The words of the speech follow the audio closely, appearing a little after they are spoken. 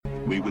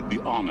We would be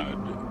honored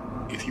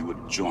if you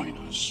would join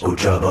us.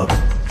 Ojaba.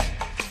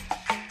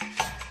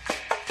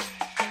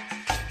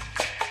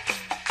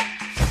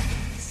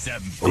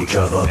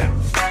 Ojaba.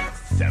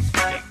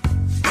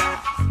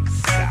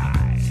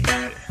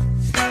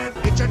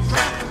 It's a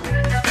trap.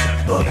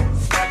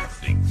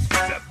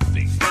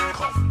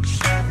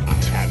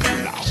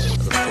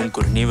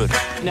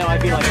 Now I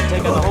feel like I'm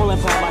taking the whole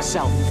empire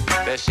myself.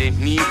 Þessi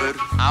hnífur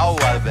á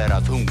að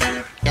vera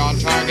tungur. Stay on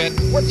target.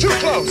 We're too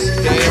close.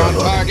 Stay on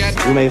target.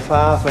 You may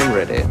fire when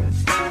ready.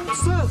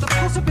 Sir, the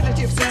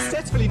possibility of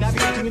successfully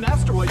navigating an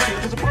asteroid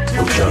field is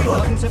approximately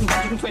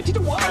 3,720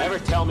 to 1. Never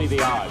tell me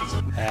the odds.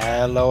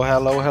 Hello.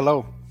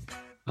 Hello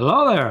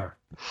there.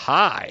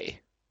 Hi.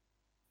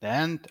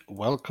 And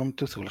welcome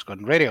to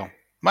Thulaskotn Radio.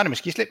 My name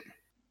is Gisli.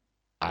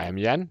 I am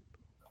Jan.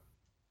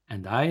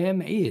 And I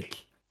am Eir.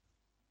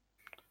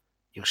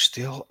 You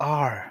still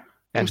are.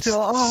 And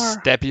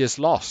Steppy is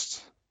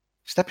lost.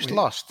 Steppy is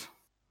lost.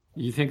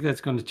 You think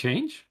that's going to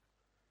change?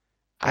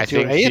 I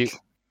think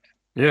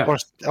Yeah. Or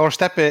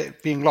Steppy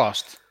being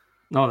lost.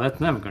 No,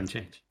 that's never going to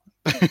change.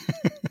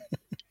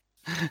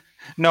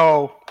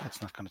 No,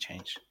 that's not going to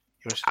change.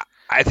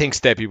 I think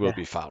Steppy will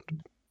be found.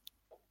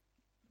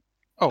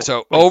 Oh,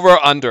 so over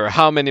under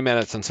how many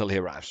minutes until he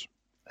arrives?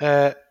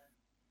 7.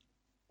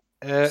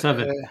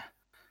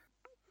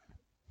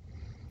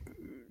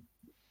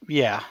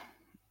 Yeah.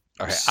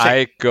 Okay, 6.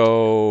 I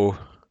go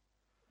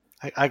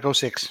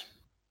 6.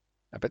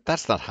 But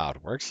that's not how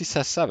it works. He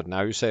says 7.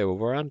 Now you say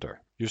over or under.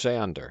 You say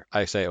under.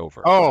 I say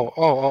over.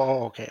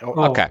 Oh, okay.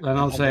 Okay. Then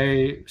I'll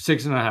say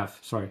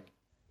 6.5. Sorry.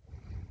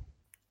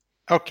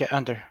 Okay,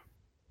 under.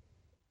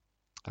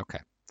 Okay,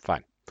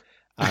 fine.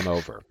 I'm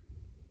over.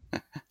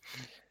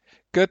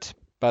 Good,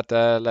 but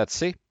let's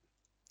see. Is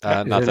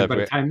not that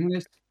everybody timing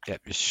this? Yeah,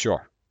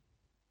 sure.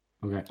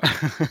 Okay.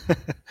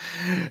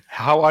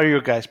 How are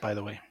you guys, by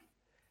the way?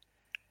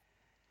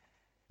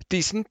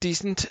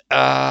 Decent.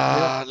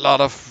 A lot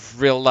of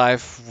real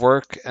life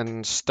work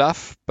and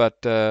stuff,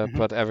 but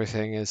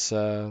everything is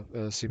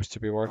seems to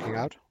be working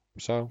out.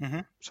 So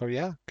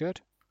yeah, good.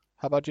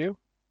 How about you?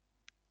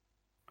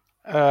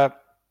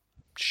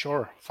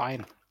 Sure,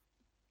 fine.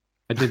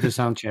 I did the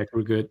sound check.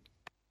 We're good.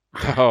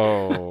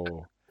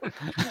 Oh.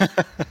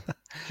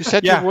 You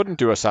said you wouldn't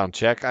do a sound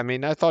check. I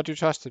mean, I thought you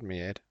trusted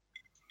me, Ed.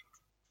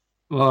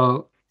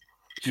 Well,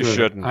 you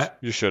shouldn't.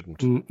 You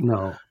shouldn't.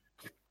 No.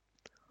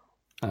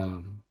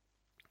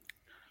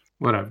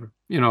 Whatever.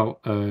 We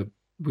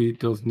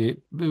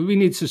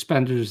need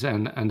suspenders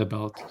and a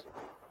belt.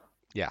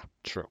 Yeah,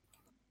 true.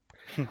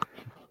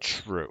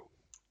 True.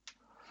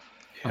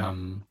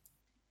 Well,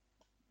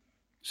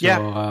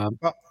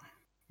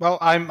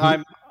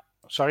 I'm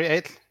sorry,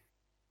 Ed.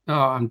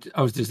 I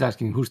was just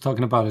asking who's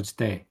talking about it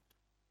today.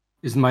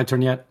 Isn't my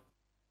turn yet?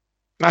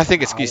 I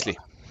think it's Gisli.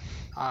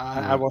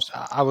 I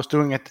was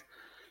doing it.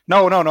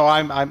 No.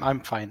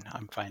 I'm fine.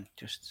 I'm fine.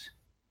 Just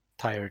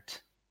tired.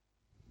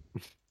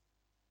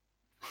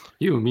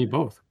 You and me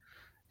both.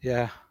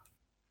 Yeah.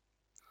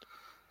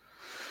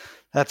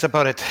 That's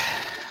about it.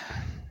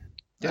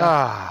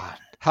 Yeah.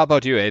 How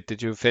about you, Ed?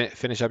 Did you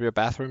finish up your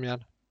bathroom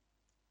yet?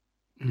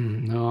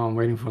 No, I'm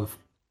waiting for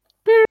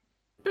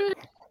the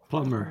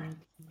plumber.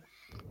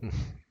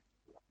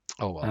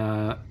 Oh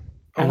well.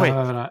 Wait.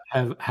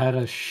 I've had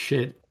a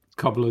shit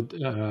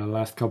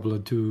last couple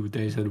of 2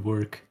 days at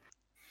work.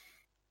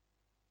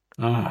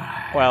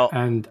 Well,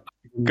 and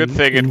good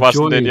thing it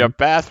wasn't in your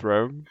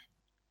bathroom.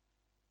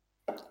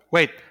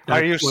 Wait,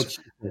 are you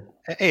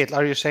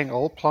saying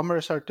all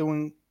plumbers are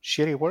doing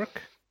shitty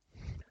work?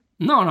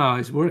 No,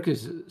 his work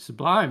is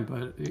sublime,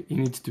 but he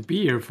needs to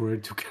be here for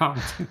it to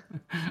count.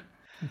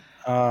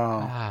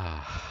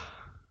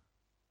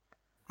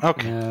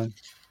 Okay.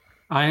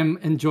 I am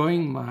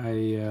enjoying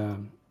my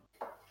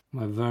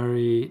my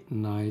very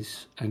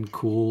nice and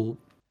cool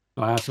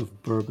glass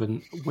of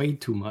bourbon way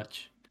too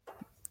much.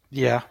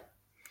 Yeah.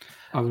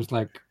 I was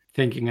like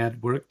thinking at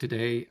work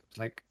today,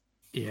 like,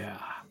 yeah,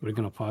 we're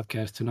going to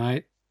podcast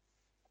tonight.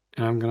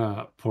 And I'm going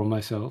to pour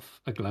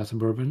myself a glass of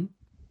bourbon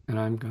and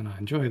I'm going to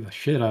enjoy the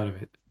shit out of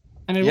it.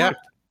 And it worked.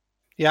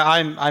 Yeah,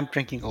 I'm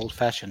drinking old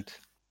fashioned.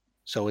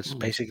 So it's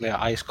basically an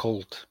ice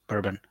cold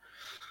bourbon.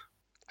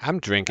 I'm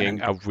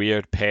drinking a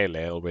weird pale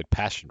ale with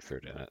passion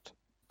fruit in it.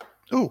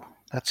 Ooh,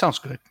 that sounds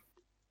good.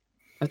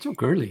 That's so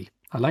girly.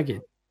 I like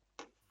it.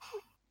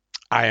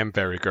 I am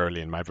very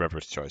girly in my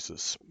beverage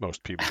choices.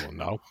 Most people will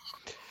know.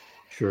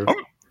 Sure.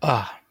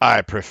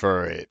 I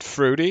prefer it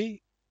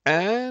fruity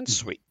and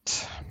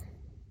sweet.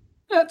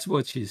 That's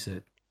what she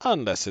said.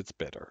 Unless it's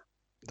bitter.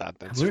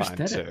 That's Where's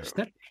fine too.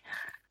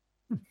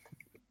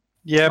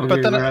 Yeah, okay,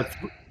 but then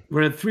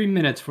we're at 3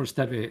 minutes for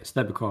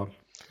Steppy call.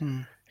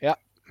 Yeah.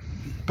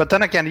 But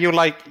then again, you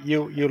like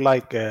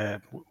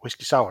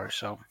whiskey sour,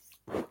 so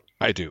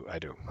I do.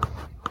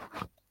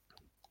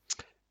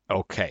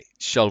 Okay,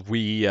 shall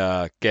we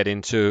get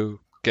into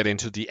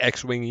the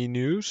X-Wingy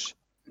news?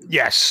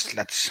 Yes,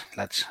 let's.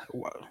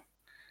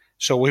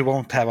 So we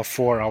won't have a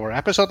 4-hour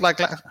episode like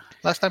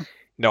last time?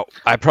 No,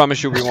 I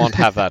promise you we won't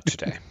have that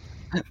today.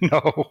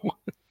 No.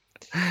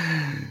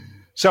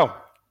 So,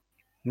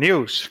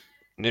 News.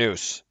 We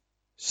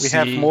We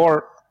have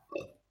more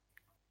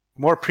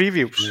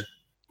previews.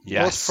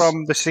 Yes. Both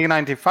from the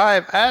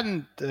C95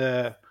 and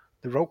the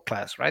Rogue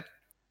class, right?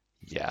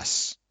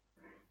 Yes.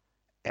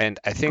 And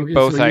I think Okay,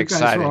 both so are you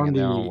guys are exciting on in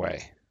their the- own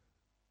way.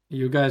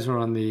 You guys are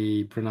on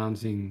the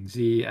pronouncing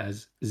Z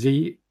as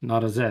Z,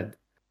 not a Z.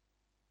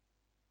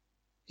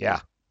 Yeah.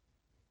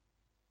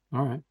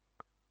 All right.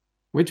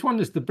 Which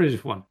one is the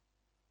British one?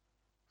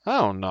 I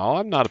don't know.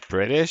 I'm not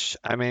British.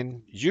 I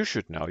mean, you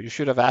should know. You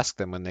should have asked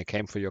them when they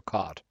came for your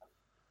card.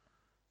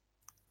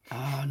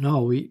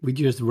 No, we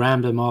just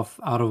rammed them off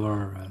out of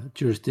our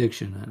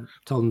jurisdiction and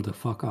told them to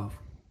fuck off.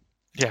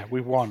 Yeah,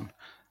 we won.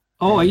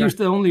 Oh, I used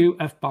the only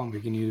F-bomb we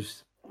can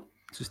use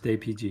to stay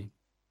PG.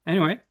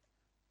 Anyway.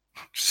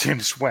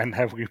 Since when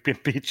have we been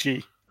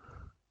PG?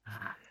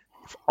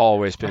 We've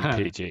always been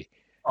PG.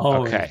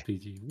 Always Okay.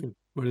 PG.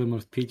 We're the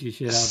most PG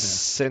shit out there.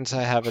 Since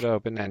I have it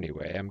open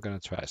anyway, I'm going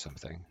to try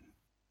something.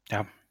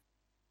 Yeah.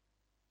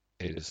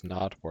 It is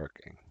not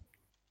working.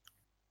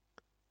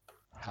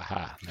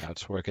 Haha, now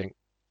it's working.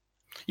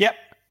 Yep.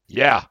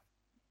 Yeah.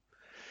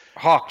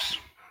 Hawks.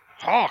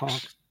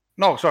 Hawks.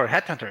 No, sorry,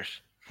 Headhunters.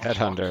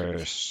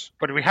 Headhunters.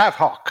 But we have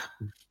Hawk.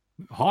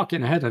 Hawk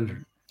and a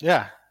Headhunter.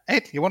 Yeah.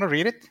 Hey, you want to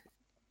read it?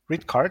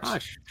 Read cards?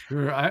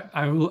 Sure,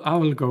 I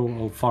will go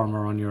old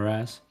farmer on your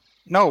ass.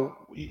 No,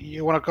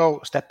 you want to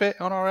go Steppe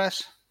on our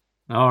ass?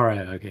 All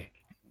right, okay.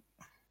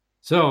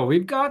 So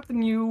we've got the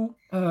new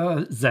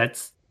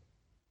Zets,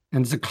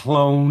 and it's a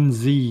clone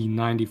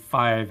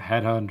Z95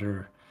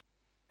 Headhunter.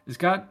 It's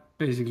got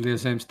basically the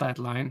same stat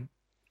line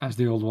as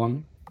the old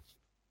one,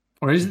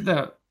 or is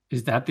that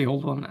the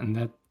old one and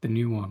that the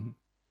new one?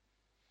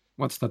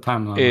 What's the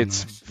timeline?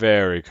 It's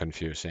very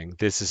confusing.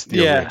 This is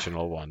the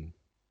original one.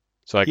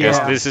 So I guess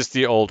this is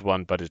the old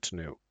one, but it's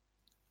new.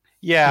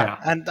 Yeah,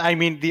 and I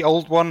mean the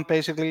old one,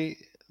 basically,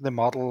 the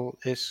model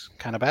is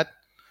kind of bad.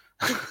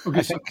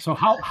 Okay, so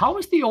how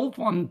is the old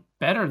one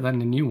better than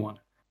the new one?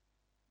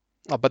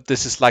 Oh, but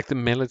this is like the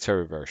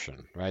military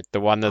version, right? The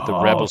one that the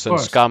rebels and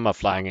scum are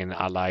flying in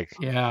are like...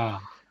 Yeah,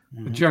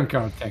 the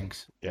junkyard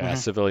things. Yeah,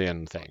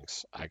 civilian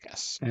things, I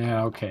guess.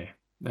 Yeah, okay.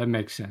 That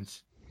makes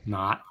sense.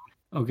 Not.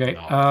 Okay,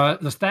 no.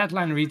 The stat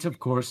line reads, of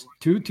course,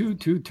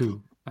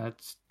 2-2-2-2.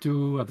 That's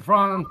 2 at the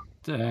front,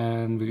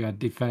 and we got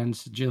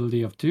defense,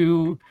 agility of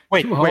 2,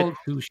 2 hull,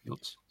 2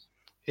 shields.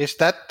 Is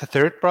that the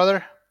third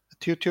brother? The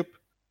two-tube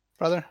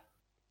brother?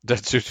 The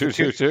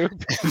 2-2-2-2?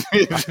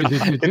 Is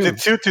it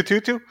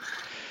 2-2-2-2?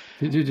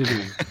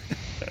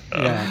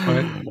 Yeah,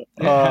 but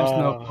it has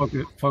no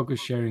focus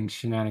sharing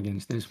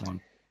shenanigans, this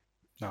one.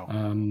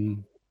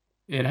 No.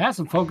 It has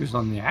a focus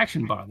on the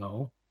action bar,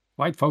 though.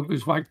 White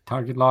focus, white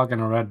target lock,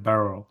 and a red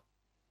barrel.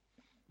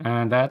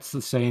 And that's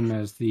the same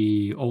as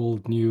the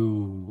old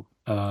new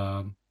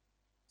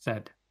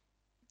set.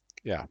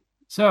 Yeah.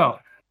 So,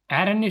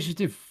 at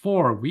Initiative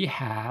 4, we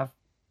have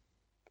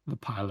the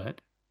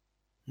pilot.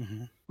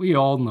 Mm-hmm. We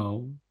all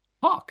know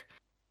Hawk.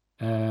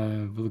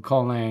 With the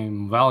call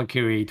name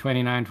Valkyrie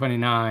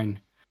 2929.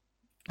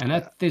 And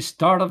at the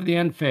start of the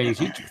end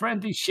phase, each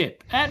friendly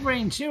ship at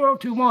range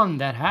 0-1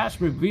 that has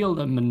revealed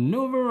a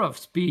maneuver of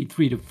speed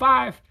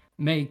 3-5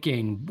 may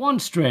gain 1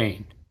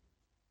 strain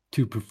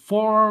to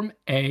perform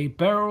a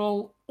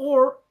barrel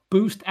or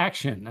boost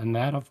action. And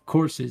that, of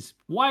course, is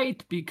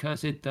white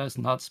because it does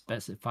not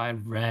specify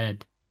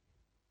red.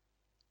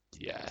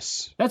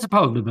 Yes. That's a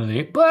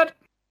possibility, but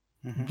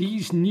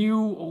these new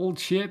old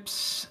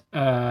ships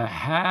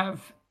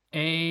have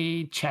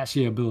a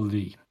chassis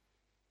ability.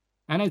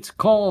 And it's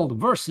called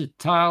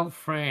Versatile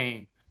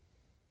Frame.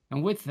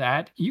 And with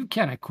that, you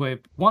can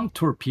equip 1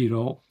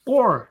 torpedo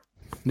or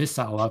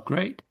missile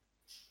upgrade.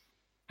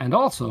 And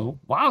also,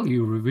 while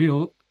your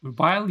revealed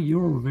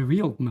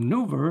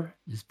maneuver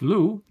is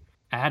blue,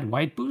 add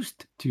white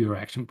boost to your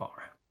action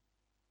bar.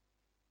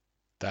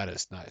 That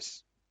is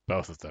nice.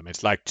 Both of them.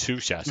 It's like 2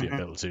 chassis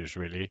abilities,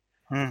 really.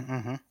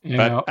 Mm-hmm.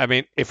 But, I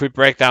mean, if we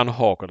break down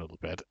Hawk a little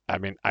bit, I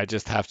mean, I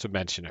just have to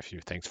mention a few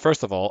things.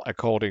 First of all,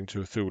 according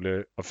to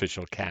Thule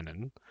official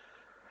canon,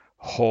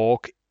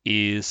 Hawk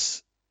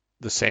is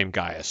the same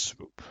guy as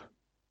Swoop.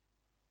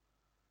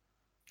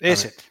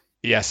 Is it?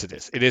 Yes, it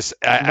is. It is.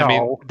 I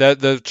mean,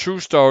 the true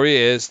story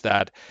is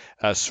that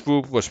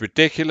Swoop was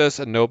ridiculous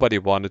and nobody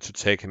wanted to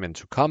take him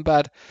into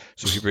combat.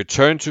 So he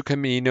returned to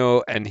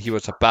Camino and he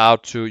was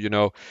about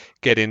to,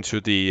 get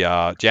into the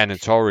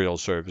janitorial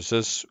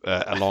services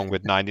along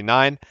with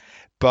 99.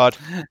 But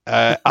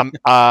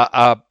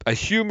a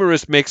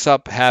humorous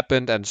mix-up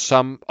happened and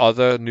some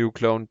other new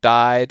clone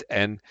died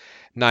and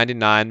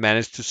 99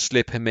 managed to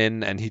slip him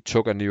in and he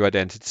took a new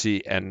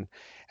identity and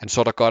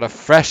sort of got a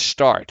fresh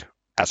start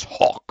as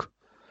Hawk.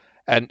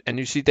 And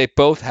you see they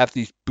both have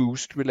these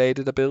boost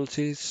related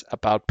abilities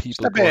about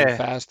people going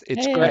fast.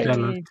 It's great.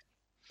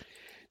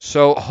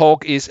 So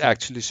Hawk is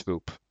actually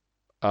Swoop.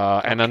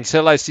 And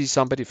until I see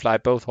somebody fly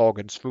both Hawk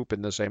and Swoop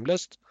in the same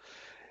list,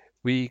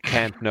 we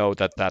can't know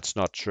that that's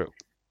not true.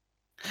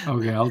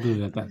 Okay, I'll do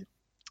that then.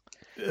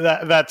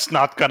 That's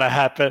not gonna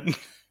happen.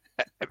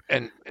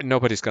 And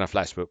nobody's gonna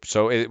fly Swoop,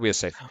 so we're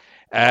safe.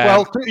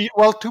 Well,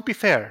 to be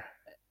fair,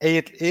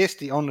 Aid is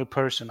the only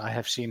person I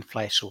have seen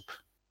fly swoop.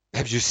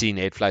 Have you seen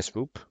 8 fly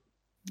swoop?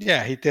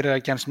 Yeah, he did it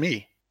against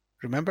me.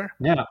 Remember?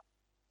 Yeah.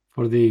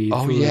 For the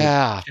Oh, for the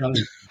yeah. challenge.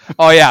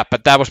 Oh, yeah,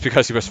 but that was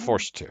because he was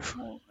forced to.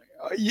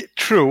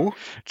 True.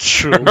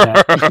 True.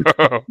 Yeah.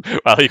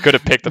 Well, he could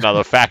have picked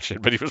another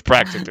faction, but he was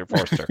practically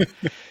forced to.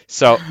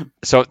 So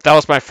that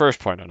was my first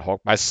point on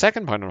Hawk. My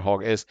second point on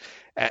Hawk is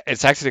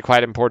it's actually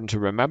quite important to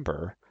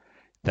remember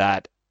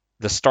that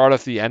the start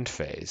of the end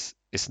phase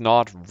is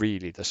not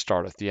really the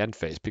start of the end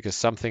phase because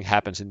something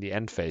happens in the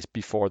end phase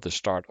before the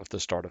start of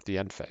the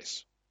end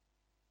phase.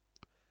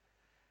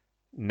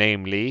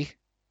 Namely,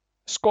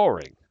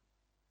 scoring.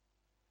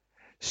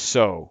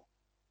 So,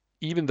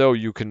 even though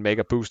you can make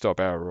a boost or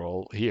barrel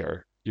roll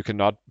here, you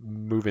cannot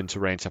move into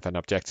range of an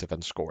objective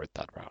and score it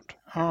that round.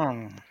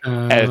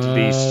 At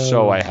least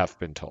so I have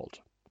been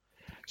told.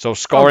 So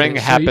scoring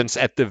happens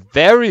at the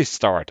very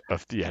start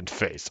of the end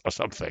phase or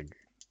something.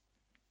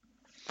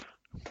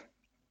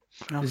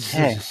 This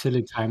is a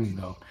silly timing,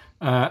 though.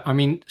 I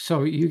mean,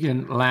 so you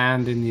can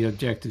land in the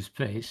objective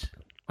space,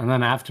 and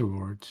then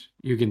afterwards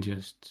you can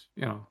just,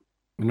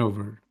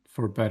 maneuver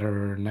for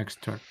better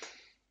next turn.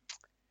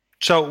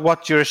 So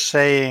what you're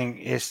saying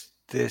is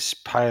this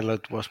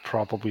pilot was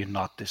probably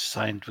not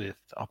designed with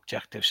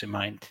objectives in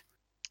mind.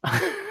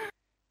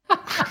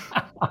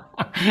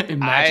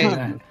 Imagine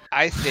that.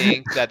 I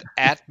think that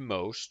at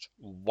most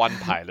one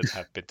pilot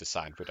have been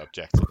designed with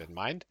objective in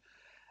mind,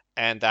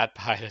 and that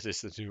pilot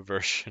is the new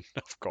version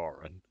of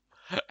Goran.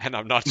 And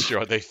I'm not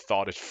sure they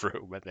thought it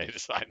through when they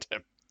designed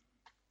him.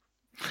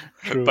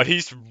 True. But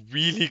he's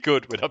really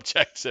good with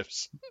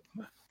objectives.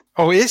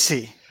 Oh, is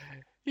he?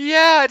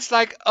 Yeah, it's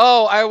like,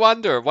 oh, I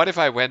wonder, what if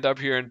I went up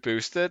here and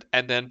boosted,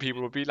 and then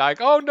people would be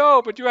like, oh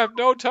no, but you have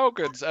no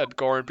tokens, and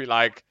Goran would be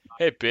like,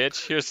 hey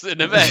bitch, here's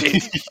an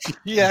evade.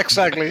 Yeah,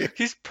 exactly.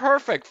 He's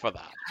perfect for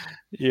that.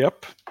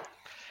 Yep.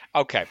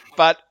 Okay,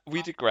 but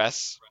we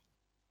digress.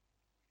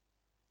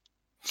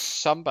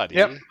 Somebody.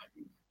 Yep.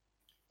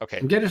 Okay.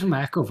 I'm getting some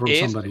echo from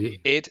somebody.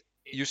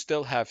 You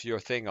still have your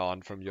thing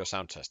on from your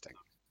sound testing?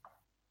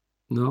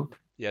 No.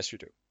 Yes, you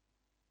do.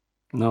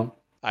 No.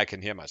 I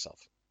can hear myself.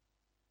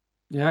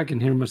 Yeah, I can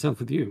hear myself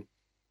with you.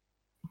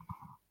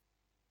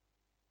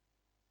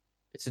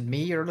 Is it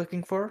me you're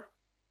looking for?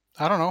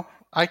 I don't know.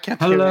 I can't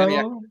hear any.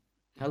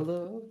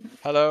 Hello.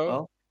 Hello.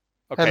 Oh.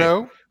 Okay.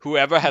 Hello.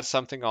 Whoever had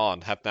something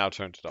on have now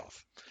turned it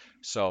off.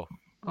 So.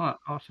 Oh,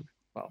 awesome.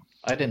 Well,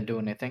 I didn't do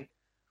anything.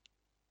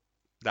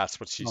 That's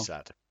what she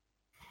said.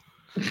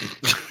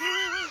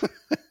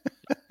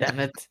 Damn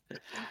it.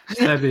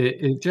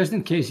 Stebby, just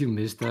in case you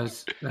missed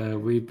us,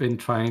 we've been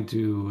trying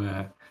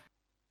to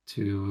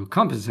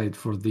compensate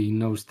for the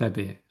no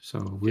Stebby.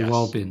 So we've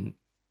all been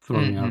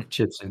throwing our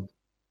chips in.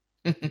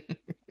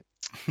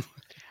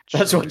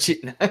 That's what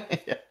she...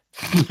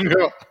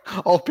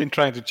 all been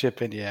trying to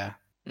chip in, yeah.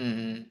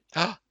 Mm-hmm.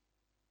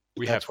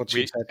 we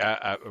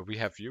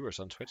have viewers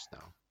on Twitch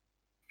now.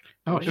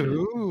 Oh,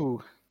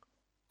 ooh.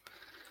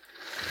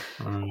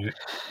 All right.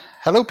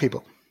 Hello,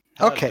 people.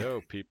 Okay.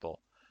 Hello, people.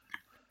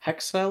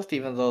 Hexfeld,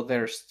 even though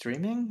they're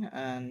streaming,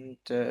 and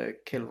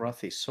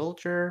Kilrathi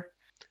Soldier.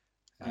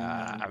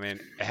 I mean,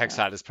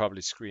 Hexfeld is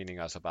probably screening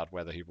us about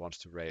whether he wants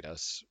to raid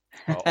us,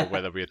 or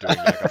whether we're doing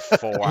like a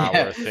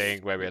 4-hour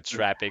thing where we're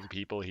trapping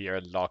people here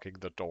and locking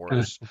the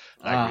doors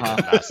like we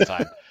did last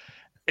time.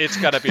 It's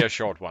gonna be a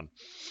short one.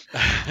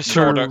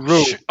 Shorter.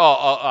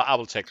 I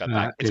will take that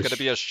back. It's gonna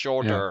be a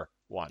shorter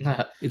one.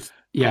 It's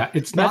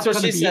not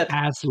gonna be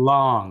as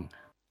long.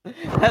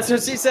 That's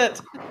what she said.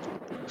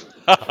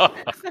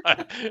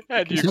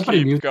 And you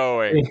keep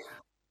going.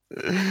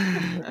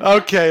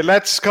 Okay,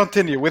 let's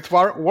continue with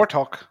War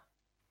Talk.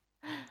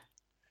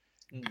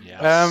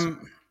 Yes.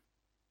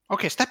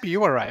 Okay, Steppy,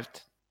 you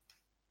arrived.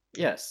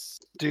 Yes.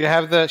 Do you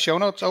have the show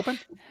notes open?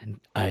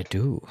 I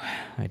do.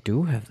 I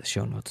do have the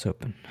show notes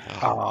open.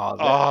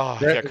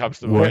 Here comes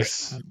the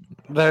voice.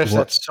 There's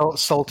that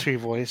sultry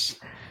voice.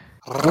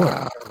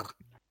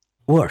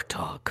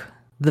 Warthog,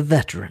 the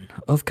veteran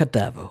of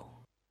Kadavo.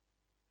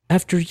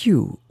 After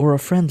you or a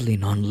friendly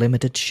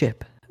non-limited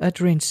ship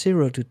at range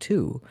 0 to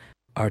 2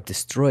 are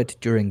destroyed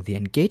during the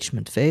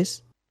engagement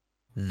phase,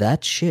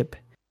 that ship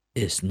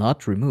is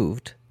not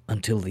removed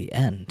until the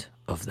end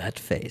of that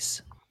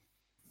phase.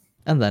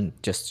 And then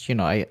just,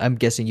 I'm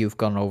guessing you've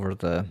gone over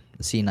the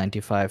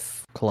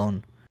C95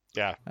 clone.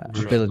 Yeah.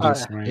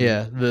 Abilities.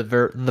 Yeah,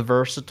 the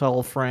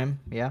versatile frame,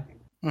 yeah.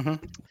 Mm-hmm.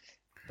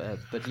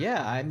 But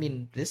yeah, I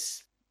mean,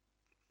 this,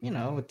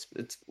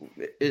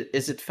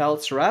 is it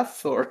Fel's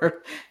Wrath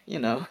or,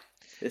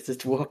 is it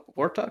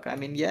Warthog? I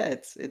mean, yeah,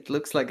 it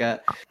looks like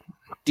a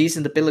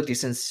decent ability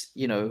since,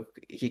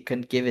 he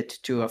can give it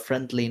to a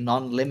friendly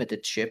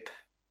non-limited ship.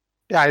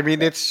 Yeah, I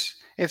mean, it's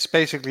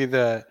basically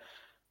the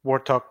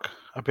Warthog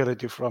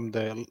ability from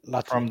the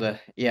Latvian.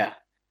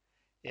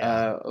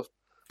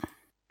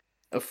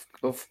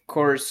 Of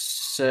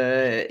course,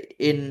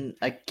 in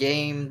a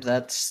game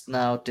that's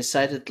now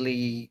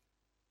decidedly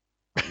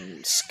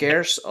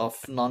scarce of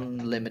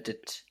non-limited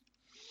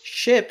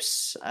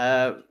ships,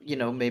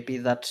 maybe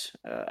that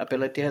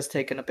ability has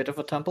taken a bit of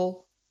a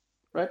tumble.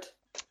 right?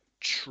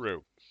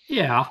 True.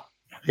 Yeah.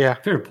 Yeah.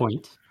 Fair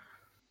point.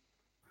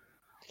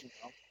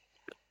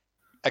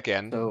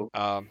 Again, So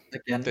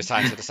again,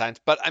 designs are designs.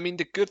 But I mean,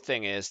 the good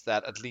thing is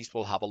that at least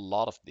we'll have a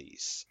lot of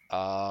these,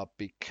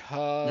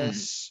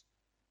 because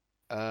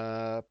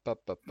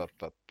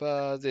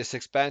this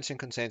expansion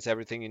contains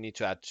everything you need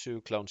to add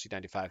 2 Clone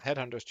C95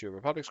 Headhunters to your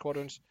Republic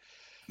squadrons.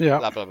 Yeah.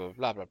 Blah blah blah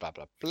blah blah blah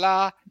blah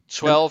blah.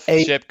 12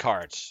 ship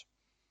cards.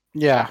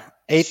 Yeah.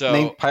 8 So-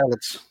 named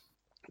pilots.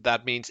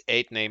 That means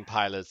 8 named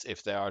pilots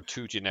if there are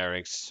 2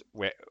 generics,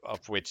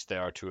 of which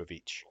there are 2 of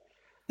each.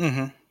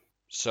 Mm-hmm.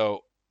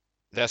 So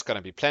there's going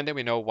to be plenty.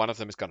 We know one of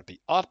them is going to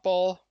be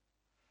Oddball.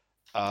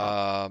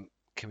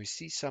 Can we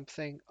see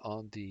something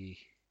on the...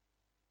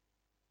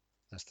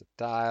 That's the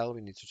dial.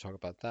 We need to talk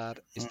about that.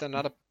 Is there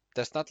not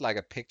there's not like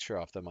a picture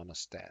of them on a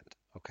stand?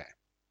 Okay.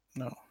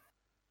 No.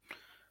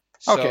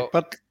 So Okay,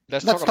 but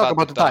let's let's talk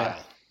about the dial.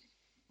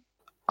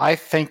 I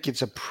think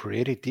it's a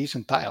pretty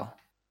decent dial.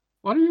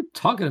 What are you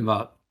talking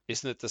about?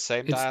 Isn't it the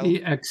same It's dial?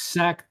 the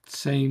exact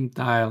same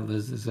dial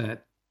as the Z.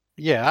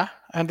 Yeah,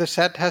 and the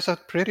set has a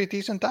pretty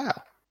decent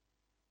dial.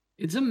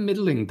 It's a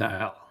middling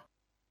dial.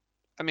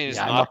 I mean, it's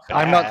Yeah, not bad.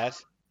 I'm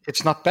not-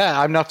 It's not bad.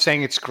 I'm not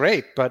saying it's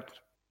great, but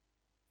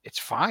it's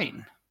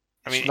fine.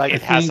 I mean, It's like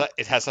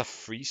it has a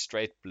free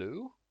straight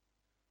blue.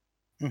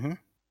 Mhm.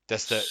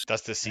 Does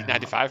the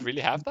C95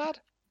 really have that?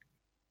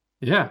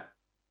 Yeah.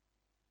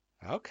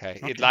 Okay.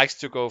 Okay. It likes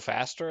to go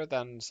faster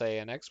than, say,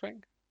 an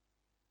X-wing.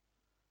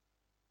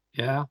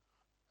 Yeah.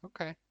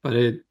 Okay.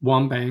 But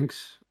one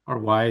banks are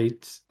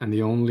white, and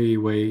the only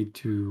way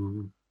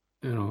to,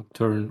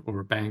 turn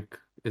or bank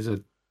is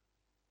a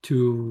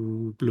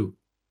 2 blue.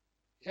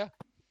 Yeah.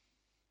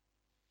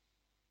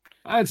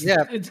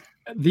 It's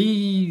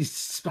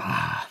these.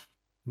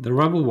 The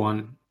Rebel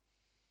one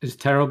is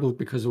terrible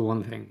because of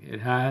one thing. It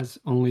has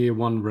only a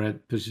 1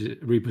 red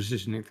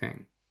repositioning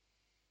thing.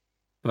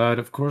 But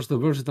of course, the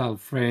versatile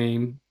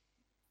frame,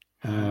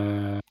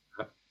 you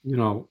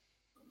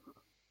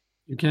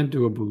can't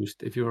do a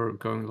boost if you're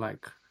going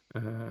like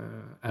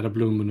at a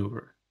blue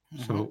maneuver.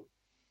 So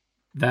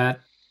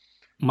that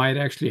might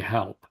actually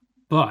help,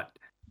 but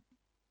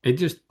it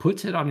just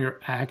puts it on your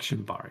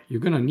action bar. You're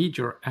gonna need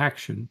your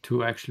action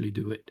to actually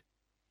do it.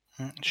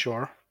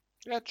 Sure.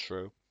 Yeah,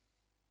 true.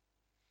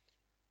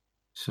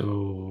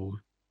 So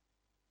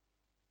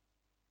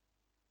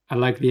I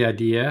like the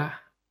idea,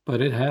 but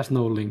it has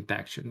no linked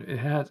action. It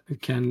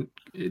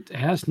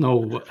has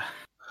no.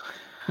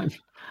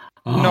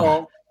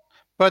 No,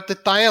 but the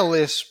dial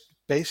is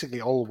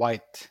basically all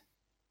white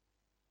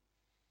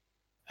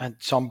and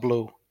some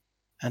blue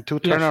and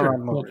 2 Yeah, sure,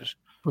 turnaround motors.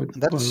 But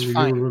That's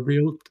fine.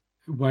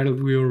 While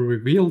your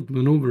revealed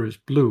maneuver is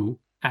blue,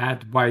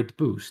 add white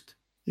boost.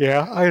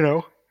 Yeah, I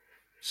know.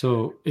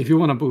 So if you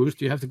want to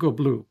boost, you have to go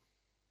blue.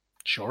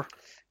 Sure.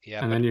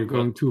 Yeah, And then you're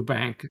going to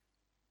bank,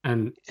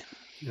 and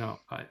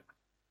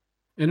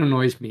it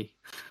annoys me.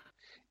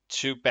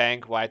 2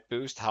 bank white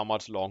boost. How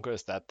much longer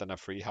is that than a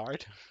free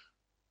hard?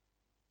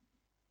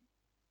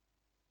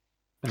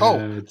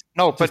 No,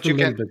 but just a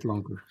little bit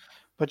longer.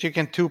 But you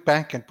can 2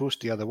 bank and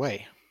boost the other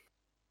way.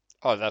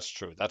 Oh, that's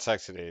true. That's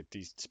actually a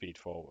decent speed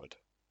forward.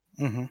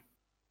 Mm-hmm.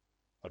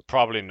 But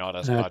probably not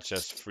as much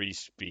as free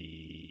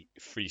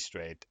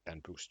straight,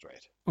 and boost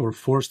straight. Or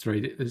 4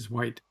 straight is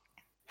white.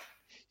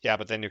 Yeah,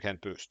 but then you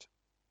can't boost.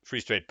 Free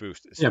straight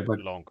boost is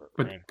longer.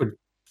 But right?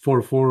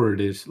 4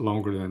 forward is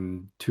longer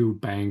than 2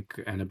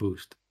 bank and a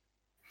boost.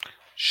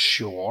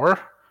 Sure,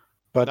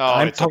 but No,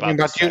 I'm it's talking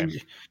about the about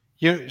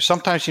you.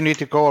 Sometimes you need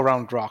to go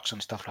around rocks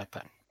and stuff like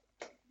that.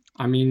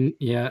 I mean,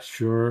 yeah,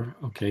 sure,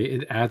 okay,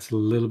 it adds a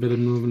little bit of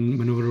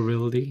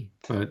maneuverability,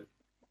 but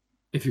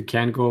if you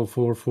can't go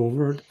 4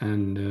 forward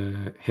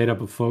and hit up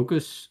a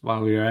focus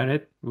while you're at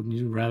it, wouldn't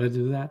you rather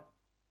do that?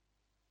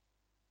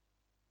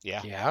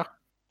 Yeah. Yeah.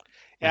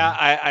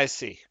 Yeah, I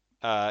see.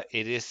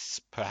 It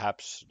is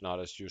perhaps not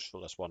as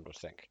useful as one would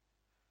think.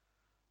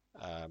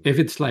 If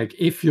it's like,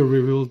 if your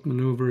revealed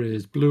maneuver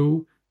is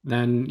blue,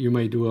 then you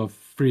may do a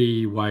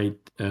free white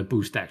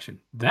boost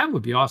action. That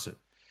would be awesome.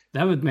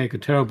 That would make a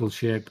terrible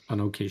ship an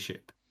okay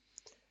ship.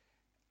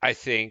 I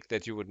think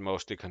that you would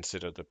mostly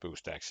consider the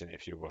boost action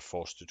if you were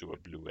forced to do a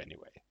blue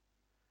anyway.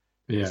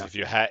 Yeah.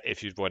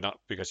 If you were not,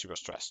 because you were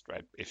stressed,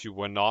 right? If you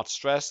were not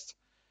stressed,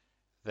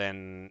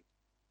 then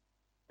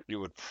you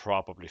would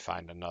probably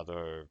find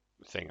another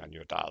thing on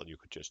your dial you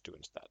could just do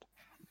instead.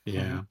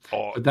 Yeah.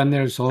 Or, But then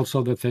there's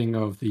also the thing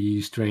of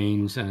the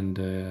strains and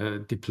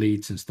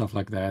depletes and stuff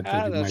like that.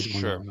 that's you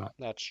true. might want to.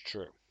 That's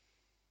true.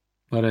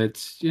 But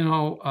it's,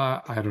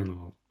 I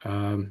don't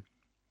know.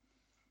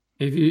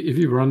 If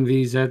you run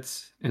these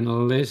sets in a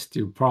list,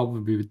 you'll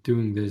probably be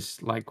doing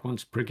this like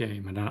once per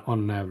game and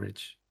on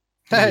average.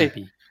 Hey,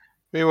 Maybe.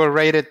 we were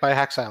rated by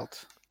Haxiled.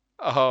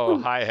 Oh,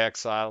 hi,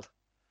 Hexiled.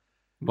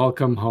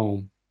 Welcome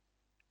home.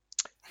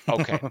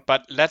 Okay,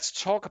 but let's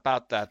talk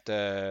about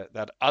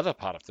that other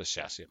part of the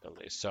chassis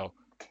ability. So,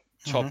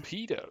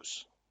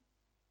 torpedoes.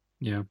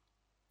 Yeah.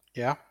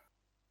 Yeah.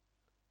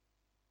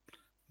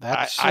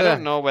 I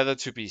don't know whether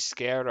to be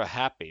scared or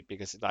happy,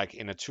 because like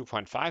in a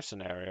 2.5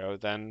 scenario,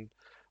 then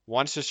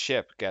once a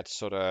ship gets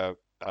sort of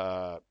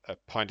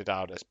pointed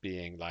out as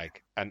being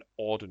like an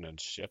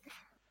ordnance ship,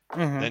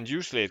 then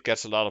usually it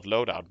gets a lot of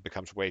loadout and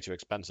becomes way too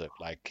expensive.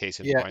 Like case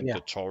in point, the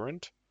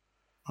Torrent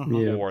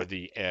or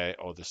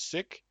the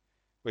Sick,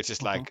 which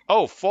is like,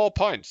 4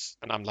 points,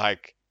 and I'm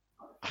like,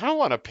 I don't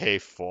want to pay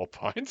 4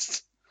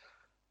 points.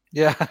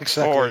 Yeah,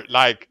 exactly. Or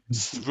like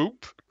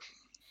Swoop.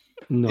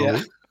 No.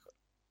 Yeah.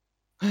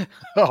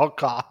 Oh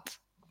God.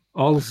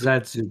 All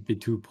Zeds would be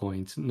 2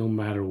 points, no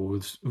matter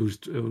who's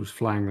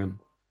flying them.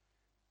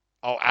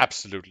 Oh,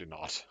 absolutely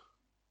not.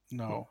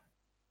 No.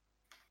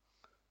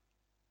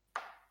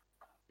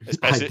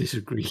 I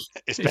disagree.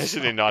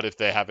 Especially not if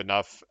they have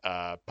enough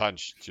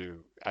punch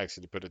to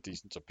actually put a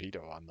decent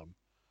torpedo on them.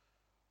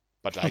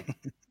 But like,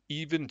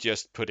 even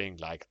just putting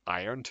like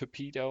iron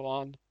torpedo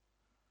on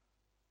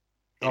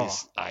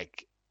is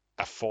like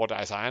a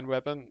 4-dice iron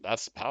weapon.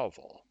 That's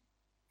powerful.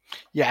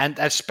 Yeah, and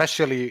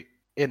especially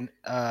in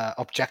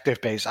objective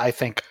base, I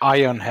think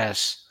iron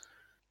has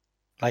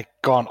like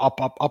gone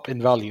up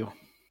in value,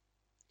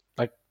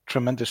 like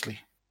tremendously.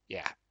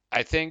 Yeah,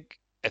 I think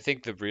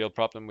the real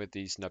problem with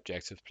these in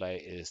objective play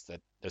is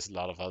that there's a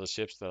lot of other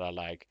ships that are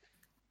like,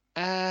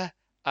 I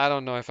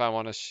don't know if I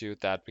want to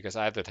shoot that, because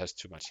either it has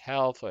too much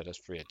health or it has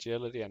free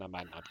agility and I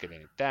might not get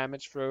any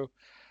damage through.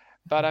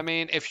 But I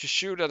mean, if you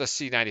shoot at a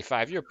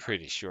C-95, you're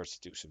pretty sure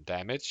to do some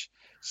damage.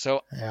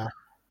 So yeah,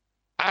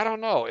 I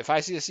don't know. If I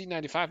see a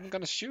C-95, I'm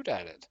gonna shoot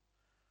at it.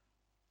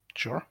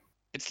 Sure.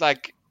 It's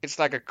like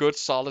a good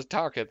solid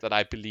target that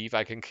I believe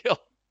I can kill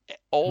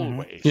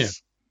always. Yeah.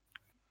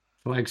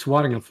 Like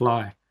swatting a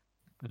fly.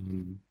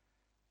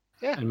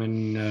 Yeah. I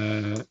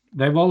mean,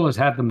 they've always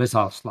had the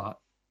missile slot.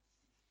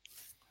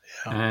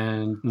 Yeah.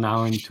 And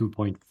now in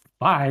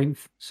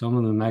 2.5, some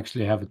of them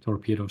actually have a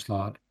torpedo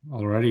slot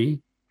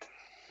already.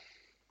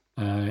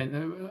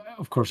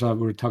 Of course,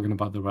 we're talking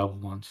about the Rebel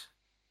ones.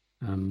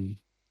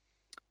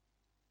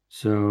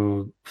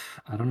 So,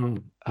 I don't know.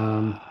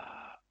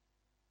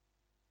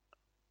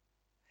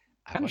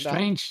 Kind of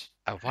strange.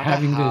 I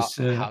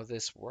wonder how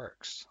this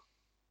works.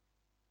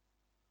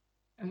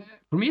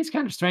 For me, it's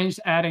kind of strange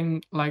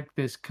adding like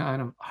this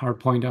kind of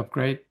hardpoint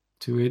upgrade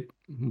to it,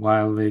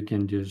 while they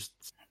can just.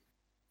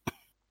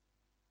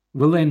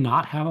 Will they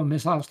not have a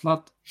missile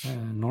slot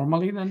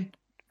normally then?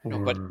 No,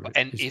 but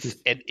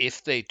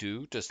if they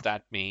do, does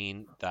that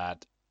mean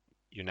that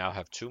you now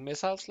have 2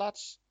 missile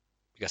slots?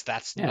 Because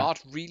that's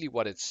not really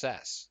what it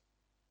says.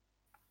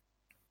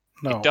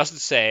 No. It doesn't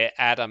say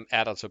add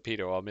a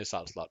torpedo or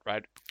missile slot,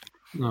 right?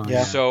 No,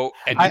 yeah. So,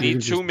 and you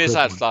need 2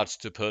 missile slots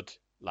to put,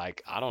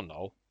 like, I don't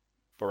know,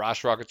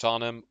 barrage rockets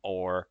on them,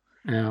 or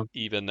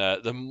even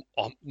the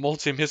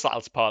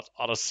multi-missile pod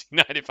on a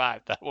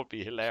C-95. That would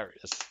be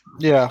hilarious.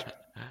 Yeah.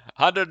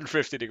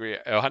 180 degree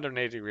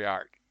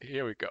arc.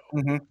 Here we go.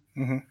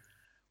 Mm-hmm.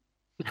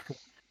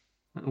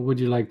 Mm-hmm. Would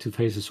you like to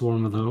face a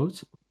swarm of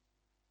those?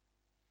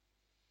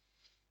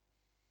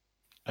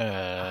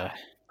 No.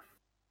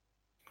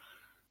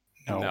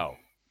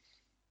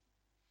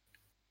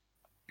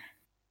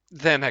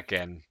 Then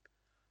again,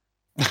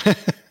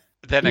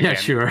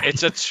 sure.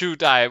 It's a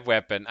 2-die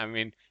weapon. I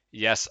mean,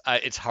 yes,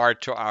 it's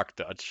hard to arc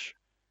dodge,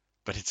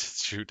 but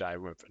it's a 2-die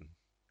weapon.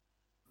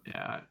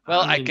 Yeah.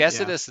 Well, I guess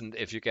it isn't.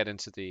 If you get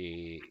into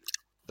the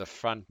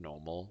front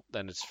normal,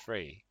 then it's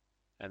free,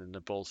 and in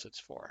the bulls it's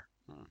 4.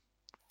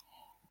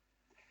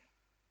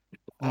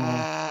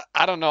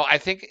 I don't know. I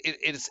think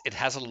it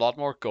has a lot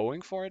more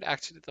going for it,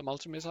 actually, the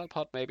multi-missile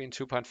pod, maybe in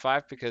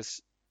 2.5,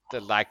 because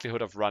the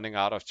likelihood of running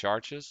out of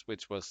charges,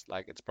 which was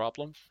like its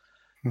problem,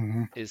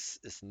 is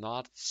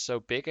not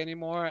so big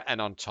anymore.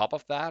 And on top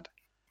of that,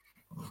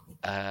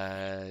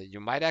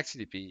 you might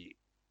actually be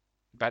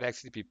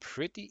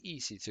pretty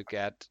easy to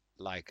get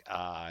like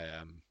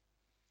a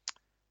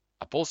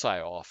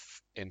bullseye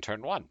off in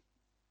turn 1.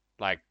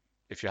 Like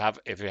if you have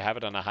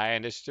it on a high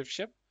initiative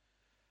ship,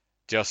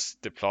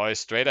 just deploy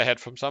straight ahead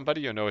from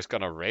somebody you know is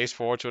gonna race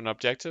forward to an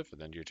objective,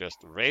 and then you just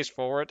race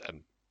forward,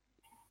 and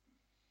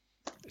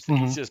it's the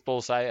easiest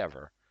bullseye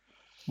ever.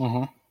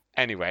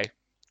 Anyway,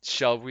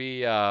 shall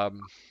we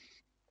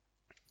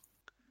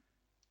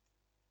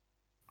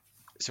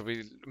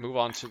move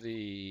on to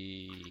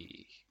the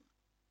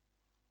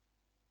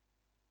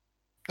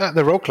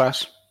rogue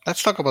class?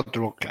 Let's talk about the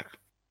rogue class.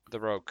 The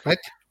rogue. Right?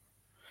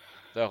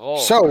 The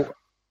rogue.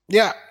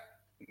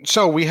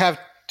 So we have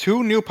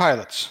 2 new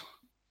pilots.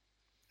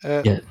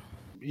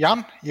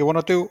 Jan, you want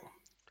to do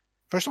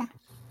first one?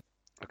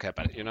 Okay,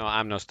 but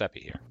I'm no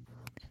Steppy here.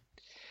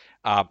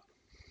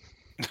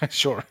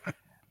 Sure.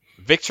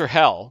 Victor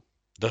Hell,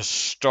 the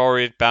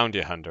storied bounty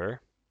hunter.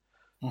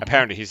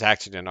 Apparently, he's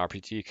actually an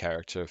RPG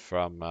character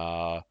from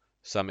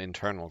some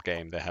internal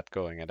game they had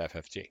going at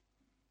FFG.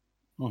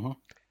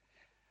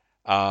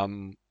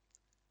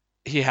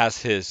 He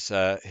has his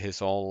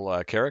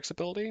all Kyrix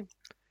ability.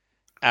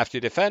 After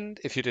you defend,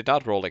 if you did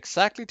not roll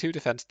exactly 2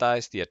 defense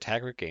dice, the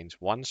attacker gains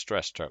 1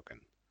 stress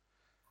token.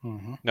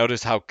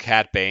 Notice how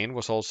Cad Bane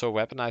was also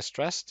weaponized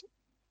stressed?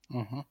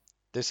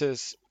 This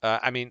is,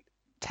 I mean,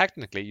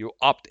 technically you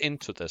opt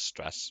into this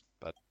stress,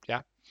 but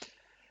yeah.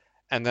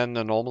 And then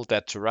the normal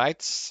dead to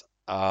rights.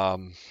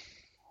 And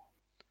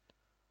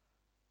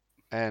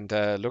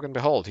look and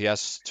behold, he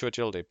has 2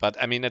 agility. But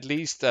I mean, at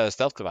least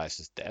stealth device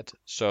is dead.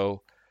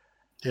 So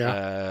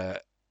Yeah.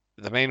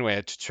 the main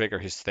way to trigger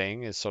his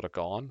thing is sort of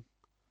gone.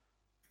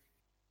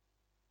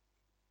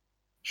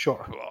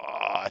 Sure.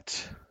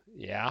 But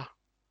yeah.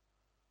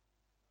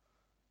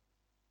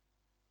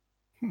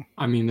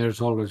 I mean,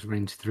 there's always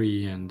range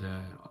 3 and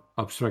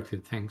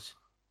obstructed things.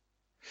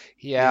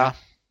 Yeah.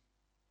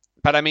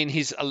 But I mean,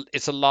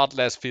 it's a lot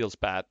less feels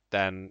bad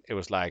than it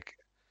was like,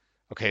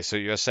 okay, so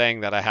you're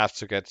saying that I have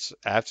to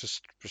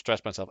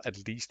stress myself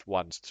at least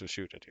once to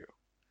shoot at you.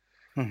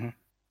 Mm-hmm.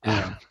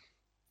 Yeah.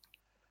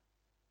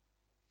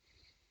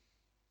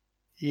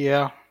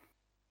 Yeah.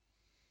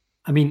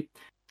 I mean,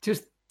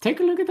 just take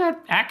a look at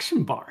that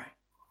action bar.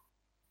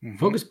 Mhm.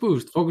 Focus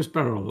boost, focus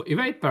barrel,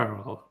 evade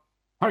barrel,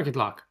 target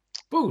lock,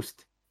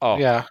 boost. Oh,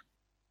 Yeah.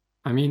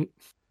 I mean,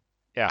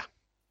 yeah.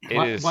 It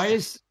why, is. why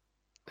is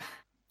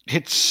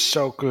It's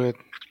so good.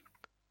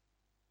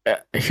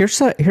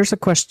 Here's a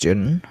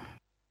question.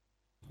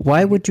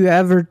 Why would you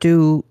ever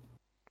do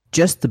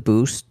just the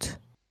boost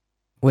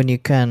when you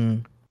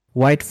can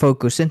white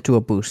focus into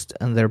a boost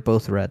and they're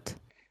both red?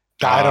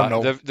 I don't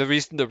know. The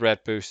reason the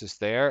red boost is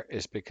there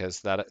is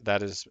because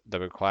that is the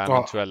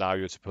requirement to allow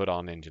you to put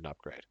on engine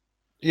upgrade.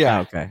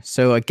 Yeah. Okay.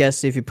 So I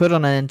guess if you put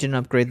on an engine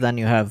upgrade, then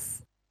you have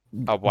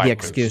A white the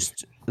excuse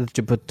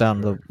to put down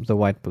the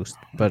white boost.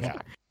 But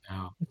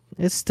Yeah.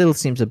 it still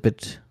seems a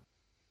bit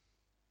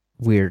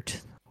weird.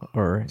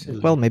 Or,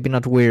 well, maybe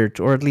not weird,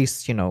 or at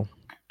least,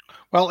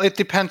 Well, it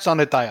depends on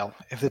the dial.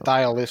 If the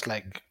dial is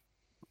like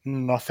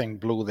nothing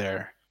blue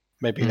there,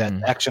 maybe that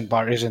action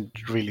bar isn't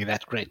really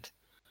that great.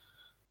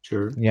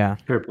 Sure. Yeah.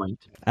 Fair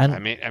point. And I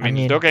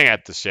mean, looking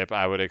at the ship,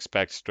 I would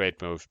expect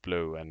straight moves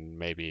blue and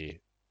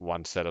maybe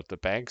one set of the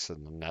banks,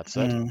 and then that's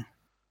it.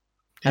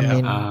 I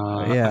mean,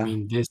 I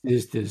mean, this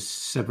is the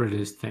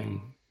separatist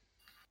thing.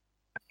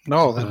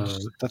 No,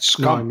 that's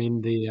scum. No, I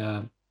mean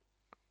the.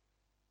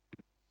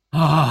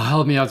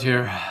 Help me out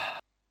here.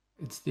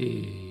 It's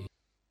the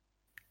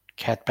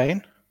Cat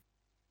Bane.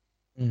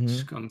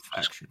 scum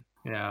faction.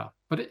 Yeah,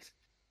 but it's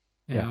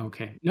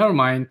okay. Never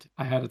mind.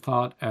 I had a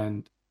thought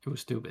and it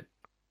was stupid.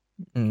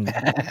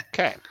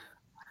 Okay.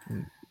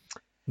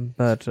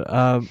 But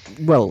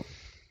well,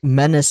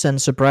 Menace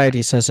and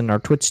Sobriety says in our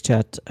Twitch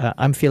chat,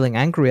 I'm feeling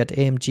angry at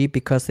AMG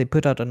because they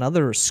put out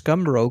another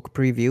Scum Rogue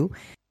preview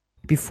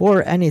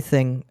before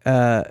anything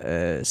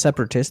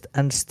separatist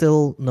and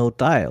still no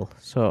dial.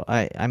 So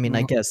I mean,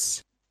 I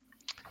guess,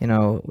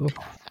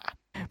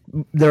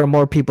 there are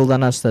more people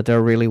than us that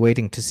are really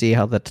waiting to see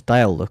how that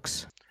dial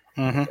looks.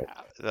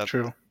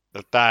 True.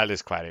 The dial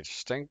is quite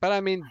interesting, but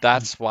I mean,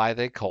 that's why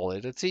they call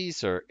it a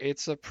teaser.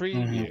 It's a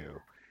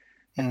preview.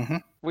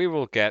 We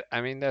will get,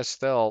 I mean, there's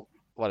still,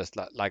 what is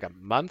that, like a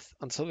month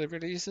until it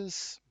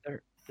releases?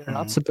 They're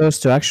not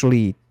supposed to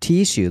actually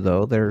tease you,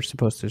 though. They're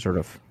supposed to sort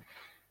of,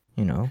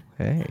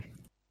 hey.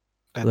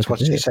 That's what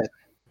she said.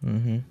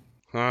 Okay.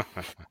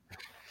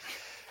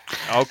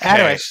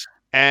 Anyways,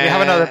 we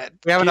have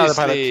another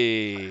pilot.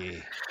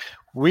 Gisli.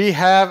 We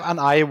have an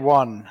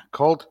I1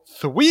 called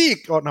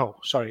Thweek. Oh no,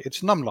 sorry,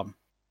 it's Numlum.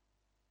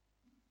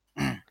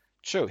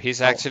 True,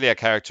 he's actually a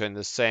character in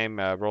the same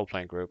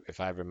role-playing group, if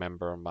I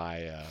remember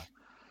my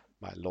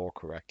my lore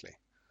correctly.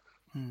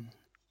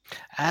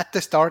 At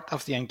the start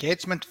of the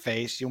engagement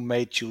phase, you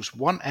may choose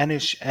one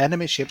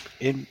enemy ship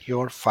in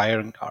your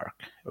firing arc,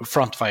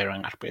 front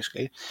firing arc,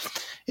 basically.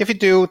 If you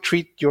do,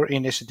 treat your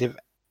initiative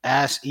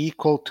as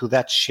equal to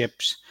that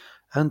ship's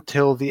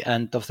until the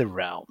end of the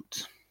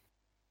round.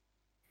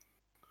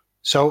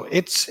 So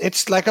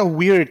it's like a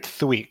weird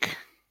Thweek,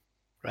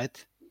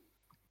 right?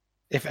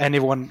 If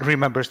anyone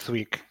remembers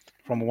Thweek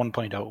from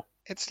 1.0.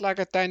 It's like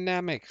a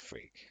dynamic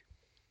freak.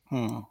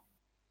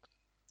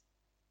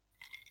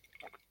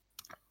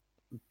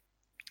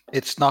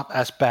 It's not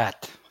as bad,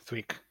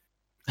 Thweek.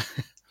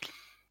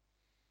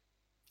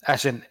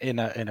 As in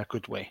a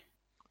good way.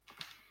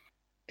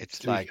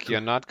 It's like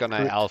you're not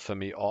gonna alpha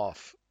me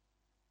off.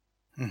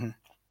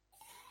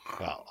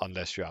 Well,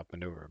 unless you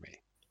outmaneuver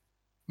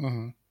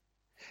me.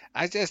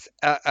 I just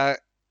Ed,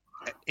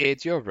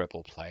 you're a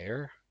rebel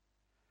player.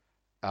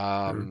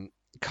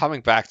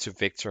 Coming back to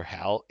Victor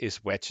Hell,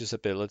 is Wedge's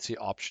ability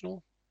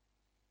optional?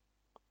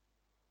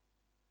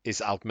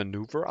 Is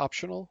outmaneuver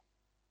optional?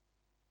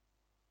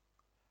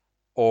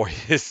 Or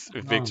is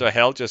Victor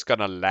Hell just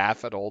gonna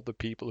laugh at all the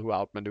people who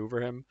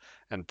outmaneuver him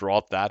and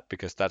brought that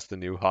because that's the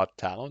new hot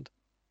talent?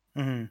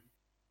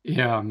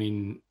 Yeah, I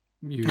mean,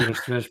 you get a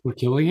stress for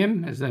killing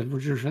him? Is that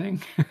what you're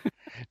saying?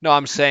 No,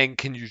 I'm saying,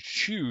 can Wedge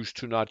choose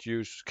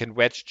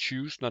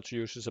not to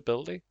use his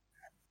ability?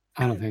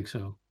 I don't think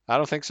so. I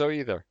don't think so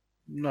either.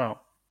 No.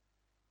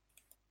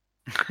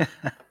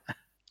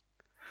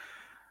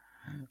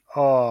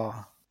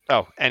 Oh,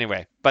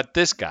 anyway, but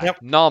this guy,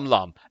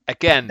 Nomlum,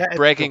 again,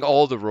 breaking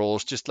all the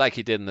rules, just like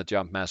he did in the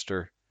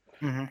Jumpmaster.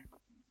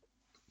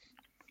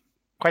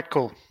 Quite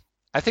cool.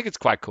 I think it's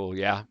quite cool,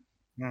 yeah.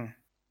 Mm.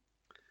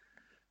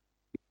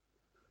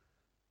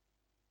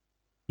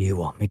 You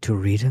want me to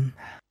read him?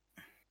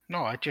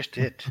 No, I just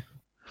did.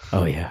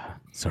 Oh yeah,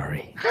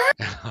 sorry.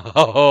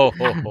 Oh.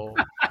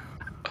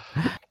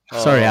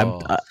 Sorry,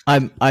 Oh.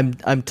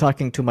 I'm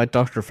talking to my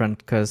doctor friend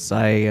because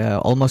I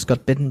almost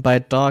got bitten by a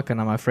dog, and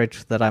I'm afraid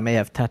that I may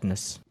have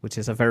tetanus, which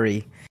is a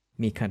very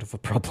me kind of a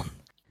problem.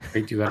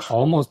 Wait, you got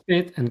almost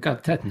bit and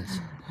got tetanus.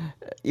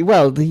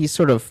 Well, he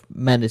sort of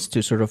managed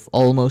to sort of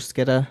almost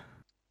get a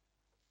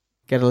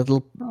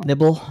little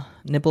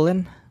nibble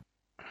in.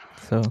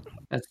 So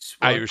That's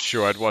Are you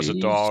sure it was a she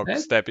dog,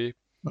 said? Steppy?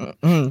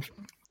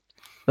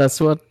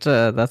 that's what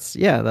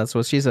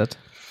she said.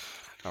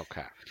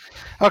 Okay.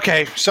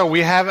 Okay, so we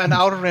have an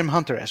Outer Rim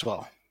Hunter as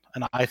well,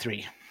 an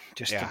I3,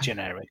 just Yeah. a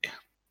generic,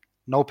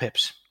 no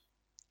pips.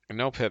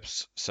 No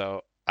pips,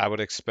 so I would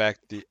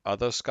expect the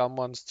other scum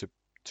ones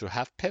to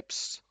have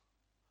pips.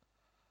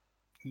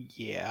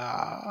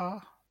 Yeah.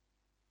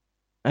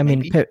 I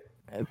mean,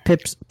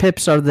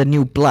 pips are the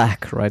new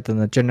black, right?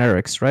 And the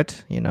generics,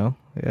 right? You know,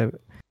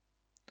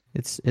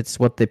 it's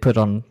what they put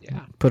on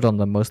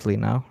them mostly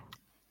now.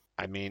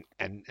 I mean,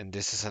 and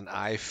this is an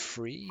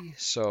I3,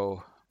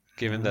 so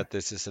given that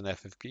this is an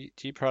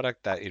FFG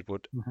product, that it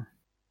would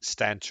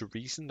stand to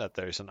reason that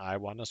there is an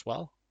I1 as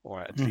well, or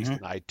at least an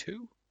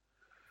I2.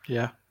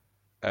 Yeah.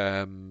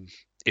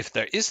 If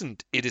there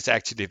isn't, it is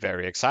actually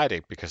very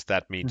exciting because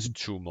that means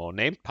 2 more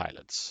named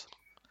pilots.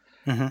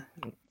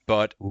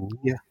 But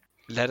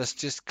let us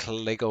just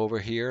click over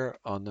here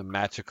on the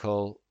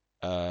magical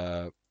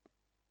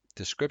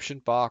description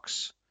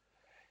box.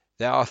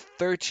 There are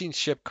 13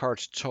 ship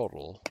cards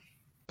total,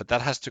 but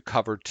that has to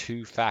cover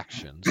 2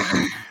 factions.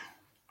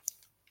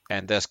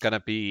 And there's going to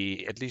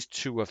be at least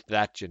 2 of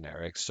that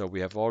generic. So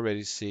we have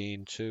already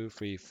seen 2,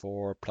 3,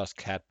 4 plus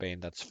Cat Bane,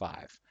 that's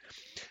 5.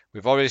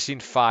 We've already seen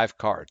 5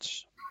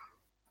 cards.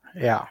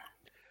 Yeah.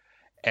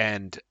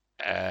 And,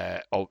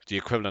 the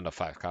equivalent of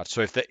 5 cards. So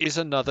if there is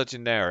another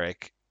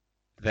generic,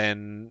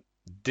 then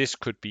this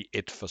could be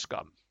it for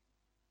Scum.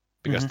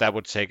 Because that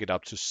would take it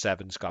up to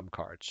 7 Scum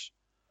cards.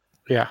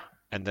 Yeah.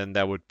 And then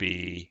there would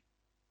be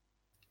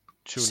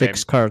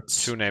 6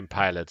 cards. 2 named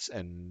pilots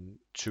and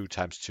 2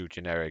 times 2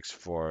 generics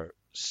for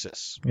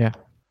Cis. Yeah.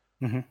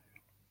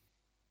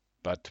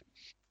 But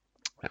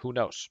who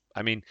knows?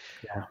 I mean,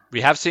 we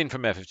have seen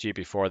from FFG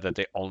before that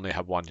they only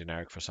have 1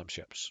 generic for some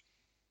ships.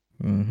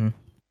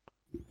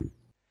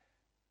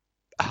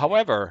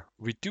 However,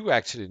 we do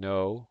actually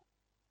know,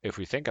 if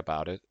we think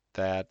about it,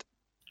 that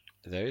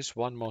there is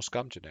 1 more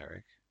Scum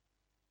generic.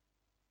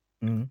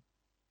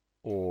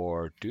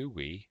 Or do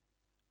we?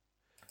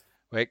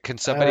 Wait, can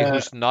somebody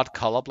who's not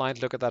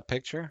colorblind look at that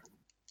picture?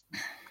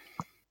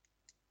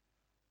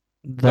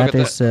 Look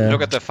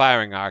Look at the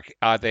firing arc.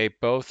 Are they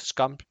both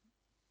Scum?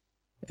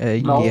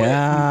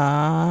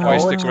 Yeah. Or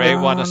is the gray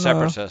one a no.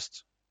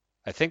 separatist?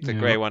 I think the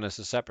gray one is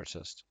a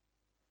separatist.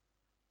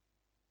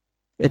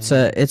 It's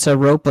a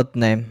robot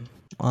name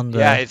on the.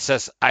 Yeah, it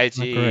says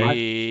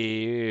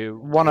IG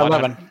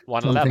 111.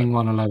 111. Something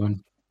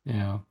 111.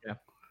 Yeah.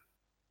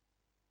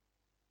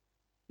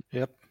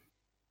 Yep.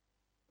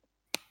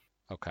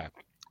 Okay.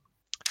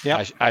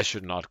 Yeah. I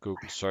should not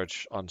Google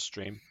search on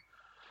stream.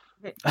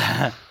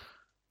 I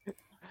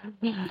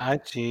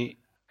see.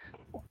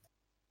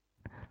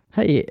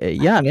 Hey,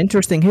 yeah, an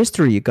interesting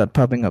history you got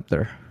popping up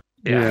there.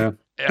 Yeah.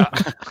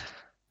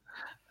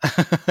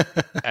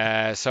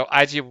 So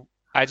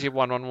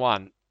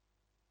IG111,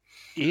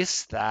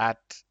 is that...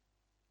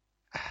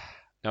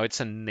 No, it's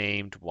a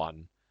named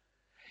one.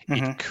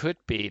 It could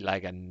be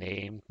like a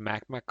named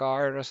Magma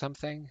Guard or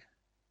something.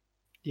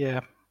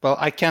 Yeah. Well,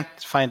 I can't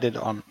find it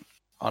on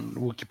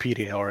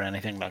Wikipedia or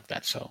anything like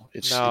that, so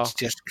it's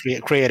just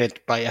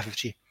created by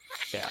FFG.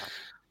 Yeah.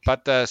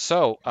 But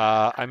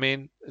I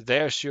mean,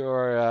 there's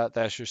your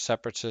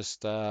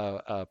separatist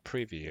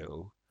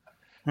preview.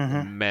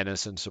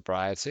 Menace and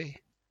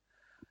Sobriety.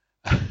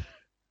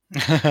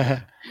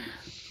 IG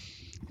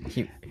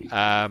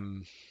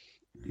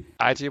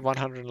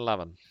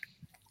 111.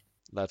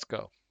 Let's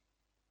go.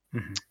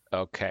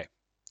 Okay.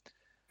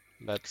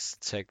 Let's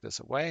take this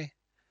away.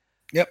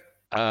 Yep.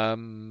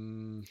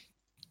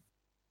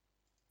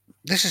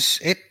 This is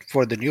it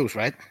for the news,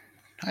 right?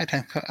 I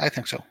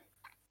think so.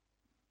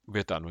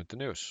 We're done with the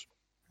news.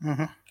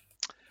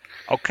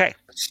 Okay.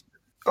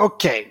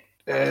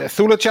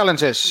 Thule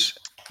challenges.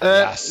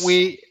 Yes.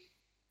 We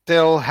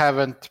still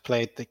haven't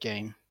played the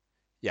game.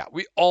 Yeah,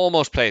 we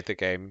almost played the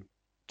game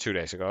 2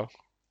 days ago.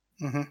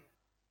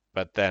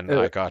 But then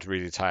I got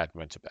really tired and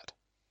went to bed.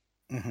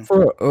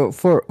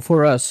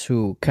 For us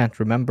who can't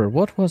remember,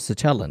 what was the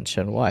challenge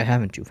and why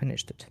haven't you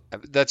finished it?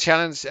 The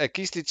challenge,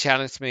 Gisli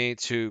challenged me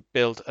to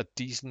build a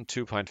decent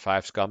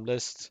 2.5 scum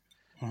list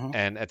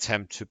and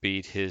attempt to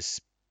beat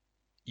his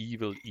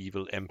evil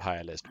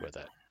empire list with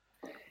it.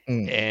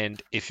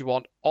 And if you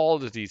want all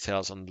the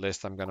details on the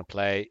list I'm going to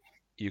play,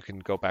 you can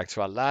go back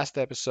to our last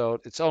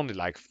episode. It's only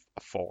like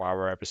a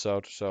 4-hour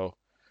episode, so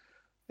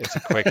it's a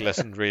quick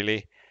listen,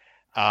 really.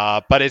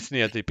 But it's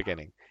near the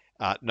beginning.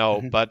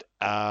 But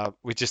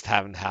we just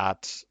haven't had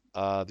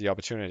the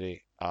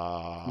opportunity.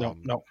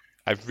 No.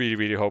 I really,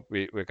 really hope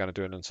we're going to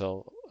do it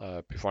until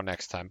before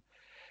next time.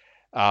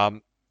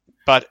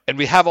 But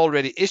we have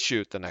already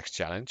issued the next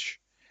challenge,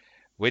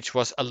 which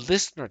was a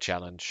listener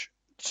challenge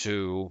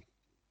to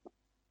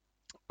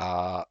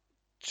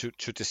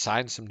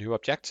design some new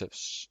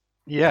objectives.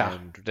 Yeah.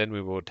 And then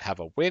we would have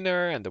a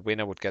winner, and the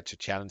winner would get to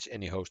challenge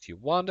any host he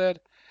wanted.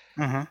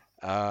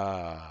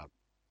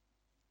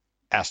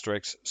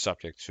 Asterisk,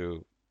 subject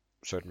to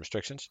certain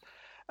restrictions.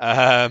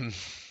 And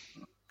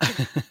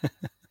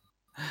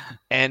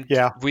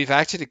we've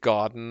actually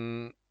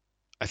gotten,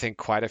 I think,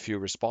 quite a few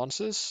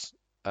responses.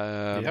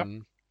 But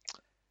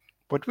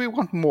we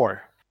want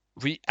more.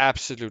 We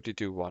absolutely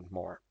do want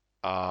more.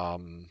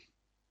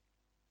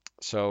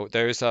 So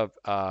there is a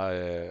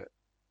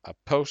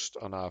post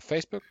on our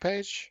Facebook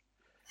page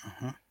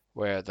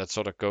where that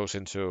sort of goes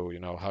into,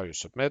 how you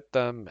submit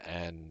them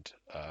and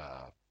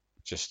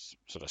just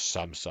sort of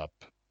sums up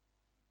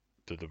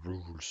the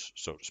rules,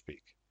 so to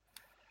speak.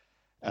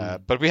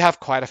 But we have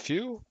quite a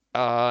few,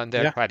 and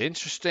they're quite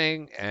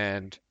interesting.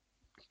 And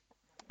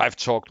I've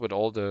talked with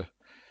all the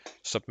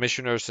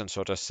submissioners and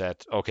sort of said,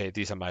 okay,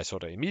 these are my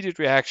sort of immediate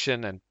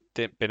reaction, and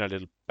been a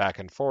little back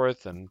and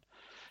forth. And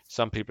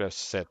some people have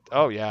said,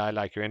 oh yeah, I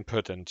like your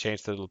input, and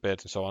changed a little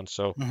bit and so on.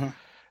 So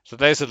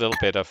there's a little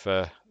bit of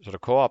sort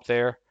of co-op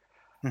there.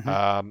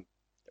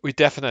 We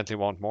definitely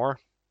want more.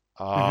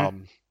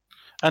 And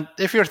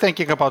if you're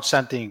thinking about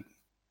sending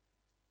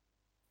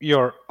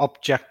your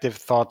objective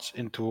thoughts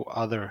into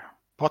other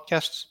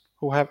podcasts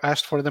who have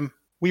asked for them,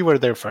 we were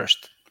there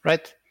first,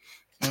 right?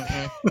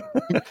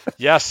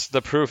 Yes,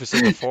 the proof is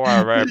in the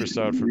 4-hour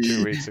episode from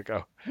 2 weeks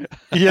ago.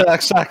 Yeah,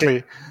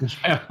 exactly.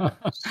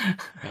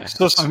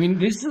 So, I mean,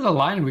 this is a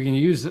line we can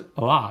use a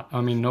lot.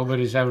 I mean,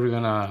 nobody's ever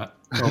gonna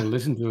go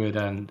listen to it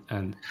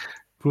and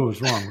prove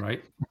us wrong,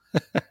 right?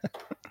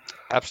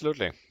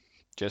 Absolutely.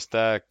 Just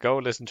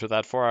go listen to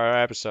that 4-hour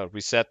episode.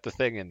 We set the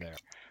thing in there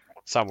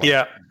somewhere.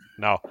 Yeah.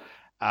 No.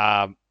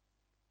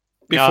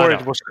 Before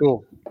it was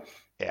cool.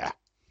 Yeah.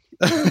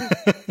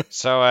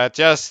 So I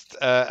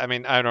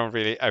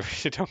really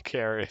don't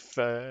care if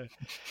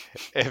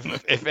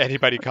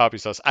anybody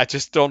copies us. I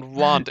just don't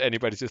want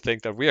anybody to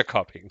think that we are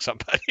copying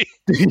somebody.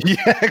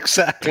 Yeah,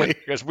 exactly.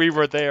 Because we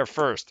were there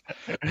first.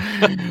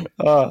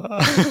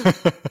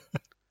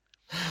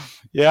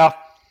 Yeah,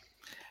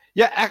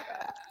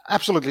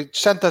 absolutely.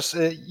 Send us.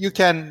 You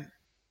can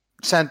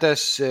send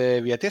us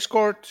via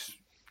Discord.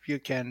 You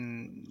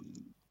can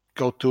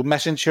go to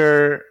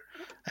Messenger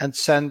and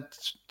send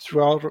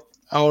through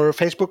our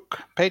Facebook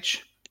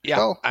page. Yeah,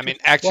 well, I mean,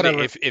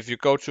 actually, if you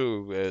go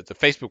to the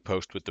Facebook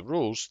post with the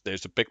rules,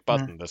 there's a big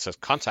button that says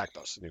 "Contact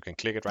Us," and you can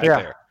click it right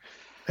there.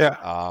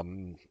 Yeah.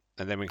 And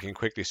then we can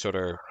quickly sort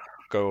of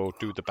go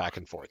do the back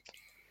and forth.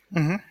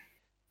 Mm-hmm.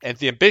 And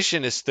the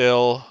ambition is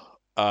still,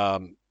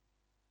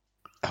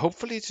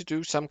 hopefully, to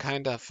do some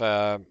kind of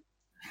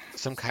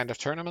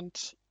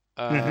tournament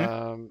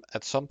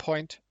at some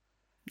point.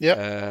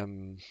 Yeah.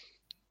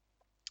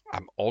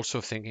 I'm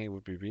also thinking it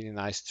would be really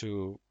nice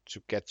to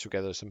get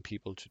together some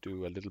people to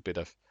do a little bit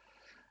of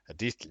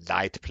at least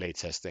light play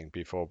testing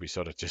before we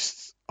sort of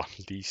just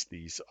unleash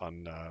these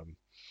on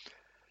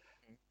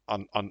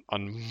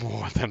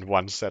more than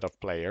one set of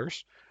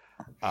players.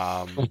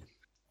 And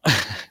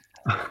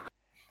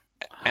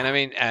I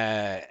mean,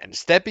 and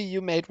Steppy,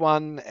 you made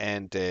one,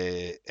 and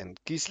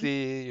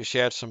Gisli, you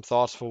shared some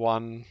thoughts for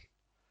one.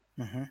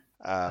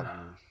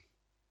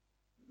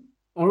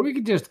 Or we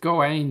could just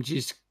go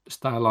Angie's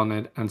style on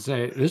it and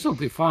say this will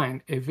be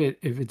fine. If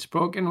it's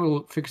broken,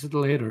 we'll fix it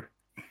later.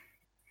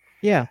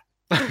 Yeah.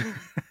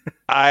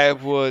 I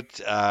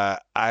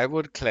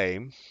would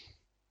claim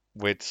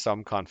with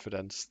some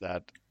confidence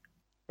that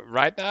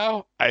right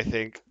now I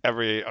think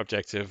every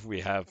objective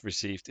we have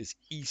received is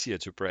easier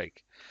to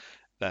break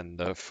than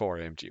the 4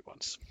 AMG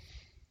ones.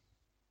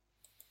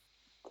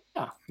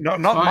 Yeah. No,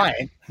 not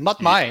mine.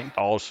 Not mine.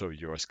 Also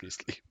yours,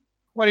 Gisli.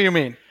 What do you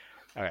mean?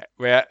 All right.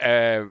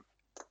 Where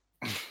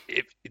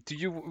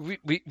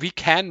we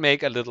can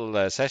make a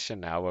little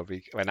session now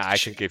when I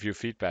can give you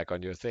feedback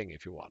on your thing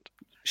if you want.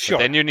 Sure.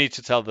 But then you need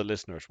to tell the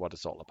listeners what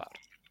it's all about.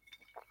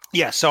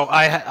 Yeah. So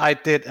I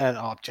did an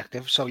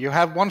objective. So you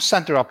have one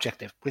center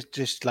objective, which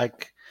is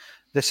like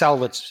the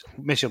salvage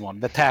mission one,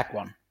 the tag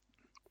one.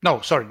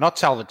 No, sorry, not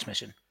salvage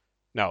mission.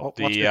 No,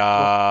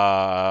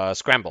 the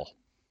scramble.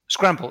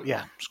 Scramble,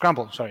 yeah,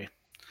 scramble. Sorry.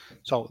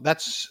 So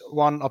that's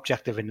one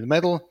objective in the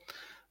middle.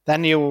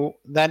 Then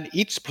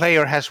each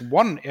player has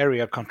one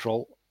area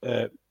control.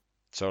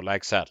 So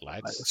like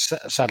satellites.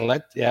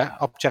 Satellite, yeah,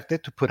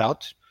 objective to put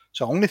out.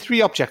 So only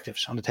 3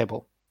 objectives on the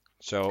table.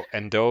 So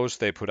and those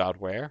they put out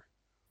where?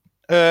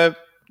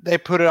 They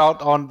put it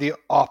out on the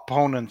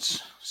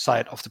opponent's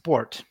side of the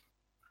board.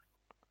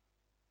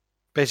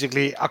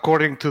 Basically,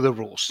 according to the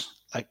rules,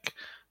 like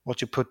what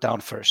you put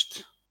down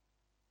first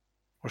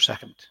or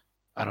second.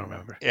 I don't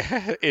remember.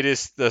 Yeah, it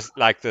is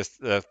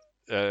the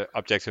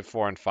objective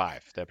 4 and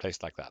 5. They're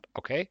placed like that.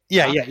 Okay.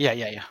 Yeah.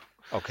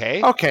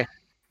 Okay. Okay.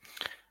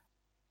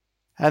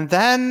 And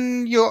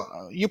then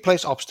you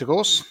place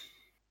obstacles.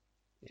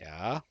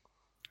 Yeah.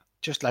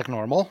 just like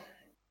normal.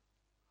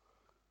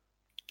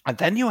 And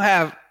then you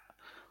have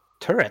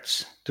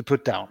turrets to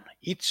put down.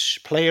 Each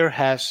player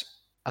has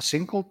a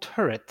single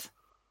turret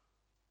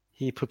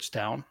he puts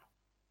down.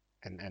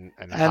 And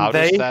how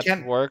does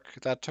that work,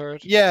 that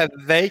turret? Yeah,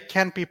 they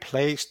can be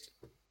placed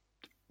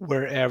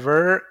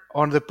wherever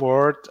on the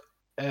board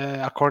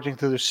according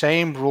to the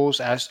same rules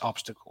as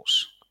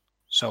obstacles.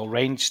 So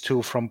range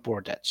 2 from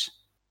board edge.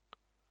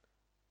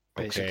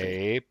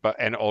 Basically. Okay,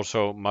 and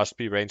also must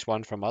be range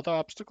 1 from other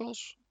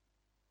obstacles?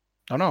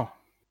 No.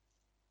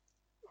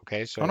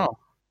 Okay, so... No.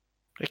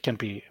 It can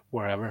be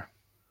wherever.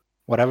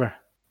 Whatever.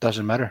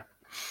 Doesn't matter.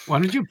 Why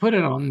don't you put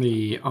it on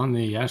the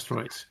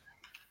asteroids?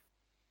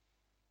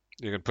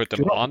 You can put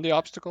them on the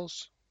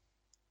obstacles?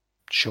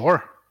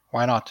 Sure.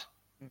 Why not?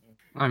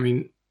 I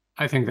mean,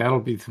 I think that'll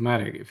be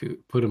thematic if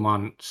you put them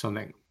on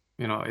something.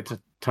 It's a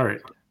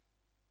turret.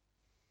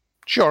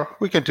 Sure,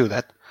 we can do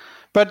that.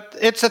 But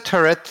it's a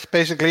turret,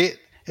 basically.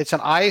 It's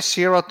an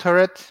I-0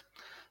 turret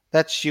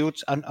that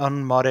shoots an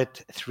unmodded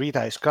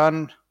 3-dice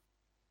gun.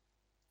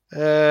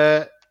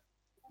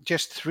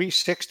 Just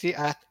 360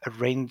 at a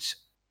range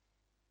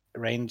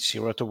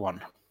 0 to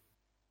 1.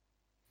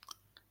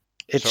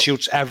 It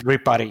shoots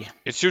everybody.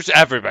 It shoots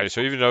everybody.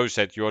 So even though you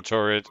said your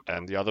turret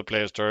and the other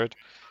player's turret,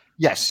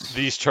 yes,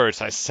 these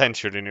turrets are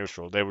essentially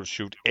neutral. They will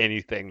shoot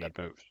anything that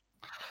moves.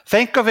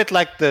 Think of it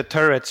like the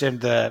turrets in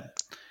the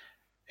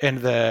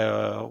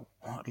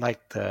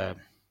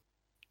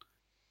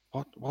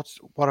what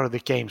are the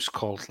games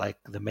called? Like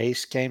the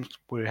maze games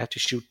where you have to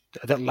shoot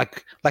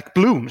like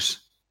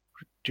balloons.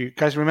 Do you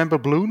guys remember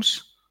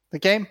balloons? The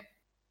game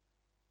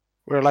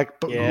where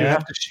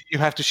you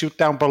have to shoot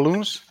down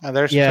balloons and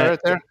there's a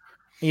turret there.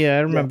 Yeah,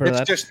 I remember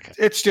that.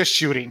 It's just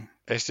shooting.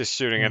 It's just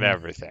shooting at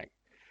everything.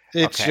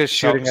 It's just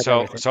shooting at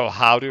everything. So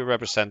how do you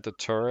represent the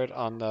turret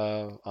on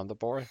the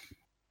board?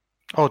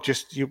 Oh,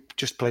 you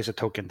just place a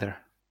token there.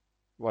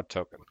 What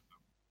token?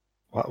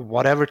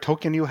 Whatever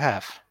token you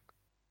have.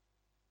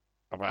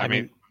 I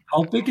mean,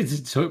 how big is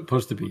it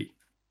supposed to be?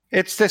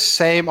 It's the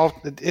same.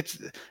 It's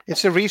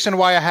the reason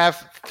why I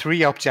have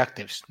 3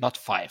 objectives, not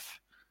 5.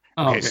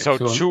 Okay, so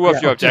 2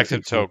 of your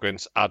objective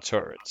tokens are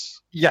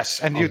turrets. Yes,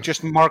 and you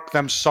just mark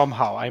them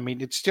somehow. I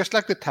mean, it's just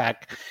like the tag.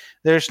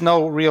 There's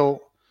no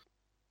real...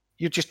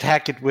 You just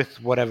tag it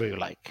with whatever you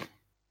like.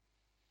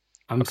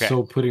 I'm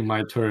so putting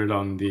my turret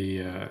on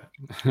the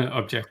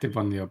objective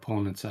on the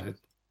opponent side.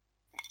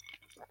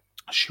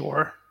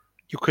 Sure,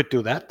 you could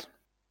do that.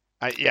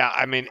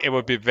 I mean, it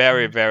would be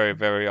very, very,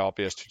 very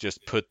obvious to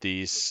just put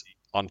these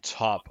on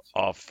top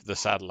of the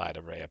satellite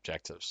array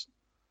objectives.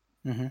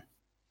 Mm-hmm.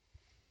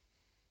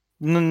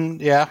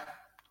 Yeah,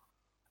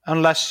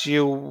 unless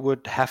you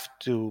would have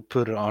to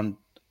put it on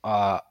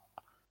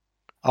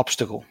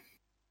obstacle.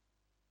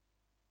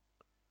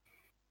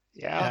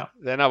 Yeah,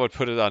 then I would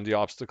put it on the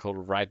obstacle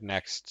right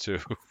next to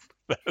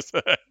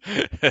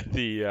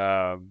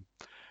the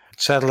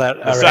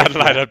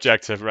satellite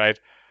objective, right?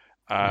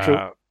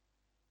 True.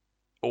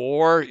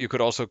 Or you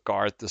could also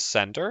guard the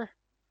center.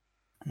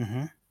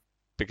 Mm-hmm.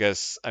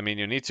 Because, I mean,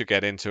 you need to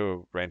get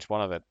into range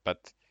 1 of it,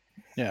 but...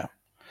 Yeah.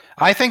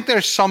 I think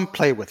there's some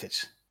play with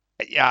it.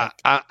 Yeah,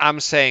 I'm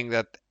saying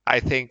that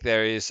I think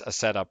there is a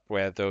setup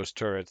where those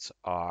turrets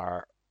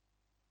are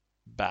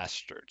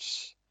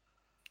bastards.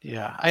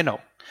 Yeah, I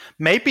know.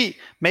 Maybe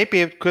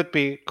it could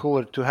be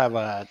cooler to have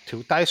a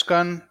 2-dice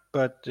gun,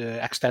 but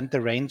extend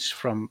the range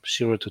from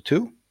 0 to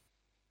 2.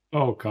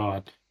 Oh,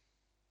 God.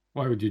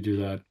 Why would you do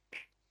that?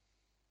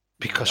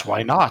 Because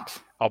why not?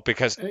 Oh,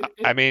 because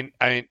I mean,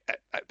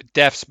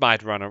 devs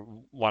might want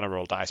to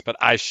roll dice, but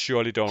I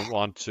surely don't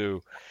want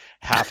to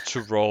have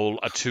to roll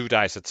a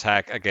 2-dice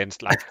attack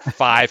against like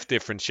 5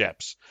 different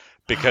ships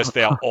because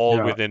they are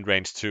all within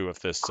range 2 of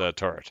this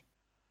turret.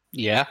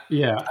 Yeah.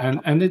 Yeah,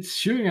 and it's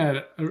shooting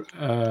at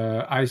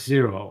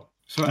I-0,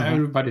 so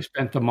everybody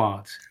spent the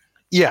mods.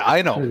 Yeah,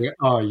 I know.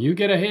 So you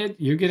get a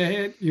hit, you get a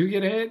hit, you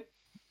get a hit.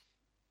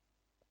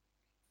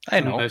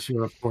 I know. Unless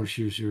you're a force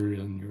user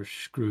and you're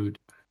screwed.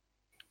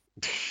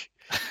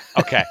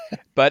 Okay,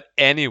 but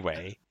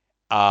anyway,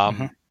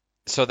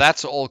 so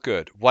that's all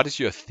good. What is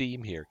your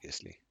theme here,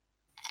 Gisli?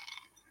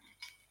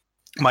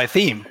 My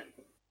theme?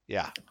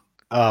 Yeah.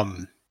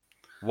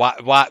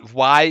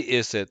 Why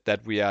is it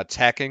that we are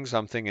attacking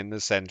something in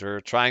the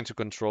center, trying to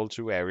control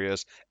 2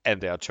 areas,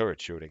 and there are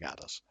turrets shooting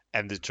at us,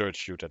 and the turrets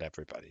shoot at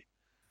everybody?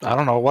 I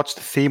don't know. What's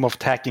the theme of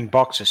attacking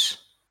boxes?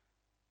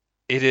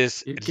 It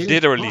is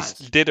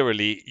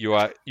literally you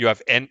are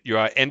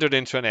entered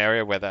into an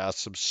area where there are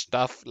some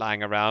stuff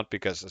lying around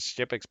because a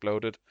ship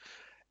exploded,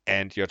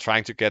 and you're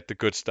trying to get the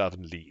good stuff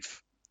and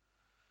leave.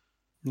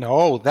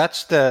 No, I'm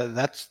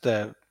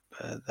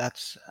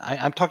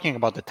talking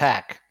about the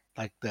tag,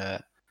 like the.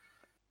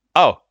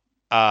 Oh,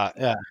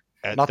 yeah.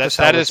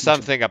 That is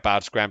something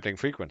about scrambling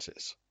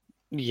frequencies.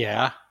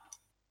 Yeah.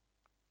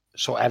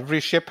 So every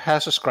ship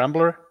has a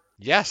scrambler.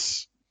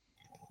 Yes.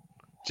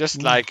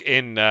 Just like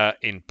in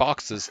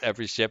boxes,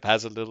 every ship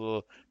has a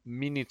little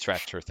mini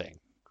tractor thing.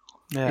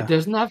 It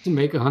doesn't have to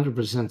make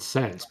 100%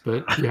 sense,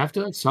 but you have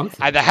to have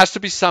something. There has to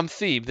be some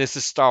theme. This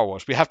is Star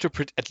Wars. We have to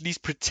at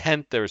least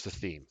pretend there is a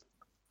theme.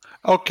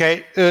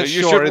 Okay, so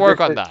you should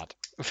work on that.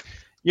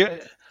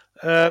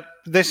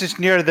 This is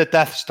near the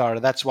Death Star.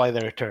 That's why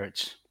there are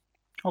turrets.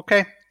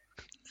 Okay.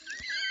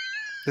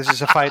 This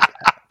is a fight.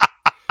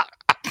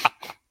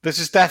 This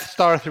is Death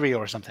Star 3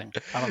 or something.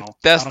 I don't know.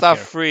 Death Star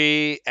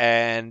 3,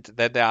 and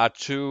then there are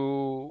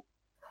 2.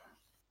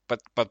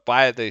 But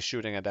why are they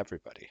shooting at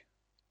everybody?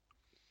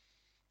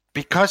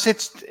 Because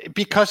it's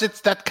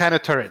that kind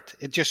of turret.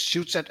 It just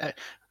shoots at.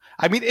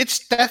 I mean,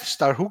 it's Death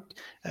Star. Who?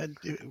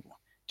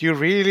 Do you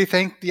really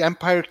think the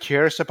Empire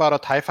cares about a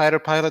TIE fighter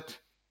pilot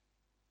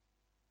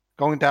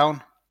going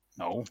down?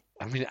 No.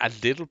 I mean, a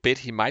little bit.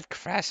 He might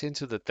crash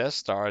into the Death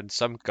Star, and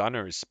some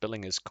gunner is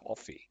spilling his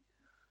coffee.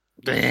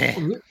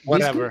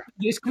 Whatever.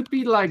 This could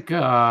be like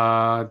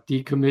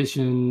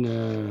decommissioned,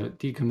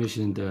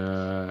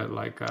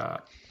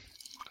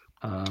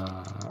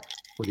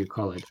 what do you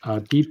call it? A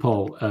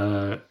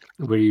depot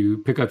where you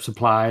pick up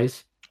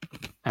supplies,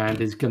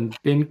 and it's been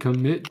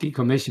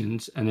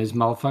decommissioned, and his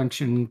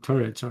malfunction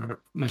turrets are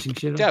messing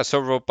shit up. Yeah, so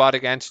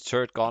robotic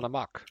anti-turret gone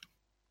amok.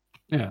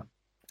 Yeah,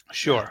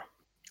 sure.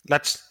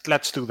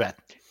 Let's do that.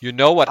 You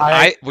know what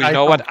I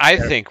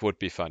think would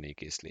be funny,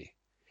 Gisli?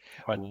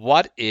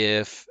 What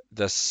if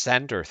the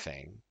sender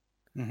thing,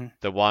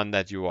 the one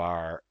that you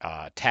are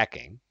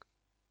tagging,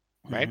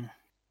 right?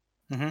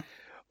 Mm-hmm.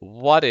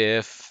 What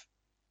if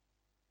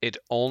it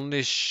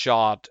only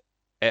shot,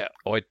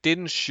 or it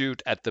didn't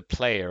shoot at the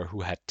player who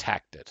had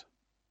tagged it?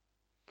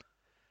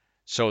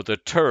 So the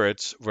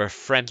turrets were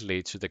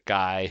friendly to the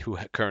guy who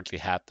currently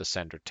had the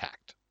sender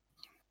tagged.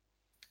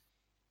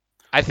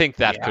 I think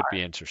that could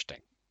be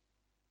interesting.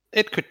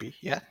 It could be,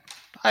 yeah.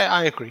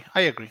 I agree.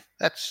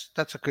 That's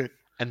a good.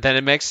 And then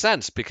it makes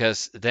sense,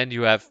 because then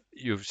you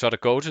sort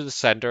of go to the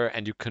center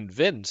and you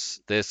convince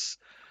this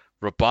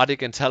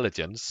robotic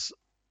intelligence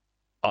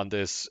on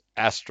this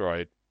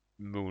asteroid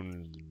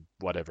moon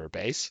whatever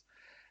base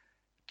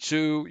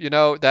to,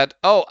 that,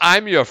 oh,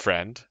 I'm your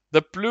friend.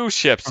 The blue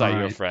ships are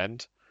your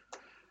friend.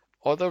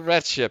 Or the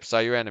red ships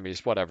are your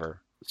enemies,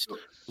 whatever.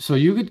 So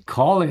you could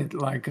call it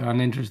like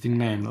an interesting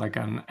name, like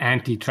an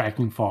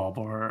anti-tracking fob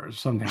or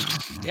something.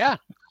 Yeah.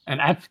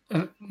 And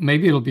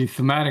maybe it'll be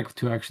thematic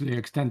to actually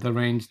extend the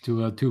range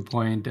to a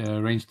 2-point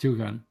range 2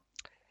 gun.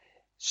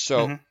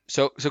 So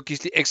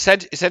Gisli,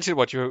 essentially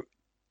what you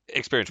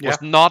experienced was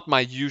not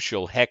my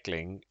usual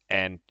heckling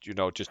and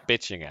just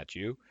bitching at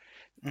you.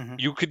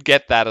 You could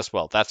get that as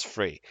well. That's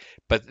free.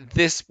 But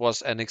this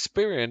was an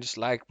experience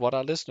like what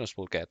our listeners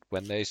will get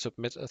when they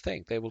submit a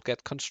thing. They will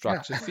get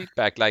constructive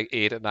feedback like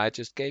Ed and I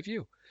just gave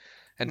you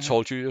and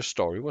told you your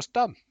story was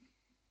dumb.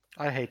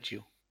 I hate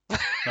you.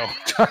 No,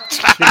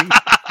 just kidding.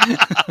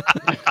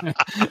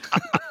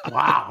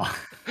 Wow.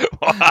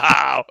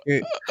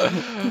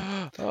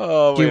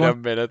 Oh, wait a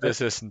minute.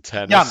 This isn't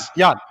tennis.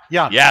 Jan.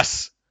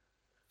 Yes.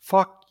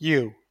 Fuck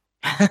you.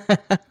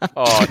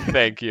 Oh,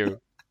 thank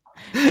you.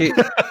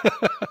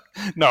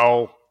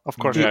 No, of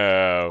course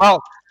not. No.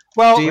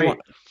 Well,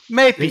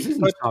 maybe,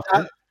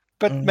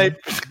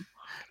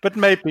 but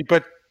maybe,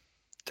 but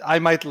I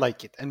might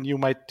like it, and you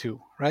might too,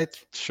 right?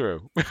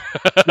 True.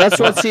 That's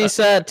what she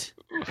said.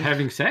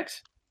 Having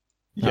sex?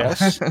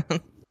 Yes.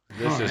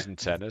 This isn't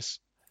tennis.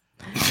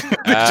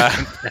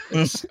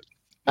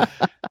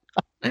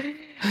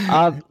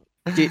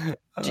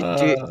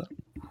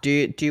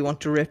 Do you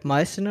want to rip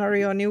my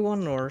scenario a new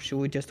one, or should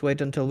we just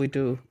wait until we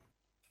do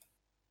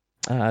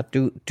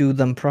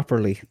them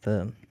properly?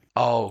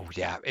 Oh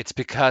yeah, it's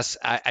because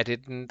I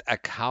didn't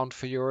account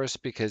for yours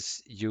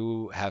because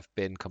you have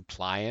been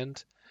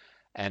compliant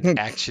and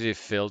actually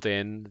filled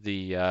in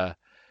the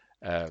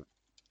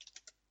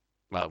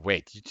well,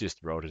 wait, you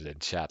just wrote it in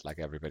chat like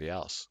everybody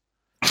else.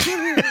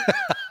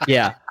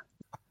 Yeah.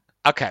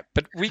 Okay,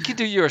 but we can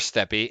do your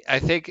Steppy. I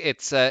think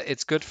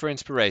it's good for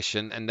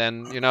inspiration, and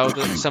then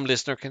some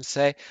listener can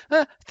say,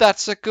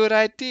 "That's a good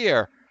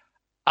idea.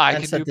 I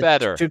can do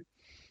better."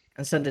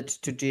 And send it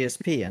to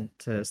GSP and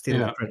steal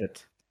the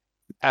credit.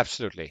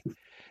 Absolutely.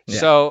 Yeah.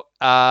 So,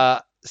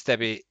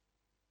 Steppy,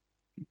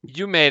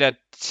 you made a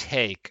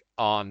take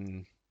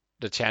on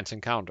the chance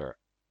encounter,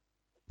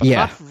 but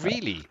not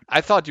really.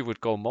 I thought you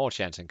would go more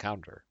chance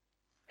encounter.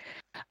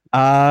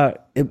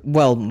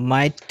 Well,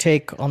 my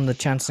take on the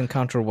chance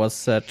encounter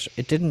was that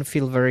it didn't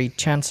feel very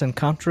chance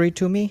encountery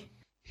to me.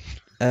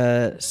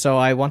 So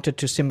I wanted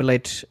to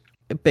simulate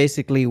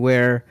basically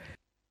where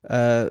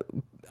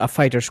a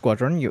fighter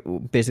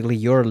squadron, basically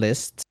your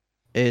list,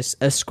 is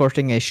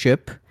escorting a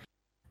ship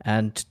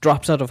and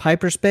drops out of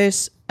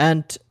hyperspace,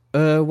 and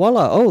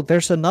voila! Oh,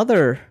 there's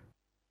another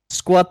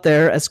squad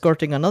there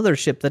escorting another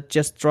ship that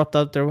just dropped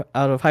out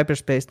of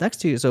hyperspace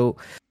next to you. So,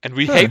 and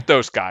we hate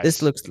those guys.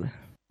 This looks.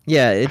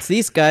 Yeah, it's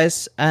these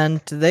guys, and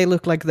they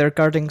look like they're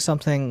guarding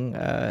something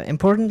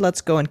important.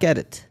 Let's go and get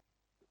it.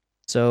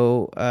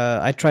 So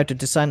I tried to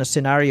design a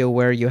scenario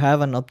where you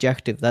have an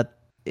objective that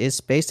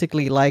is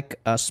basically like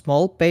a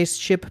small base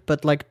ship,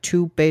 but like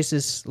 2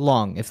 bases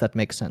long, if that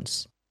makes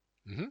sense.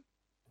 Mm-hmm.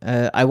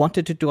 I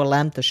wanted to do a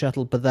lambda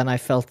shuttle, but then I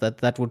felt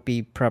that would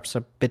be perhaps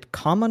a bit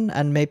common,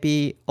 and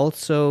maybe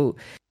also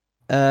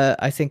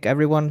I think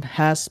everyone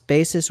has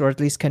bases, or at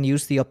least can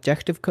use the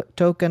objective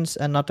tokens,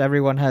 and not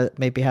everyone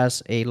maybe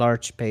has a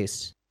large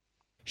base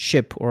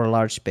ship or a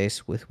large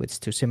base with which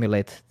to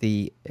simulate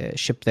the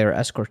ship they're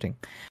escorting.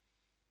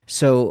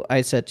 So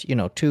I said,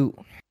 two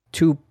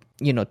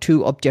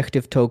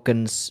objective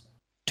tokens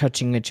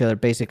touching each other,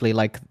 basically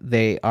like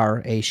they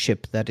are a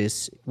ship that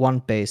is one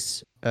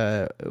base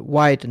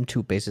wide and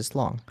 2 bases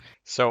long.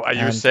 So are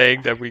you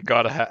saying that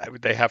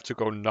they have to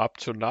go knob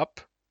to knob?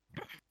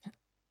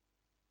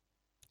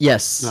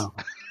 Yes. No.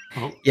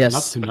 Oh, yes.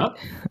 Nub to nub?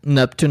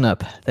 Nub to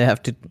nub.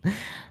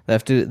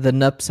 The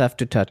nubs have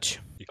to touch.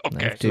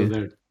 Okay. So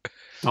they're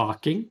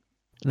talking.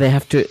 They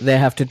have to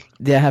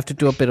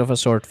do a bit of a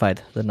sword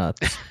fight. The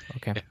nubs.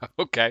 Okay.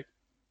 Okay.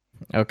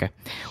 Okay.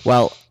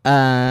 Well,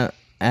 so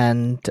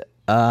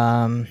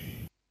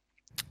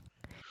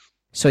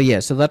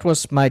that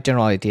was my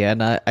general idea,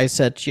 and I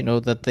said,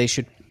 that they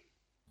should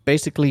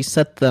basically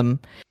set them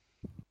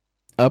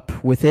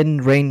up within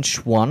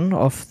range 1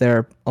 of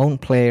their own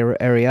player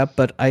area,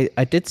 but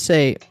I did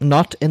say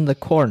not in the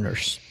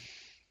corners,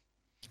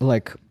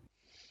 like,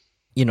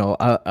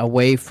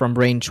 away from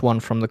range 1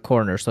 from the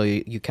corner, so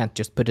you can't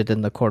just put it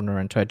in the corner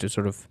and try to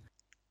sort of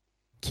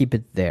keep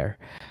it there.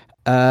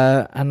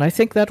 And I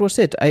think that was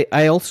it.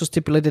 I also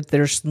stipulated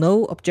there's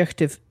no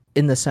objective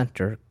in the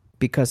center,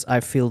 because I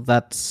feel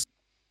that's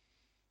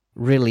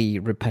really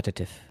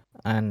repetitive.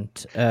 And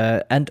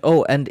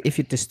if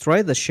you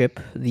destroy the ship,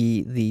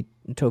 the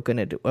token,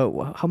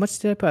 how much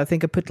did I put? I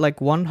think I put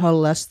like 1 hull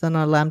less than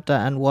a lambda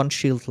and 1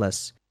 shield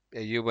less.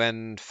 You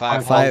went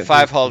 5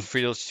 hull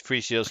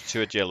free shields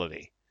to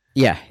agility.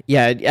 Yeah,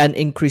 and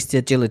increase the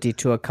agility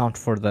to account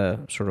for the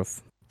sort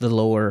of the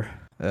lower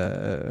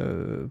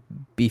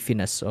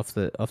beefiness of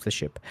the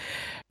ship.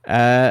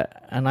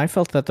 And I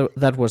felt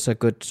that was a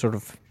good sort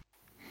of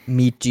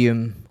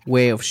medium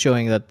way of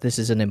showing that this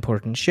is an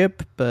important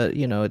ship, but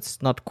it's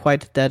not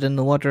quite dead in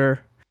the water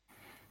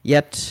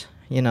yet,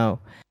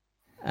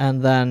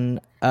 and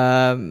then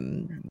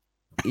and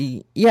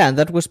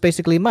that was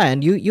basically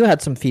mine. You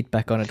had some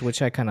feedback on it,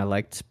 which I kind of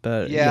liked,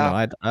 but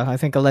I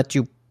think I'll let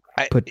you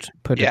put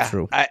it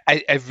through.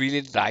 I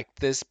really like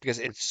this because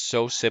it's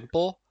so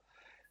simple,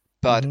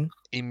 but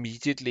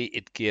immediately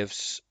it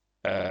gives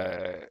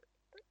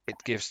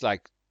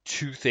like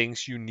 2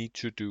 things you need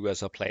to do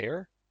as a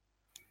player.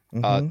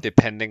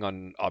 Depending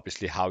on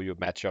obviously how you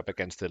match up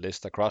against the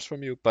list across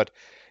from you. But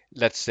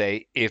let's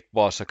say it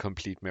was a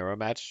complete mirror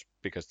match,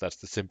 because that's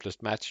the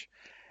simplest match.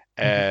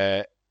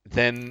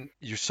 Then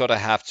you sort of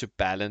have to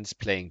balance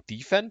playing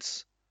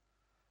defense.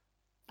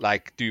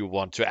 Like, do you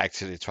want to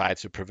actually try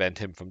to prevent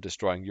him from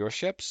destroying your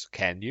ships?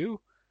 Can you?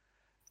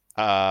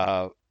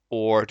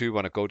 Or do you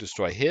want to go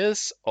destroy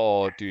his?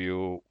 Or do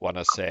you want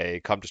to say,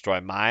 come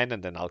destroy mine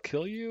and then I'll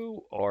kill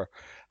you? Or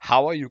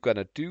how are you going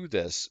to do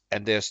this?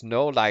 And there's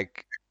no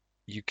like,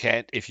 you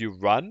can't, if you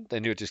run,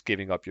 then you're just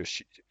giving up your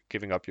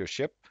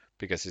ship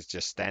because it's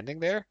just standing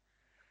there.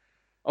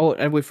 Oh,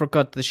 and we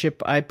forgot the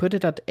ship. I put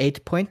it at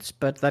 8 points,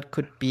 but that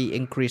could be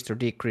increased or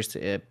decreased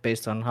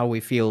based on how we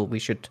feel we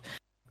should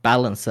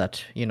balance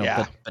that.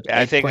 Yeah. But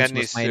I think that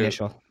needs my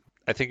initial.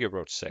 I think you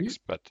wrote 6,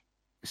 but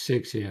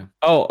 6, yeah.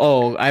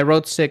 Oh, I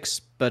wrote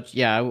 6, but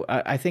yeah,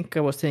 I think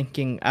I was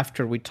thinking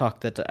after we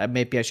talked that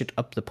maybe I should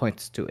up the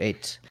points to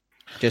 8,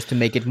 just to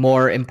make it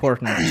more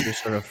important to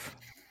sort of.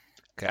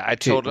 Okay, I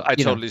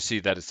totally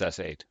see that it says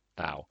 8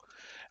 now.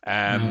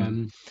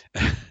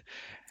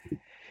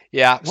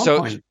 Yeah.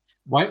 So point,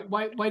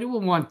 why do we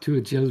want 2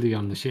 agility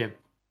on the ship?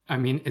 I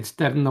mean, it's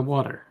dead in the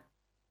water.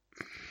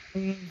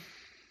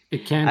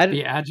 It can't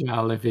be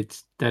agile if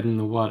it's dead in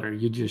the water.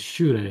 You just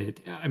shoot at it.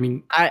 I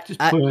mean,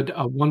 put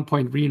a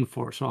 1-point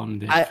reinforce on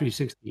the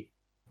 360.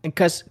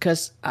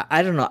 Because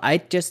I don't know. I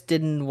just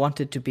didn't want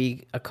it to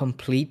be a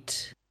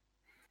complete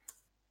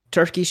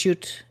turkey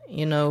shoot,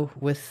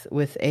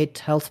 with 8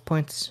 health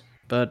points.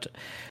 But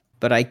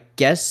I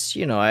guess,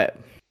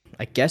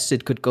 I guess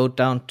it could go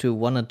down to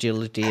 1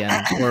 agility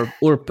and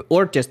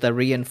or just a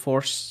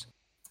reinforce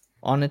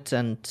on it,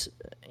 and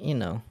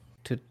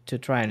to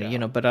try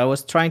and but I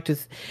was trying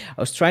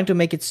to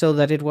make it so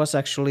that it was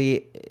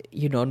actually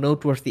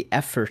noteworthy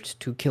effort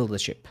to kill the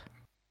ship.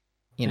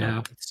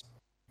 No,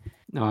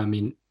 I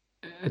mean,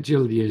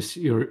 agility is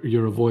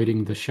you're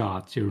avoiding the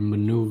shots, you're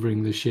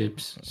maneuvering the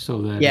ships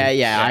so that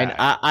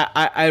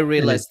I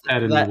realized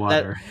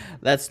that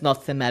that's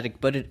not thematic,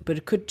 but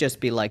it could just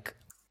be like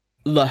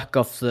luck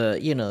of the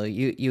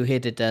you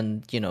hit it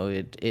and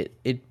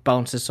it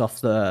bounces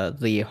off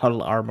the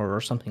hull armor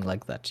or something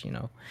like that.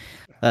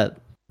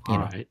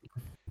 Right.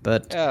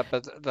 But yeah,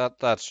 but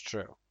that's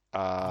true.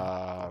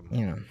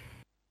 And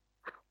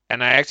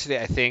I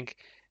think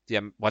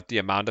what the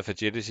amount of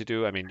agility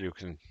do. I mean, you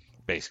can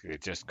basically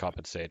just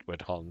compensate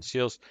with hull and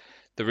shields.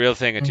 The real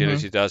thing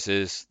agility does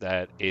is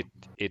that it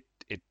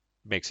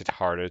makes it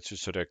harder to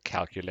sort of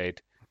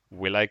calculate,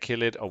 will I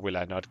kill it or will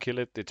I not kill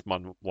it? It's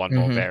one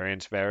more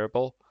variance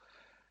variable.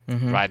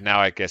 Right now,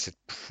 I guess it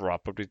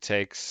probably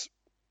takes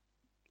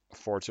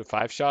 4 to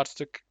 5 shots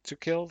to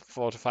kill,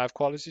 4 to 5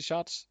 quality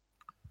shots.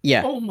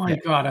 Yeah. Oh my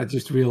god! I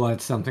just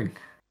realized something.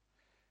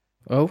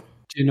 Oh.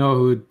 Do you know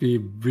who would be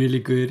really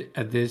good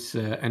at this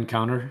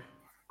encounter?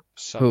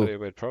 Somebody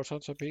with proton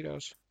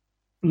torpedoes.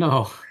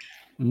 No,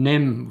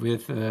 Nim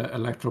with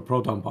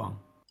electroproton bomb.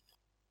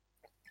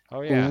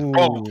 Oh yeah.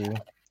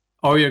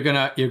 Oh, you're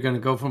gonna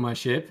go for my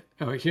ship?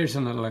 Oh, here's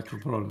an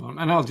electroproton bomb,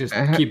 and I'll just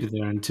keep it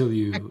there until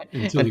you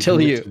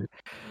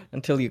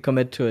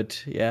commit to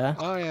it. Yeah.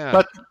 Oh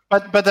yeah.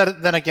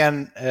 But then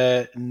again,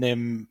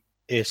 Nim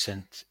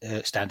isn't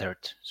standard,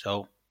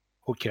 so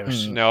who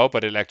cares? No,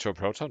 but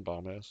electroproton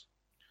bomb is.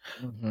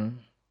 Mm-hmm.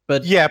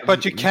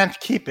 But you can't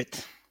keep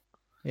it.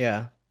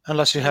 Yeah.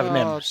 Unless you have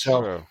Nim.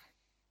 So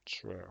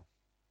true.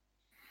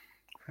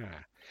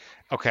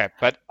 Okay,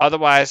 but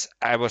otherwise,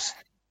 I was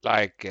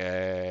like,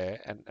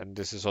 and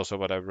this is also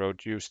what I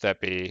wrote you,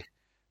 Steppy,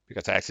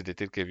 because I actually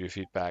did give you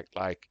feedback.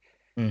 Like,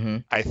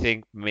 I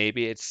think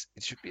maybe it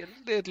should be a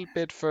little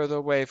bit further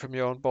away from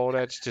your own board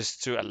edge,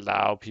 just to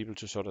allow people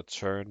to sort of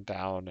turn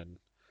down and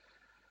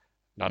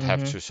not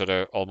have to sort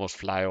of almost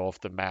fly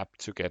off the map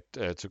to get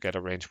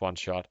a range 1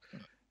 shot.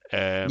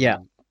 Yeah.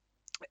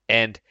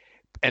 And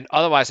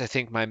otherwise, I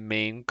think my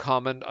main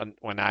comment on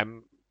when I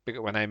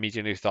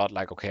immediately thought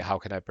like, okay, how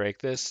can I break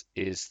this,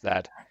 is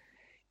that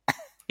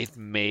it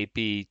may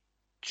be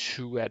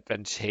too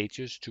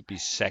advantageous to be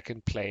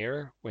second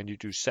player when you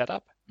do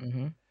setup.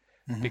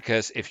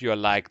 Because if you're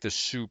like the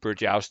super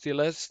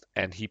joustylist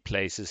and he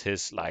places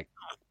his like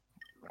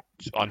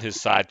on his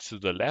side to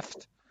the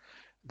left,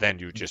 then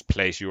you just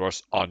place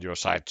yours on your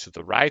side to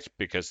the right,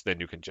 because then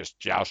you can just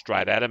joust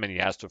right at him and he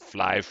has to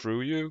fly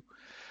through you,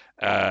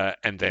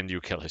 and then you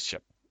kill his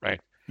ship,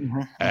 right?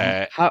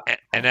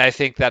 And I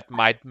think that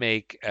might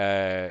make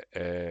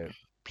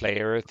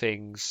player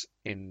things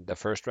in the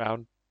first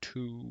round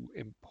too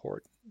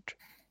important.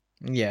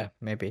 Yeah,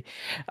 maybe.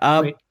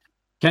 Wait,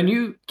 can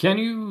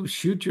you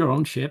shoot your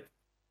own ship?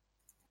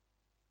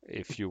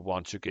 If you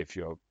want to give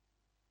your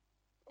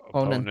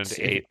opponent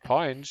 8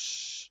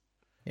 points.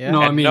 Yeah.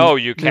 No, I mean, no,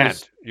 you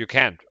can't. You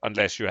can't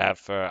unless you have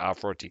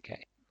R4TK.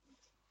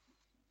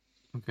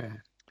 Okay.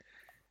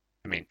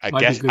 I mean, I Might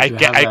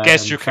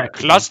guess you can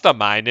cluster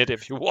mine it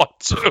if you want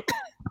to.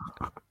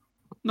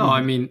 No,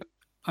 I mean,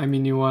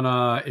 you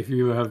wanna, if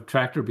you have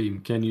tractor beam,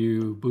 can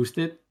you boost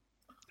it?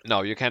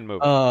 No, you can't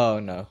move. Oh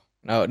no.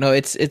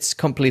 It's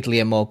completely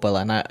immobile,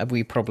 and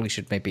we probably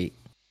should maybe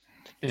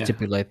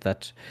stipulate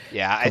that.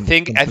 Yeah, I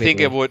think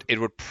it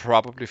would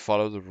probably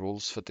follow the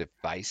rules for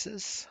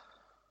devices.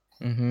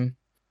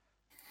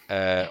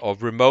 Or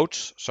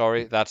remote.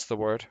 Sorry, that's the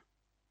word.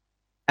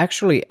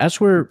 Actually,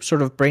 as we're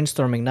sort of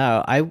brainstorming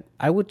now, I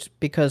would,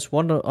 because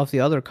one of the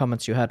other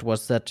comments you had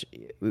was that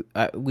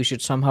we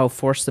should somehow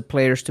force the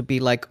players to be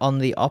like on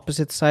the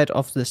opposite side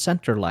of the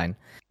center line.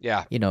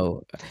 Yeah. You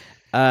know.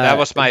 That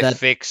was my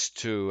fix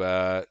to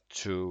the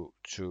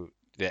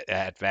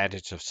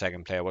advantage of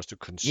second player, was to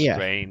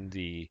constrain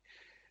the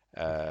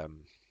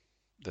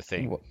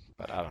thing.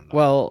 But I don't know.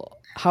 Well,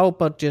 how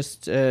about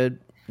just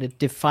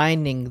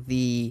defining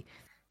the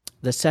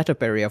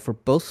setup area for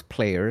both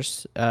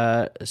players?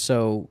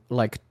 So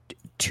like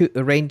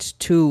range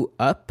 2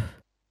 up,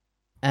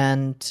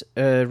 and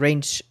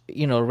range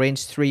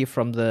 3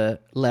 from the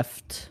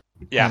left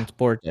hand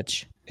board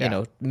edge. You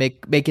know,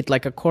 make it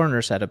like a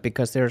corner setup,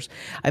 because there's,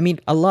 I mean,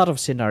 a lot of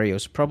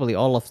scenarios, probably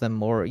all of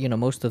them, or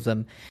most of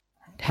them,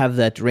 have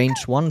that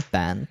range 1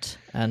 band,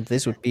 and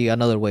this would be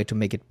another way to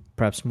make it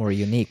perhaps more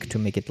unique, to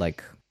make it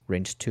like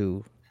range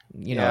 2,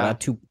 a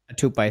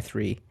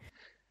 2x3.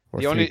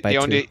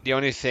 The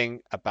only thing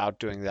about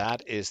doing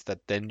that is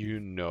that then you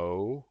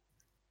know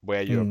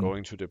where you're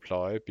going to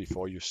deploy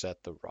before you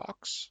set the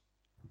rocks.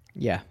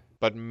 Yeah.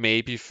 But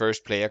maybe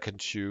first player can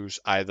choose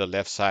either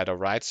left side or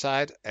right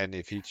side, and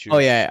if he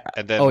chooses,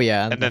 and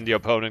then the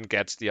opponent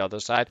gets the other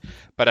side.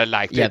 But I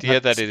like the idea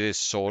that it is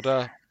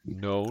sorta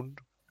known.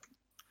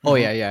 Oh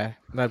yeah,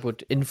 that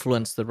would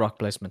influence the rock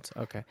placement.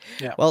 Okay.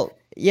 Yeah. Well,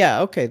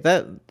 yeah, okay.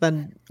 That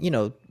then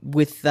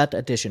with that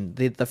addition,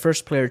 the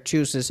first player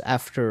chooses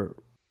after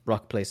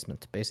rock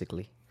placement,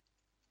 basically.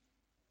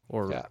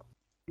 Or yeah.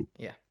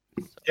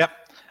 Yep.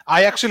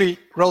 I actually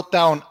wrote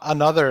down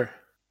another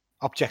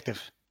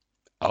objective.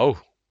 Oh,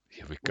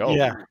 here we go.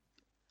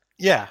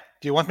 Yeah.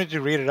 Do you want me to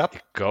read it up?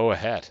 Go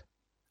ahead.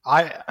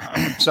 I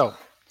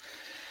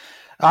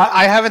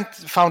haven't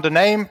found a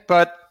name,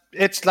 but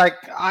it's like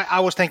I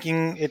was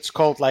thinking it's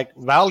called like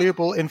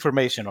valuable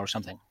information or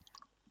something.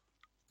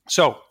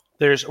 So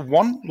there's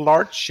one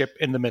large ship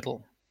in the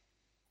middle,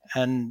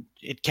 and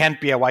it can't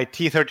be a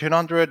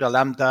YT-1300, a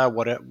Lambda,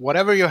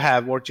 whatever you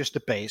have, or just a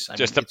base.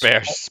 Just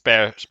a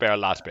spare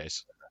large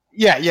base.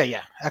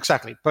 Yeah,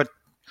 exactly. But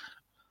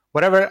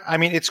whatever, I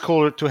mean, it's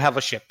cool to have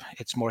a ship.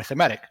 It's more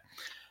thematic.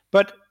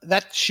 But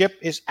that ship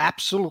is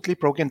absolutely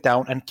broken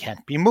down and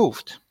can't be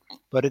moved.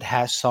 But it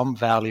has some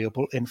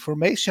valuable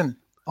information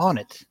on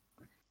it.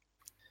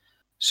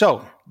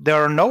 So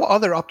there are no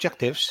other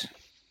objectives,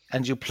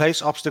 and you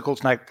place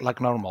obstacles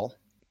like normal.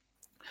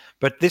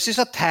 But this is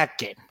a tag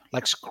game,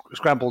 like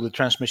Scramble the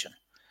Transmission.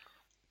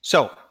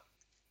 So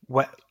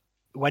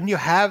when you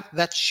have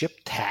that ship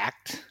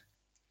tagged,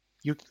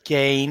 you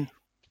gain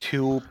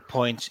 2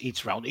 points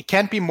each round. It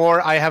can't be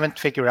more. I haven't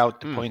figured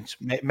out the points.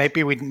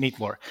 Maybe we need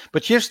more.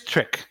 But here's the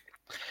trick.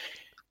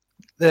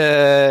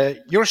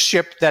 Your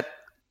ship that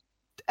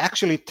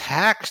actually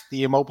tags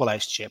the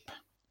immobilized ship,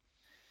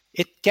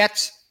 it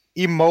gets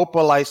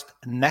immobilized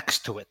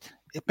next to it.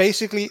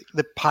 Basically,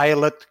 the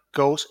pilot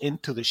goes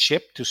into the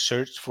ship to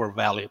search for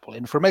valuable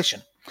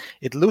information.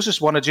 It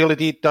loses 1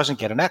 agility, doesn't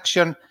get an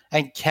action,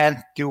 and can't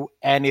do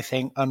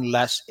anything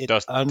unless it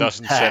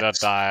doesn't set a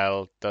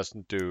dial,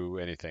 doesn't do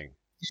anything.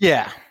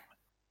 Yeah,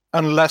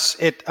 unless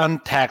it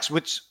untags,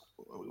 which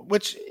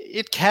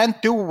it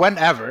can't do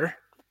whenever.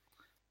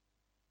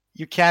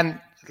 You can,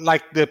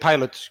 like the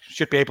pilot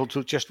should be able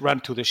to just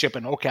run to the ship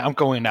and, okay, I'm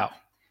going now.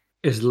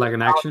 Is it like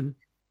an action?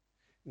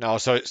 No,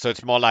 so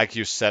it's more like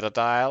you set a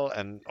dial,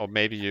 or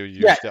maybe you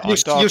use the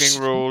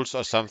undocking rules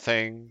or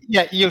something.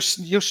 Yeah, you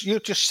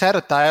just set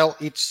a dial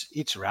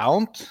each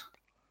round,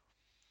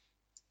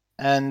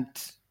 and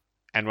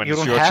when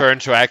it's your turn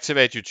to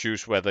activate, you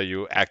choose whether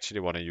you actually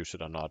want to use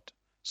it or not.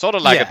 Sort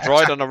of like a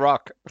droid on a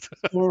rock.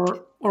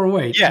 or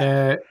wait,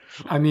 I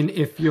mean,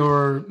 if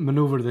your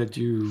maneuver that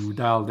you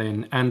dialed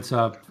in ends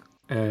up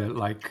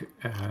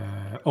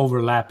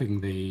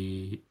overlapping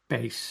the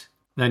base,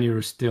 then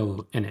you're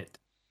still in it.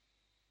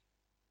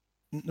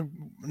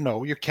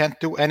 No, you can't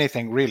do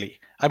anything really.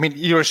 I mean,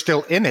 you're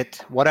still in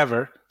it.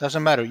 Whatever,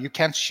 doesn't matter. You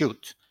can't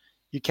shoot.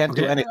 You can't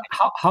do anything.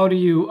 How do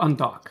you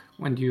undock?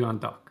 When do you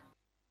undock?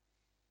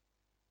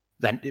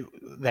 Then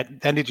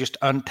you just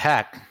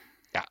untag.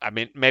 Yeah, I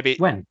mean, maybe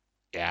when.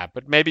 Yeah,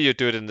 but maybe you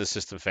do it in the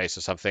system phase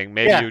or something.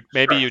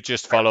 Maybe you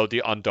just follow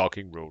the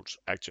undocking rules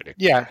actually.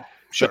 Yeah,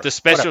 sure. But the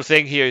special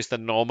thing here is that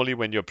normally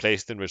when you're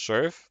placed in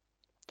reserve,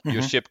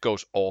 your ship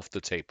goes off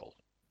the table.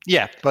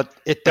 Yeah, but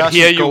it doesn't. But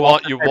here you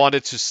want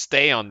it to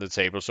stay on the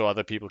table so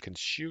other people can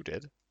shoot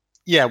it.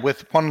 Yeah,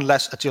 with 1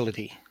 less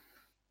agility.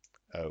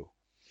 Oh.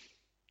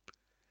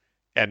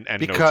 And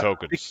no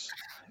tokens.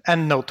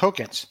 And no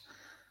tokens.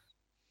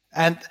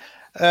 And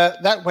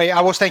that way,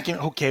 I was thinking,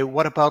 okay,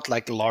 what about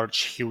like large,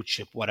 huge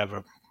ship,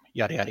 whatever,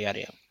 yada yada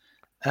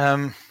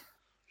yada.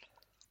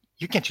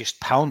 You can just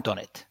pound on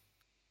it,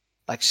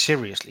 like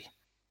seriously.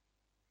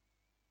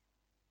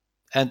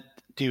 And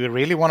do you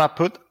really want to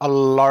put a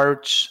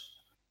large,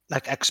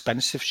 like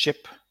expensive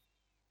ship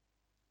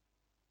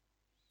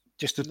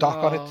just to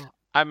dock on it?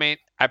 I mean,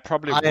 I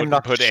probably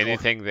wouldn't put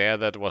anything there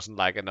that wasn't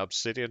like an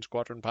Obsidian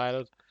Squadron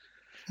pilot.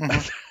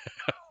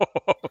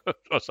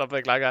 Or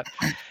something like that.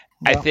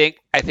 No. I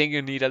think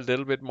you need a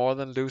little bit more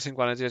than losing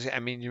 1 agility. I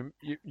mean,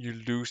 you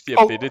lose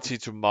the ability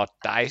to mod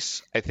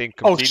dice, I think,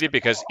 completely,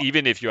 because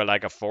even if you're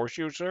like a force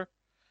user,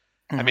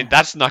 I mean,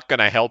 that's not going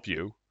to help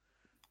you.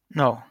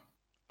 No.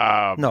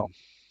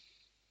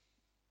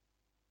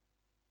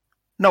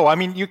 No, I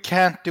mean, you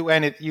can't do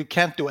any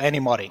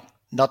modding,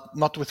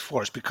 not with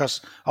force, because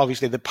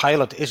obviously the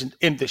pilot isn't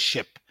in the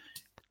ship.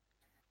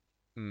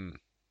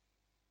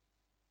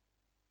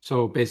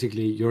 So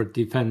basically, your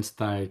defense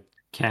die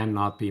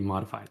cannot be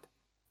modified.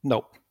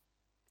 No.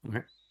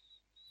 Okay.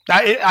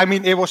 I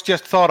mean, it was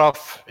just thought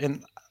of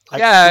in.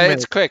 Like,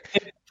 it's quick.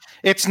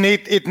 It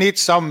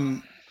needs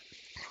some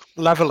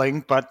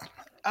leveling, but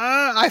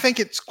I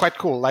think it's quite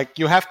cool. Like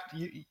you're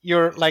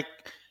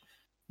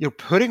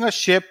putting a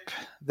ship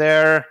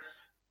there,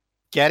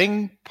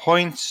 getting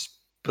points,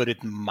 but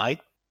it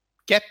might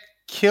get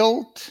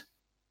killed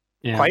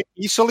quite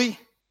easily.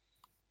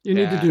 You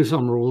need to do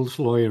some rules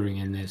lawyering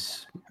in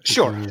this.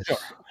 Sure.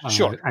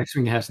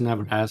 X-Wing hasn't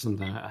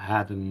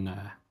had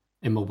an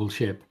immobile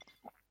ship.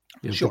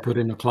 You have to put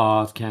in a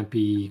clause, can't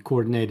be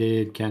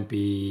coordinated, can't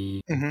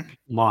be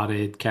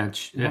modded,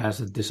 it has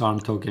a disarm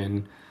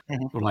token,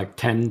 or like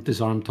 10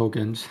 disarm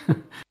tokens,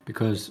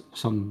 because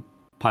some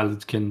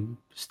pilots can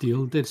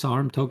steal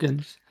disarm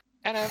tokens.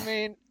 And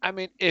I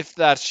mean, if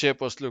that ship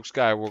was Luke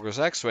Skywalker's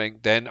X-Wing,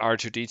 then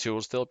R2-D2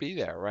 will still be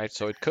there, right?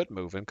 So it could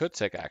move and could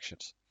take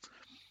actions.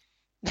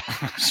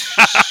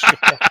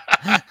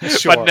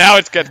 Sure. But now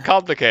it's getting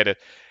complicated.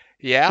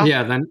 Yeah.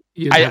 Yeah. Then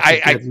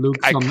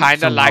I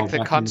kind of like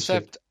the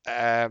concept.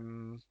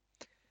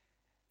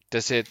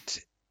 Does it?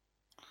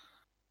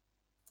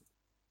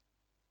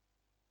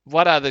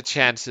 What are the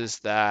chances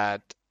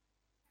that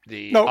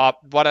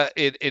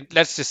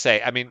let's just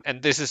say, I mean,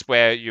 and this is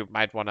where you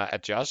might want to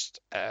adjust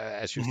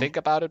as you think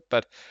about it.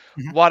 But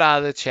what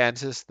are the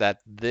chances that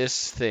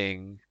this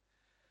thing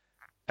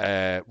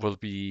will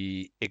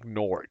be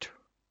ignored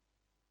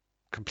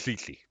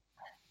completely?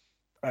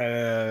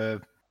 There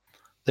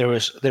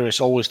is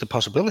always the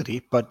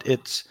possibility, but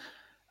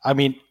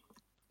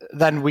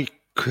then we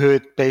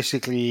could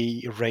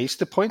basically raise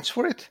the points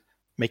for it,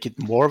 make it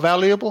more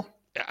valuable.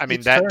 I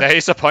mean, there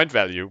is a point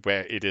value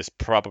where it is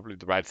probably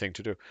the right thing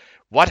to do.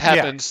 What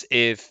happens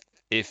if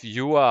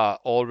you are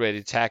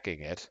already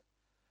tagging it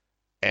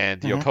and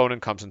the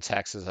opponent comes and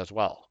tags it as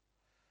well?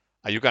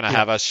 Are you going to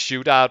have a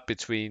shootout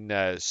between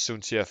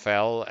Suntia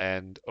Fel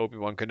and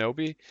Obi-Wan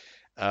Kenobi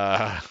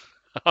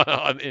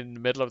in the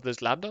middle of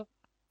this lander?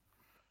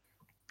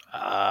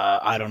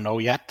 I don't know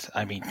yet.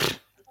 I mean,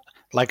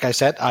 Like I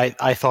said,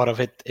 I thought of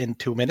it in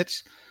 2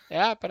 minutes.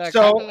 Yeah, but I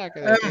So, kind of like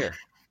the idea.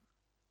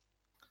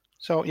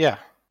 So yeah,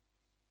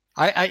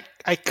 I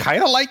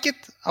kind of like it.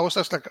 I was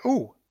just like,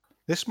 oh,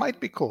 this might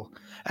be cool.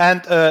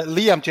 And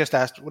Liam just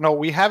asked, no,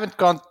 we haven't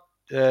gone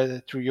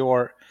to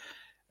your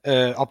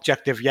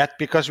objective yet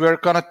because we're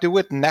gonna do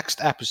it next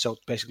episode.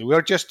 Basically,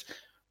 we're just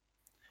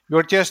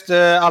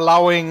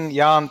allowing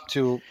Jan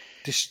to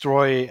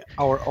destroy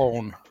our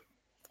own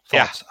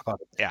thoughts about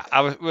it. Yeah,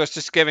 I was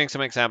just giving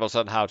some examples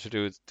on how to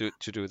do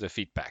the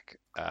feedback.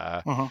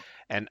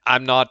 And I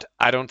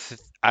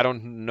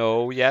don't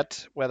know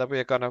yet whether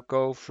we're gonna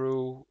go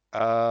through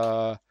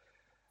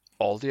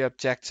all the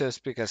objectives,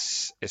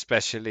 because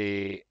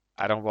especially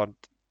I don't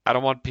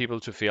want people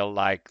to feel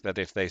like that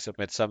if they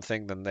submit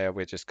something, then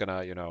we're just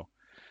gonna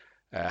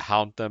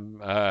hound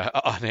them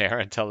on air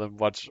and tell them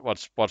what's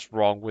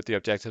wrong with the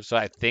objective. So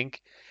I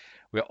think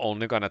we're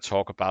only gonna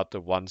talk about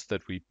the ones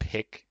that we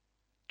pick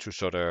to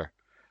sort of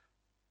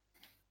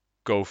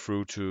go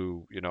through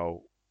to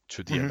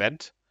the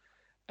event.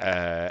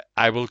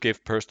 I will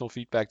give personal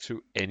feedback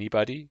to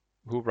anybody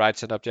who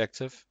writes an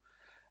objective,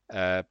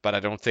 but I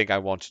don't think I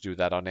want to do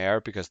that on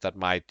air, because that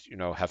might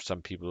have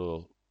some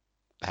people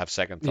have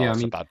second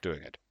thoughts about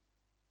doing it.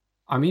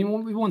 I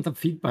mean, we want the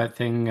feedback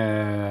thing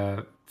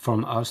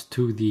from us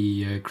to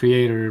the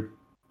creator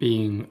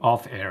being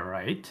off air,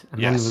 right?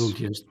 And Yes. then we'll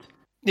just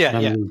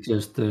we'll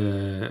just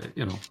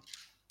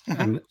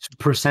and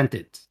present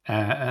it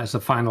as a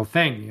final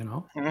thing.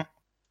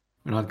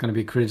 We're not going to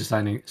be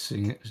criticizing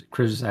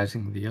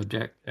the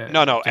object.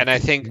 No, and I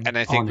think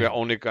we're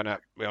only gonna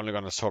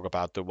talk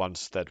about the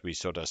ones that we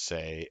sort of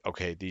say,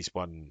 okay, these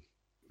one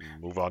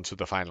move on to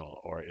the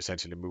final, or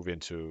essentially move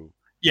into.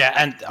 Yeah,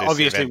 and this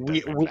obviously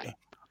event that we plan.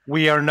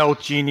 we are no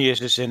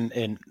geniuses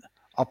in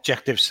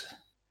objectives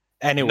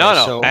anyway.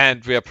 No, so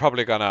and we are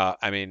probably gonna.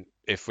 I mean,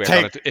 if we're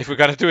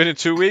gonna do it in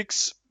 2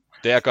 weeks,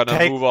 they are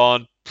gonna move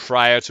on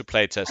prior to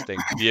playtesting.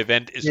 The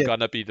event is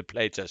gonna be the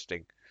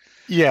playtesting.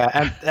 Yeah,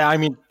 and I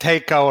mean,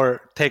 take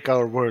our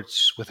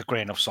words with a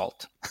grain of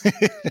salt.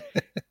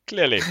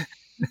 Clearly.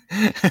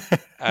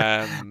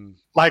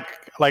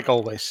 Like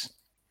always.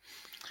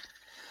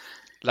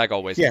 Like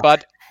always. Yeah.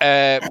 But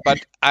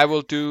I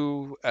will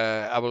do.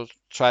 I will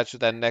try to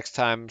then next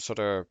time sort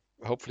of.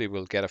 Hopefully,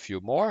 we'll get a few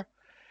more,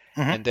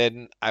 and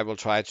then I will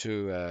try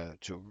to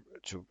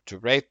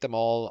rate them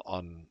all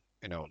on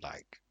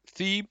like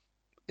theme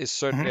is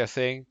certainly a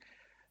thing,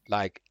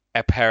 like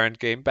apparent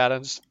game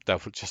balance.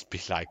 That would just be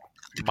like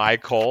my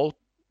call,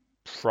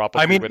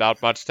 probably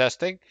without much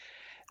testing.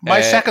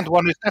 My second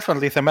one is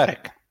definitely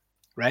thematic,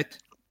 right?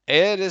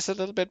 It is a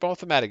little bit more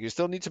thematic. You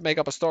still need to make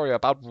up a story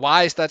about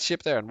why is that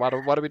ship there and what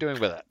are we doing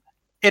with it.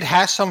 It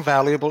has some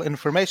valuable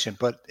information,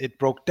 but it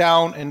broke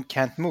down and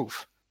can't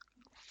move.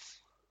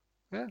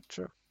 Yeah,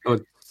 true. So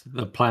it's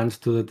the plans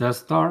to the Death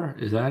Star,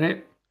 is that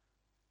it?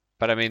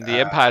 But I mean, the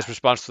Empire's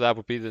response to that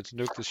would be to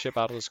nuke the ship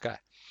out of the sky.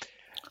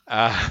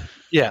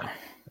 Yeah.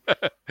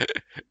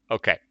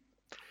 Okay.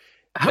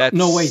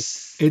 No, wait.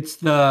 It's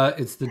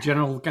the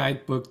general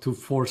guidebook to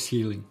force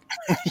healing.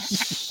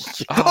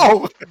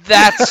 Oh,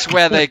 that's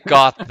where they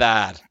got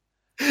that.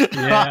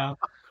 Yeah.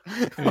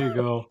 There you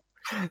go.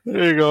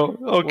 There you go.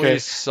 Okay. We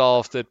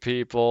solved it,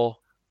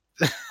 people.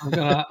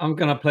 I'm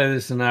gonna play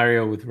this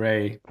scenario with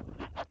Ray.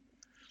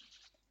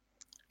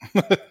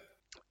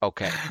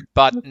 Okay.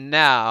 But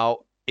now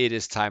it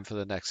is time for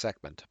the next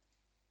segment.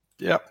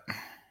 Yep.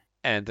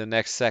 And the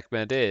next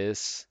segment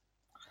is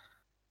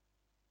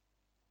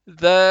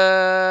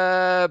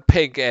the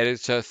Pink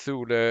Editor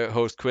Thule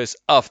host quiz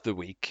of the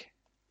week.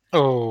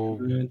 Oh.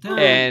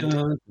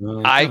 And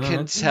I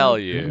can tell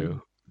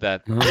you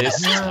that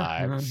this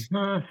time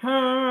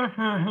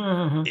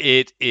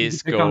it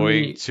is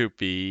going to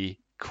be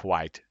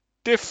quite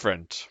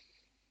different.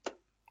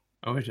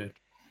 Oh, is it?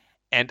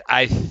 And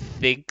I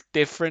think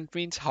different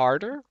means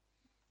harder,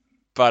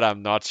 but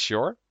I'm not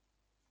sure.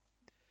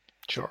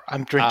 Sure.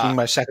 I'm drinking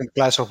my second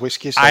glass of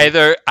whiskey. So.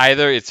 Either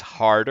it's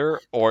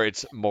harder or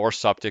it's more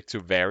subject to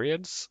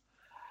variance,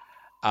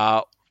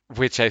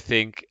 which I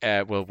think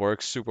will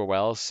work super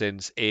well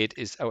since it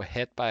is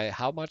ahead by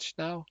how much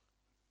now?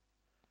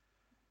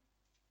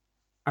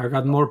 I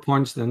got more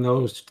points than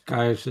those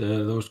guys,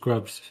 those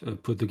scrubs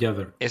put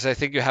together. I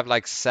think you have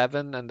like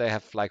 7 and they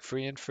have like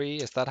 3 and 3.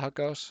 Is that how it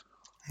goes?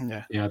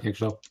 Yeah, I think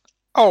so.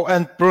 Oh,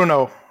 and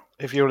Bruno,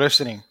 if you're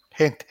listening,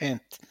 hint,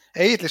 hint.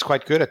 Egil is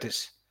quite good at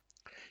this.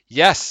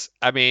 Yes,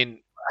 I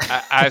mean,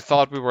 I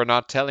thought we were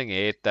not telling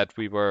Ed that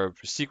we were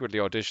secretly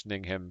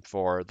auditioning him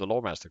for the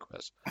Loremaster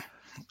quiz.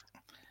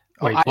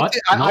 Wait, what?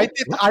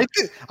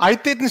 I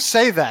didn't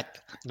say that.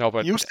 No,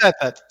 but you said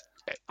that.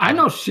 I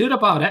know shit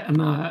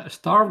about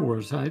Star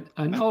Wars. I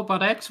know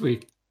about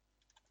X-Wing.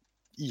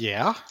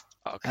 Yeah,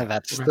 okay. And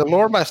that's the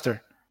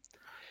Loremaster.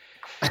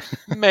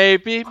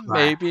 Maybe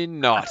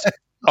not.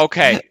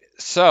 Okay,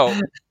 so,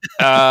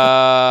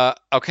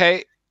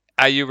 okay,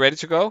 are you ready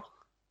to go?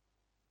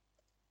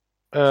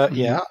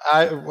 Yeah,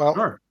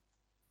 sure.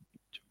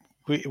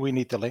 We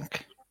need the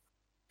link.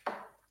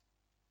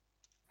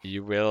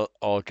 You will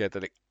all get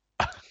the link.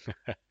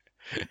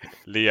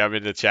 Liam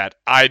in the chat.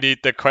 I need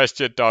the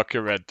question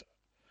document.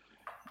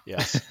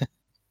 Yes.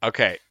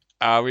 Okay.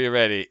 Are we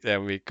ready?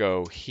 Then we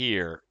go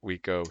here, we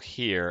go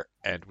here,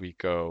 and we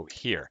go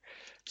here.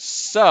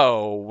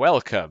 So,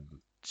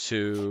 welcome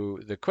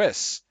to the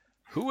quiz.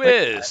 Who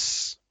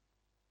is?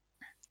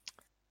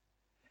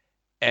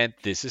 And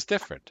this is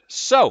different.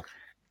 So,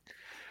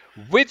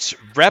 which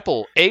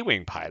Rebel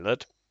A-Wing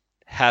pilot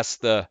has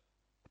the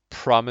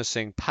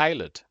Promising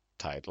Pilot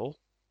title?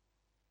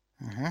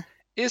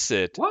 Is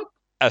it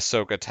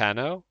Ahsoka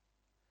Tano,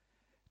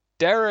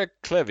 Derek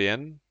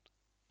Clivian,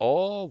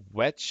 or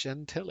Wedge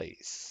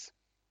Antilles?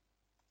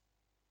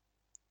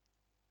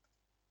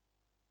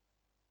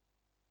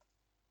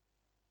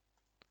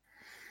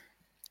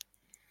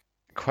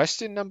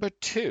 Question number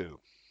 2.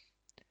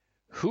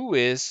 Who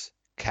is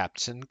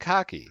Captain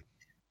Kaki?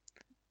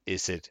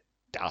 Is it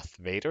Darth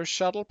Vader's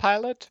shuttle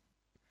pilot,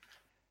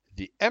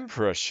 the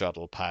Emperor's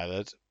shuttle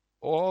pilot,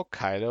 or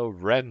Kylo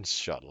Ren's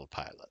shuttle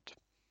pilot?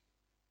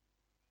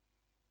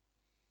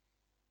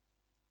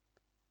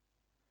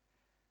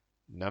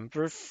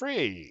 Number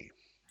 3.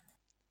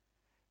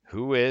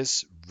 Who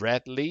is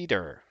Red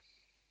Leader?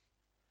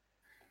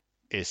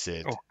 Is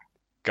it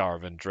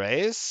Garvin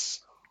Dreis,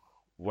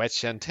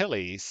 Wedge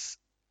Antilles,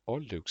 or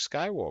Luke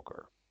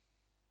Skywalker?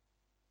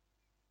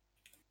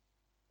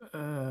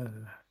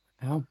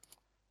 Yeah.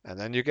 And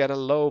then you get a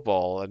low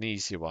ball, an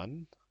easy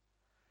one.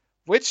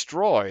 Which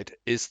droid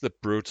is the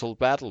brutal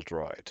battle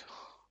droid?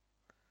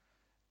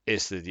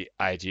 Is it the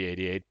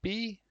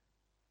IG-88B,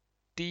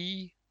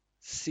 D,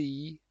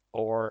 C,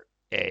 or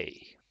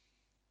A?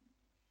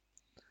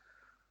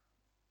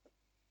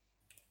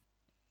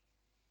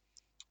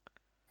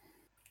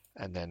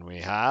 And then we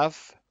have,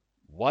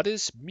 what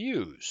is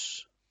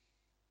Muse?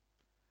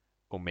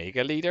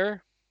 Omega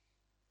Leader,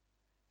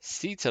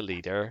 Zeta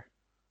Leader,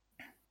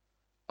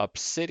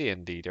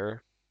 Obsidian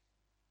Leader,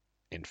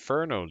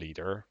 Inferno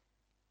Leader,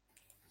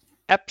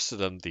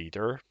 Epsilon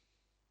Leader,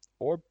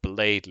 or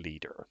Blade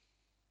Leader?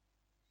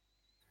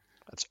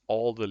 That's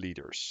all the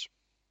leaders.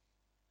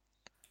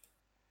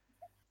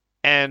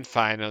 And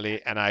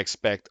finally, and I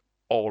expect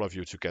all of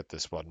you to get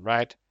this one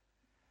right,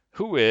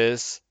 who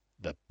is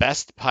the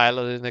best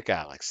pilot in the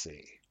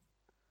galaxy?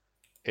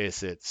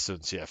 Is it Sun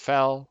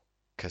Chiafel,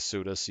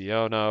 Kazuda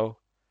Xiono,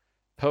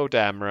 Poe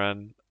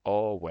Dameron,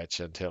 or Wedge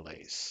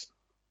Antilles?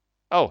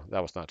 Oh,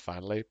 that was not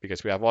finally,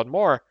 because we have one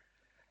more.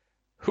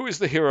 Who is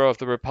the hero of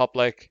the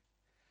Republic?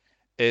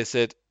 Is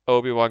it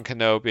Obi-Wan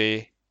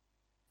Kenobi,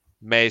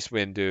 Mace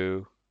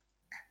Windu,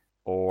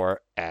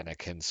 or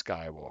Anakin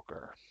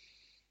Skywalker?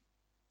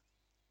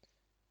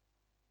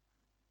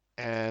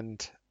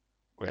 And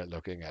we're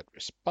looking at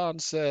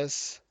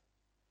responses.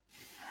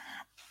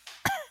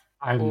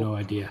 I have no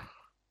idea.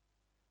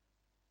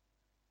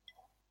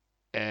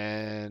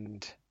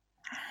 And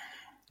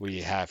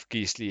we have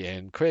Gisli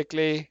in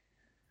quickly.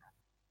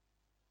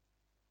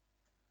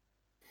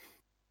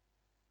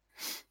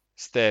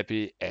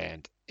 Stebby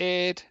and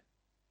Ed.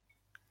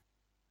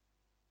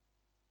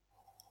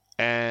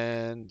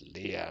 And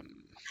Liam.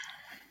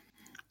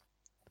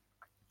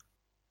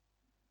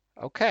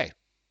 Okay.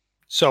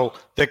 So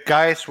the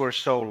guys were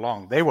so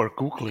long. They were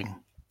Googling.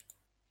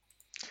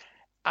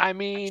 I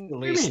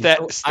mean, Actually,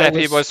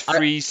 Steffi was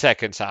 3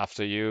 seconds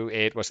after you.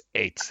 It was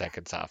 8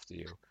 seconds after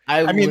you.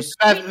 Why is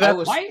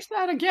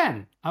that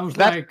again? I was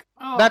like,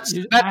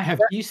 I have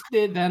used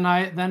it, then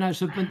I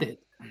submitted.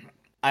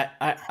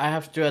 I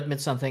have to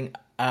admit something.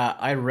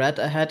 I read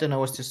ahead and I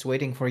was just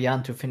waiting for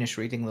Jan to finish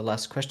reading the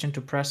last question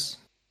to press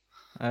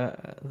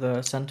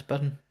the send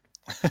button.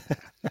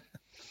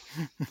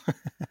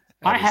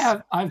 I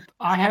have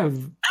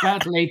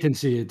bad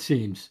latency, it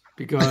seems,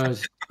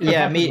 because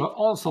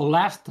also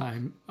last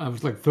time I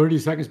was like 30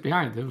 seconds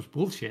behind. That was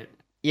bullshit.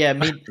 Yeah,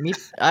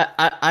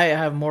 I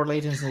have more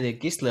latency than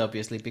Gisli,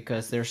 obviously,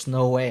 because there's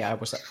no way I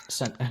was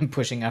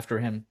pushing after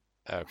him.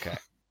 Okay.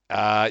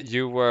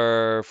 You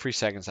were 3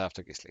 seconds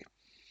after Gisli.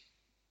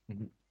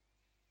 Mm-hmm.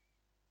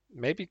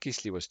 Maybe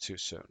Gisli was too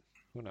soon.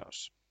 Who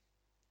knows?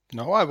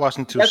 No, I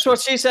wasn't too That's soon.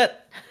 what she said.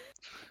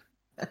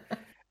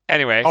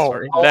 Anyway,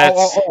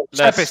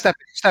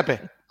 Steppy.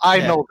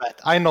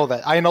 I know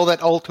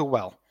that all too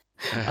well.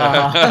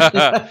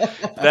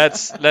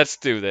 Let's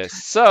do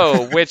this.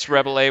 So, which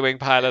Rebel A-Wing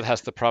pilot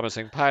has the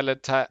promising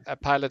pilot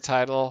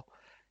title?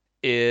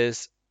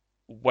 Is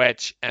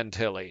Wedge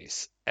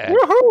Antilles. And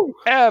woohoo!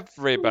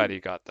 Everybody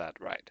got that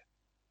right.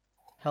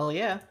 Hell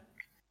yeah.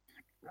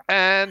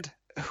 And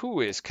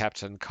who is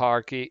Captain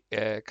Kaki?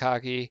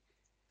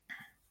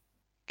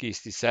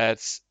 Gisli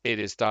says it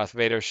is Darth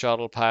Vader's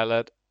shuttle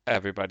pilot.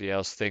 Everybody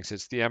else thinks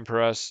it's the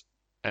Emperor's,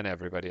 and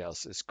everybody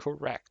else is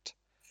correct.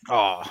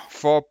 Oh.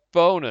 For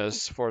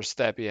bonus for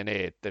Stebby and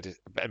Ed,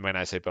 and when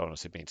I say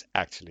bonus, it means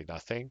actually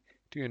nothing.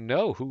 Do you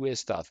know who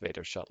is Darth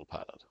Vader's shuttle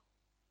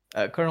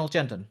pilot? Colonel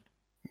Jensen.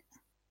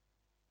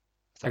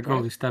 I can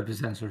only step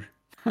his answer.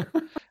 I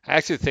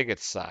actually think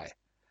it's Sai.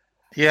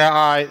 Yeah,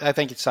 I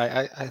think it's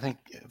Sai. I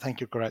think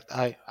you're correct.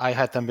 I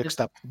had them mixed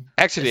up.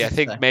 Actually, I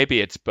think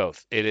maybe it's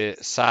both. It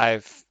is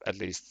Sai at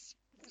least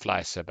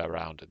flies him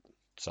around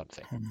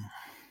something.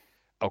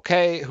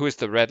 Okay, who is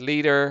the red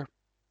leader?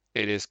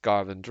 It is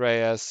Garvin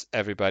Dreas.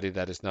 Everybody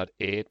that is not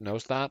 8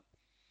 knows that.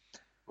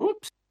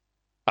 Oops.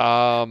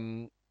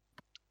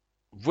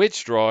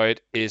 Which droid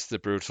is the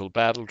brutal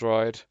battle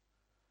droid?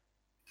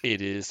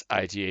 It is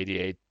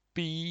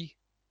IG-88B.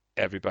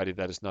 Everybody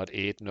that is not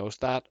 8 knows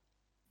that.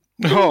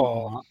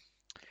 Oh.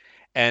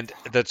 And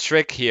the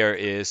trick here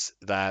is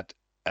that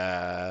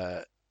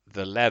the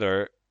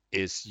letter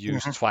is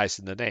used twice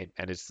in the name,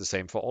 and it's the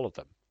same for all of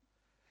them.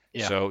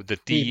 Yeah. So the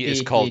D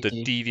is called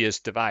the devious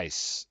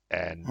device,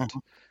 and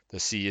the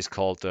C is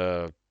called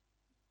the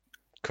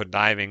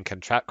conniving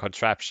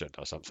contraption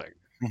or something.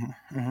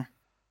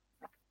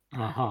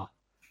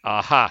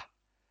 Aha.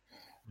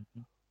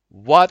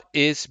 What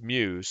is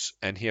Muse?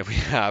 And here we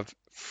have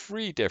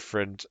 3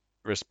 different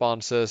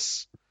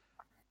responses.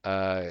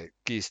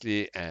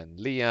 Gisli and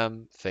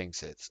Liam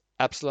thinks it's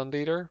Epsilon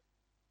leader.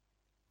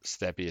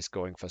 Stebby is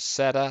going for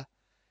Zeta.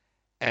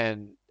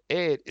 And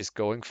Ed is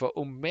going for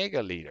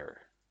Omega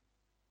leader.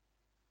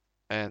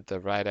 And the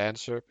right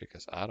answer,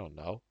 because I don't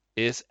know,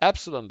 is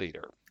Epsilon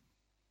leader.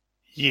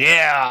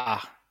 Yeah.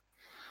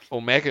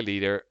 Omega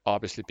leader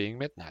obviously being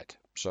Midnight.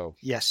 So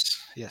Yes.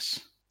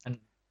 And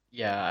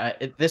yeah,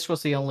 this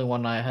was the only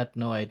one I had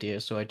no idea,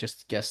 so I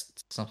just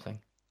guessed something.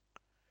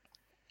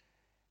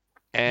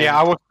 And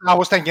Yeah, I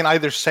was thinking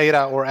either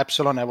Zeta or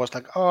Epsilon. I was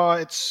like, oh,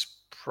 it's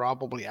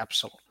probably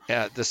Epsilon.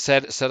 yeah, the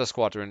Zeta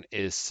Squadron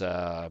is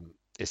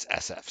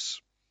SFs.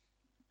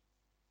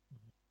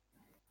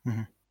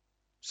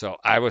 So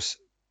I was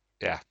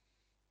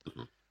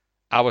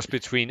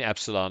between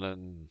Epsilon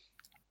and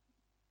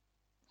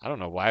I don't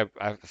know why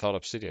I thought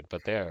Obsidian,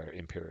 but they're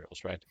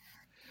Imperials, right?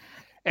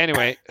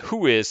 Anyway,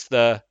 who is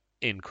the,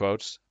 in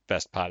quotes,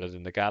 best pilot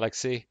in the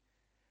galaxy?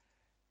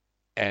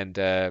 And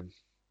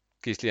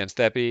Gisli and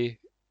Stebby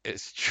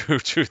is true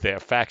to their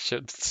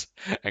factions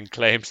and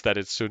claims that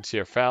it's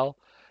Suntir Fel,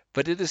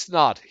 but it is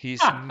not.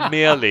 He's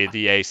merely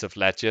the Ace of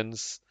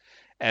Legends,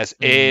 as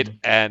Ed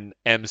and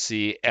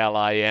MC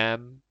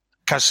LIM.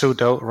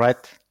 Kazuto, right?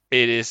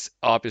 It is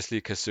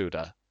obviously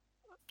Kazuda.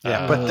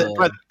 Yeah,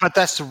 but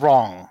that's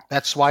wrong.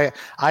 That's why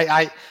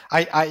I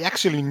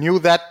actually knew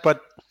that,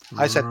 but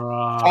I said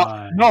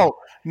no.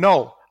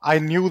 I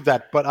knew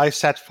that, but I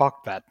said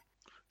fuck that.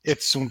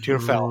 It's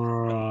Suntir Fel.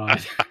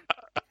 Right.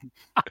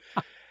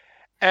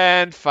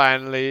 And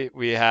finally,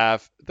 we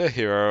have the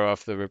hero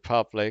of the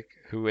Republic,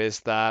 who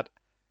is that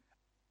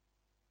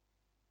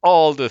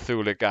all the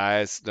Thule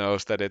guys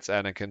knows that it's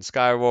Anakin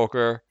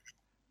Skywalker.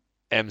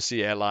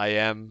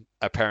 MCLIM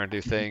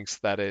apparently thinks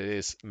that it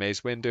is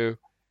Mace Windu.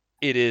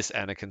 It is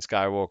Anakin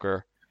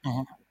Skywalker.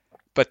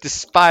 But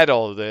despite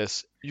all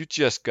this, you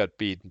just got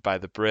beaten by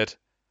the Brit.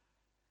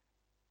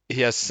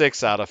 He has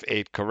 6 out of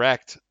 8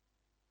 correct.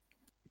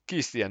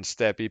 Gisli and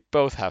Stebby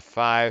both have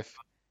 5.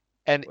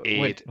 And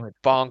 8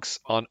 bonks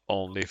on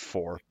only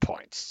 4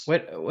 points.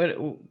 Wait.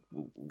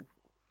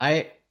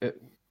 I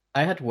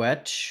had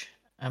Wedge,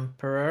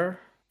 Emperor,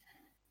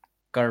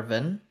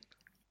 Garvin,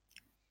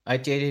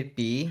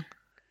 IG-88B.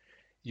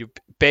 You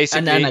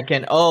basically and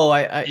Anakin. Oh,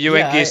 and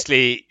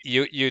Gisli,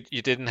 you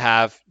didn't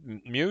have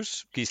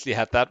Muse. Gisli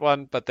had that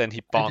one, but then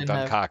he bonked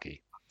on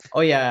Kaki.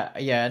 Oh yeah,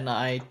 and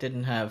I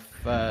didn't have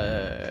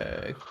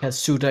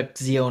Kazuda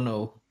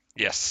Xiono.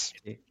 Yes.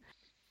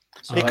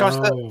 So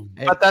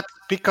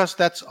because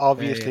that's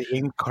obviously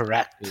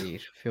incorrect.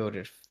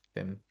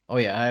 Oh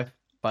yeah, I have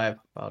 5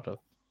 out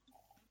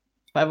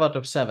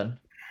of 7.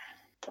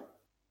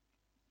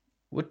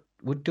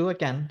 Would do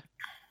again.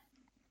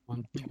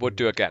 Would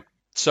do again.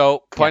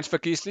 So points for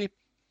Gisli.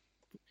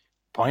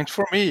 Points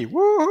for me.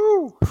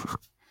 Woohoo!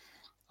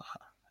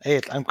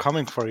 8. I'm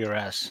coming for your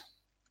ass.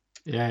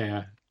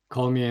 Yeah.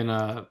 Call me in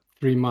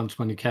 3 months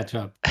when you catch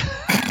up.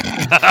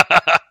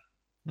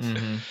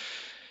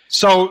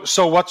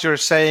 So what you're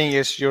saying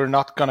is you're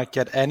not gonna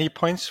get any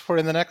points for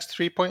in the next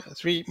 3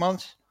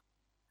 months?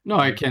 No,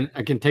 I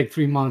can take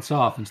 3 months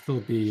off and still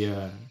be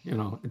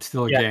it's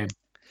still a game.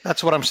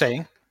 That's what I'm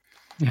saying.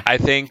 I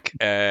think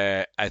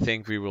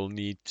we will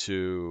need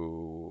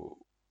to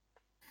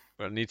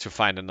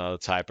find another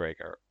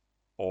tiebreaker,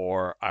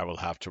 or I will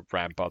have to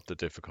ramp up the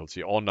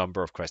difficulty or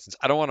number of questions.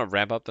 I don't want to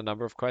ramp up the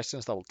number of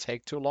questions; that will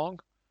take too long.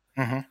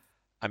 I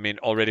mean,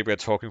 already we're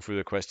talking through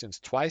the questions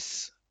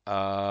twice.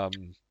 But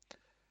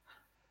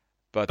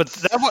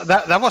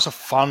that was a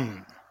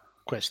fun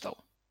quiz, though.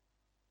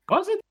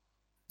 Was it?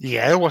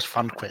 Yeah, it was a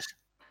fun quiz.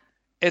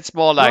 It's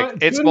more like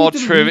it's more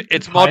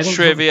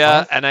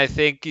trivia, and I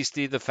think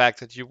Gisli, the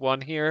fact that you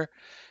won here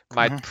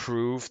might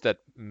prove that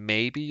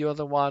maybe you're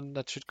the one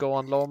that should go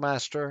on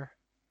Loremaster.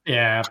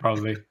 Yeah,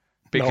 probably.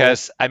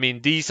 Because I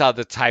mean, these are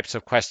the types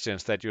of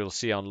questions that you'll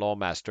see on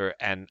Loremaster,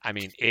 and I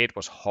mean, it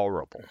was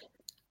horrible.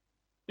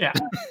 Yeah,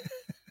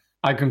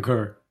 I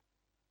concur.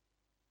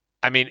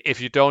 I mean, if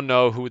you don't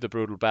know who the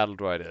brutal battle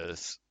droid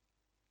is,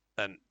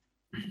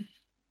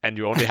 and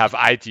you only have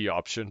ID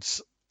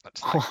options.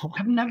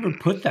 I've never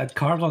put that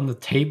card on the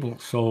table,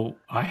 so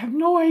I have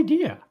no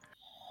idea.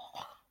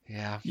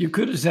 Yeah. You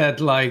could have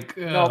said like.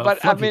 No, but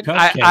I Fluffy mean,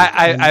 Cupcake,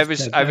 and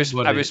instead that's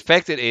what I it is.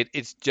 respected it.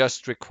 It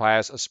just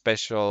requires a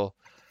special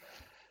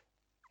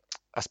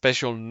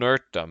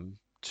nerddom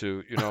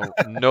to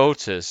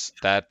notice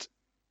that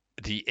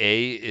the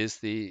A is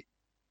the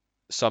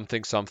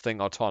something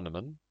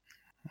autonomized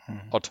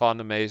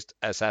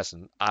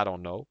assassin. I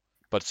don't know,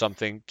 but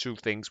two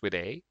things with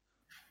A,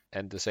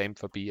 and the same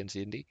for B and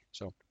C and D.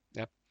 So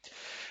yeah,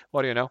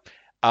 what do you know?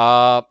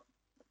 But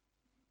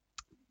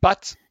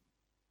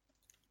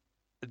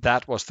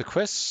that was the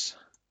quiz.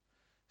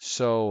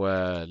 So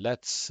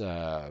let's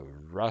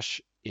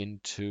rush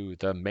into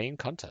the main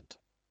content.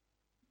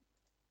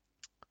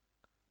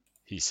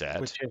 He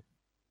said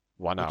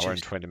 1 hour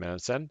and 20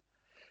 minutes in.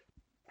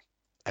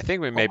 I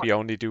think we maybe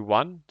only do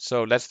one,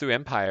 so let's do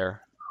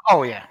Empire.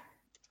 Oh, yeah.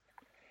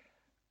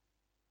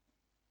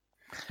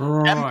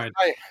 Right. Empire.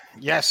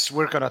 Yes,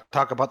 we're going to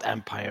talk about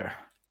Empire.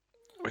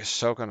 We're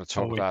so going to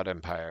talk about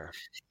Empire.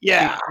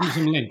 Yeah. Give me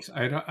some links.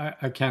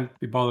 I can't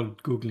be bothered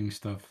Googling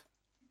stuff.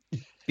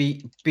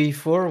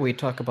 Before we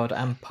talk about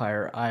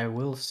Empire, I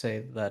will say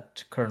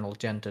that Colonel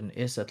Jensen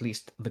is at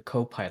least the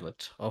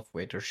co-pilot of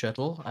Wader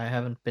Shuttle. I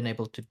haven't been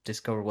able to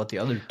discover what the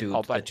other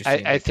dude that you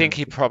see. I think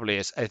he probably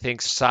is. I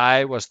think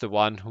Sai was the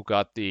one who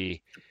got the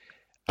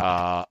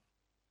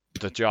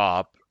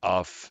job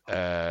of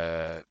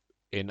after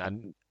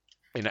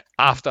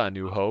A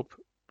New Hope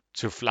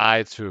to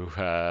fly to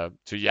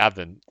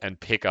Yavin and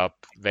pick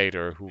up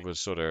Vader, who was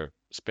sort of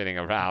spinning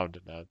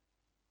around in a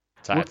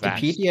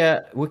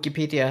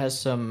Wikipedia has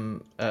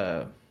some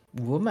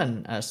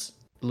woman as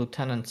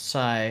Lieutenant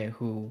Sai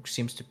who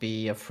seems to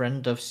be a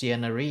friend of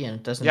Sienna Ree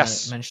and doesn't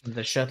mention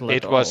the shuttle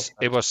at all.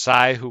 It was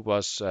Sai who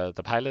was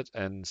the pilot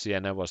and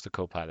Sienna was the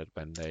co-pilot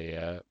when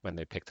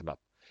they picked him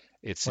up.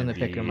 It's in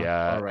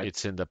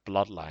the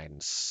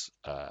Bloodlines.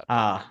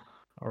 All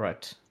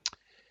right.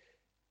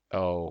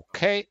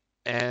 Okay,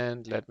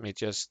 and let me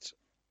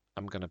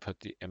I'm gonna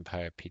put the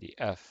Empire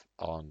PDF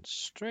on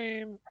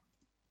stream.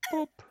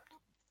 Boop.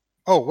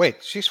 Oh,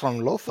 wait, she's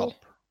from Lothal.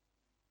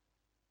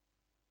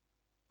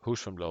 Who's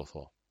from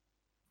Lothal?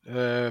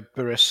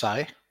 Buress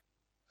Sai.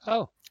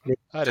 Oh,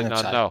 I did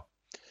not know.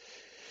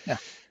 Yeah.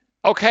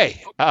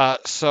 Okay,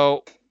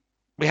 so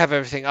we have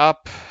everything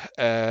up.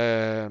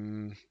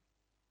 And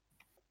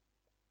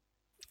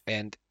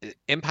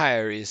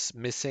Empire is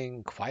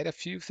missing quite a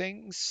few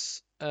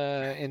things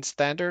in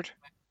standard.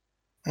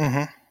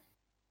 Mm-hmm.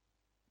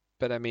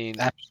 But I mean,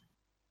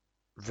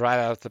 right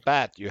out of the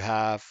bat, you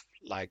have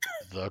like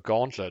the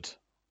Gauntlet.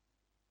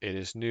 It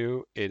is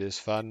new. It is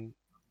fun.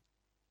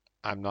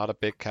 I'm not a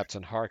big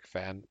Captain Hark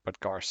fan, but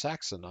Gar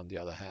Saxon, on the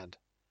other hand.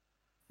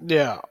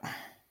 Yeah.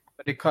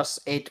 But it costs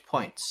 8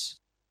 points.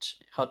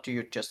 How do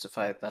you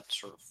justify that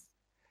sort of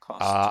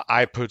cost?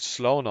 I put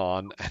Sloan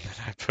on, and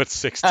then I put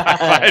 6 TIE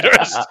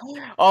fighters.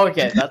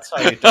 Okay, that's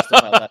how you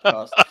justify that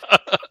cost.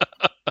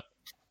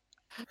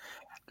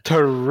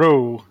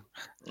 True.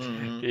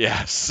 Mm-hmm.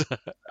 Yes.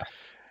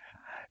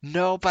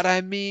 No, but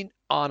I mean,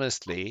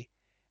 honestly,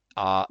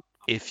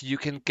 if you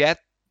can get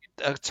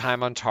a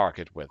time on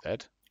target with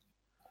it,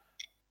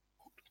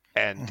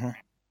 and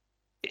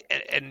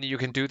you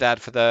can do that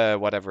for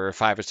the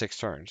 5 or 6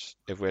 turns,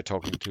 if we're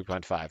talking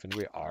 2.5, and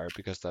we are,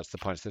 because that's the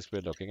points list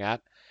we're looking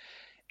at.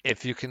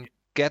 If you can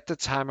get the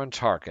time on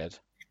target,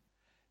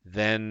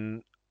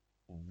 then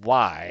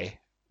why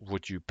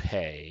would you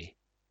pay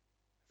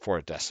for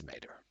a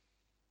decimator?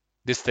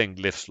 This thing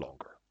lives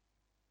longer,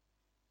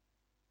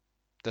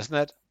 doesn't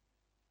it?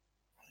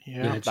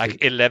 Yeah.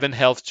 Like 11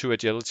 health to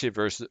agility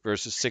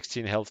versus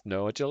 16 health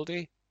no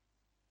agility.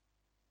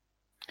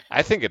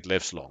 I think it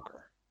lives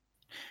longer.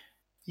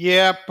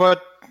 Yeah,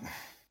 but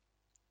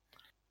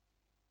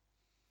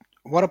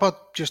what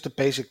about just a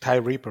basic TIE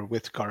Reaper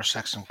with Gar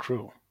Saxon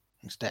crew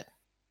instead?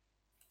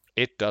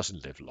 It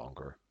doesn't live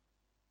longer.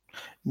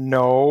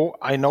 No,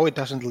 I know it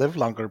doesn't live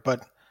longer,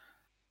 but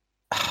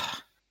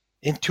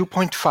in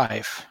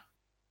 2.5,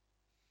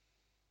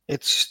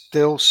 it's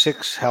still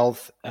 6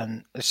 health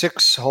and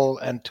 6 hull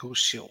and 2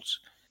 shields.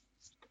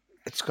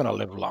 It's gonna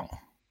live long,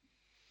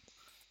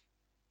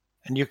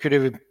 and you could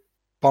even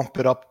bump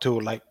it up to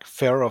like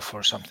Ferof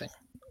or something.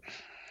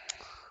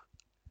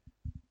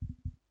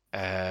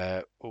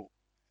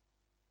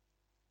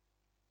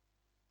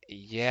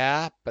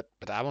 Yeah, but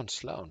I want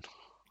Sloan.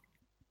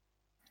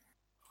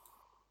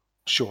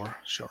 Sure,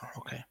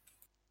 okay.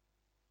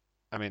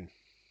 I mean,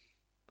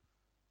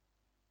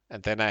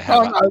 and then I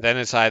have then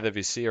it's either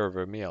VC or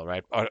Vermeil,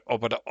 right?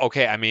 But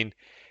okay, I mean,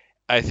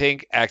 I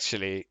think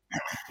actually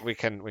we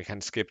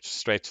can skip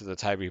straight to the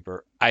TIE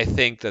Reaper. I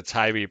think the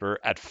TIE Reaper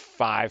at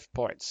 5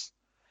 points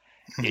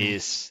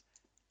is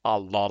a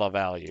lot of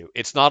value.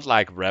 It's not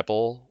like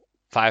Rebel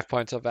 5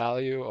 points of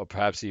value, or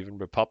perhaps even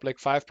Republic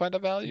 5 point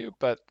of value,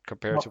 but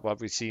compared to what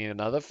we see in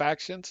other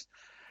factions.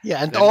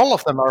 Yeah, and all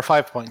of them are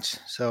 5 points.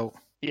 So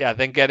yeah,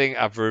 then getting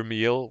a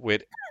Vermeil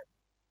with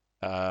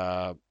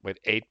 8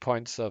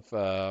 points of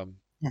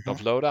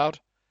loadout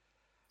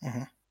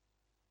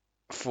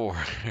for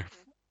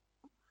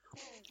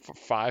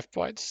 5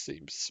 points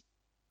seems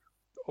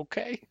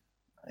okay.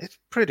 It's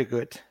pretty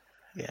good.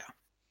 Yeah.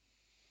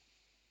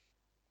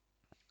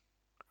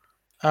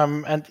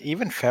 And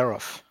even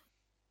Ferof.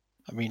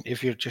 I mean,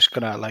 if you're just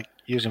gonna like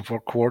use him for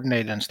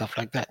coordinate and stuff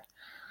like that,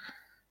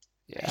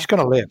 he's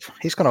gonna live.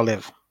 He's gonna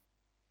live.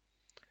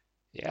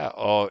 Yeah,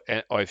 or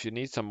if you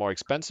need some more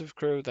expensive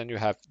crew, then you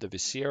have the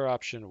Vizier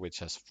option, which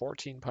has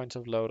 14 points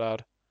of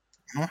loadout,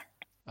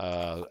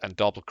 and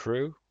double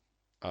crew.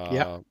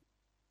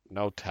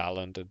 No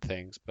talent and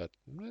things, but.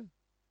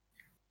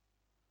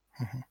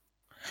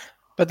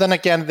 But then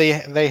again,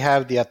 they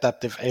have the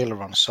adaptive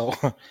aileron, so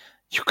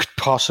you could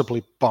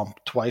possibly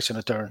bump twice in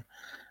a turn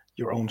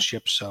your own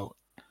ship. So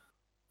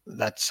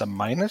that's a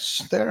minus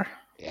there.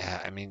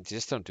 Yeah, I mean,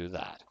 just don't do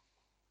that.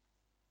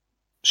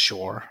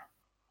 Sure.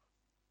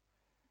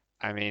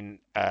 I mean,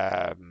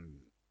 well,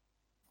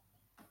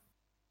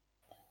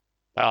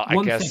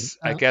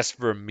 I guess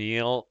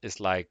Vermeil is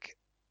like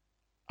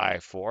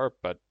I4,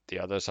 but the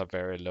others are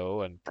very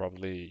low, and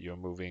probably you're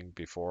moving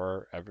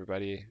before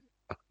everybody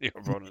on your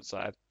opponent's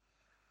side.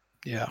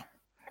 Yeah.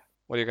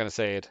 What are you gonna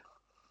say, Ed?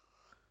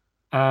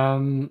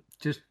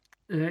 Just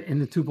in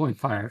the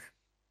 2.5,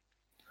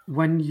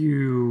 when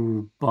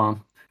you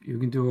bump, you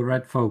can do a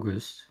red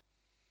focus.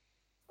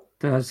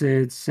 Does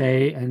it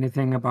say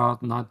anything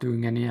about not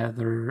doing any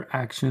other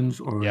actions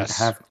or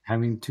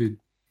having to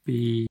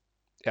be?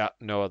 Yeah,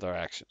 no other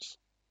actions.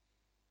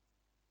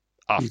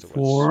 Afterwards.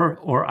 Before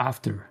or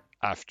after?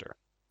 After.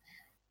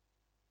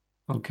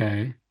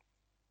 Okay.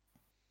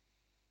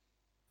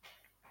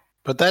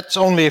 But that's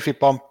only if you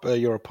bump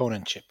your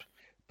opponent's ship.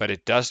 But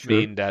it does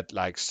mean that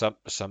like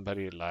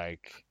somebody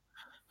like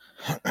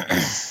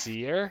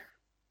Seer.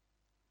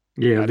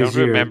 Yeah, I don't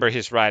remember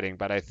his writing,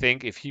 but I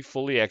think if he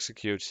fully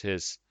executes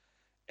his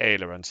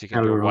ailerons, he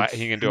can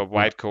do a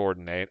white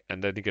coordinate,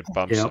 and then he can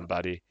bump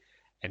somebody,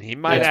 and he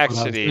might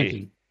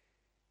actually.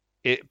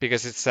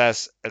 Because it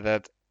says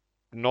that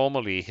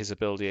normally his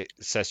ability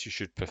says you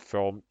should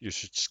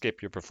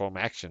skip your perform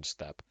action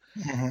step,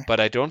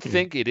 but I don't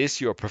think it is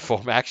your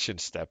perform action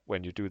step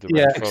when you do the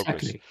red focus.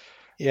 Exactly.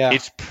 Yeah,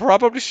 it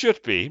probably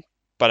should be,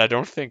 but I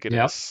don't think it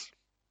is.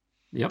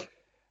 Yep.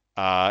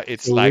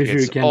 It's so like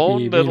its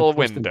own little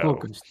window.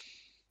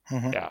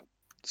 Yeah,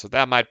 so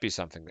that might be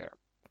something there.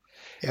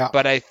 Yeah,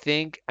 but I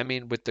think, I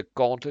mean, with the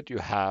gauntlet you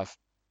have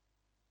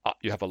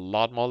a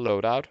lot more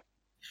loadout.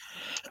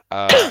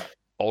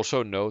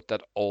 Also note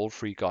that all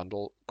 3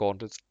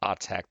 gauntlets are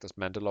tagged as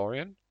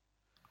Mandalorian,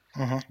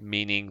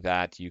 meaning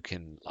that you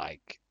can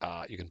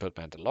put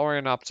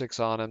Mandalorian optics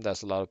on them.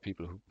 There's a lot of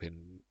people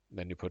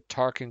then you put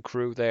Tarkin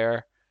crew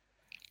there.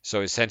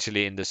 So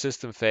essentially in the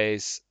system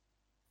phase,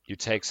 you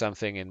take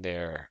something in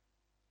their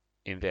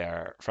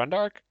front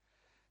arc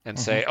and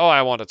say, oh,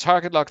 I want a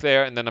target lock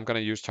there, and then I'm going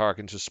to use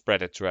Tarkin to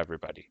spread it to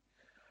everybody.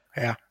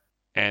 Yeah.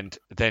 And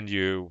then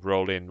you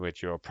roll in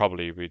with your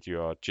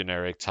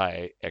generic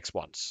TIE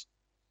X1s.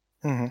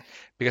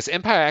 Because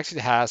Empire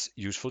actually has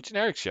useful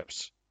generic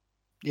ships.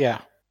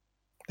 Yeah,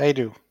 they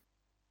do.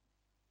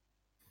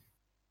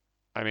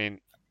 I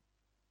mean,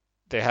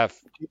 they have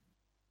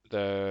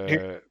are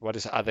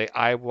they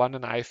I1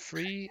 and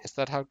I3? Is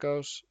that how it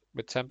goes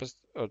with Tempest,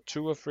 or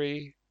 2 or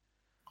 3?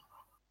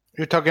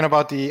 You're talking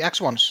about the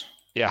X1s?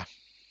 Yeah.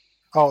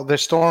 Oh, the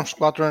Storm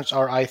Squadrons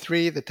are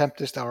I3, the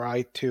Tempest are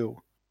I2.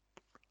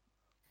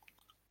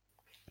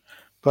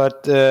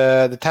 But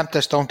the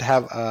Tempest don't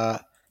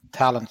have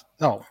talent.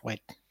 No,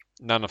 wait.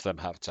 None of them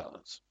have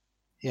talents.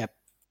 Yep.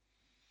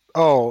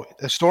 Oh,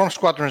 the Storm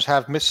Squadrons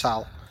have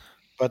missile,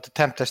 but the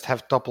Tempest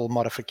have double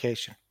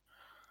modification.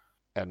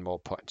 And more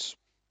points.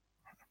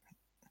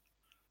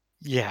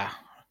 Yeah.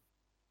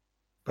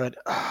 But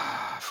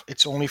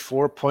it's only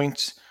 4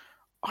 points.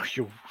 Are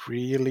you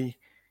really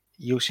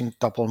using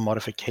double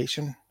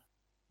modification?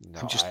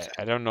 No,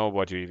 I don't know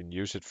what you even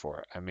use it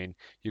for. I mean,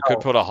 you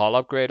could put a hull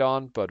upgrade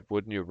on, but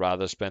wouldn't you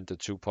rather spend the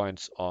 2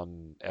 points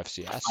on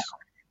FCS?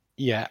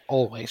 Yeah,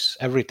 always,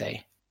 every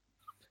day.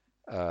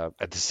 And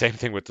the same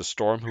thing with the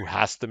Storm, who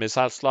has the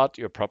missile slot.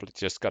 You're probably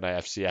just going to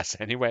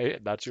FCS anyway,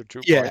 and that's your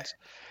 2 points.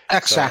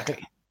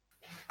 Exactly.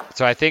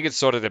 So I think it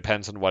sort of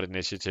depends on what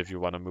initiative you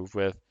want to move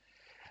with.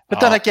 But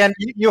then again,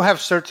 you have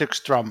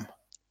Sertix Drum.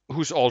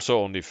 Who's also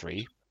only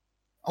 3.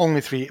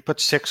 Only 3,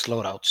 but 6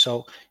 loadouts.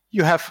 So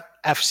you have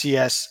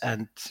FCS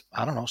and,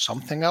 I don't know,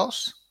 something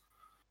else?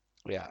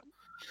 Yeah.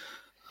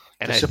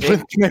 And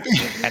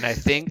I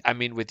think, I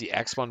mean, with the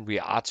X1, we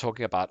are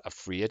talking about a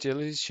free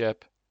agility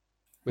ship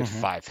with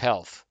 5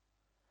 health.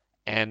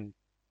 And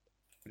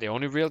the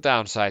only real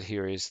downside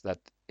here is that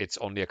it's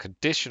only a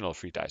conditional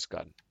 3 dice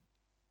gun.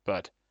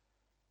 But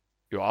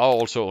you are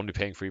also only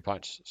paying 3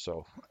 points.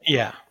 So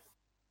yeah.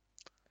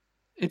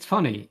 It's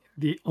funny.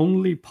 The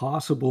only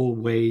possible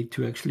way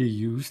to actually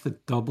use the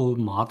double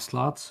mod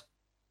slots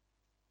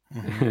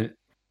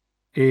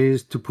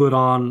is to put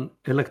on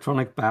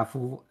electronic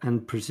baffle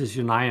and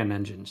precision ion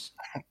engines.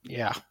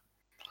 Yeah.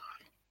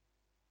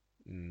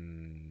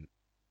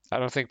 I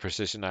don't think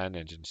precision ion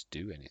engines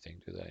do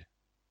anything, do they?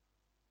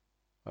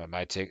 Or am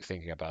I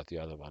thinking about the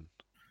other one?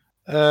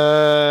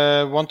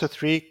 1 to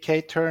 3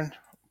 K turn.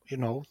 You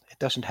know, it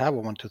doesn't have a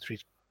 1 to 3.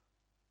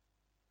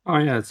 Oh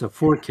yeah, it's a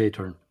 4K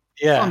turn.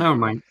 Yeah. Oh, never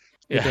mind.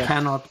 It Yeah.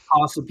 cannot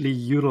possibly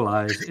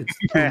utilize its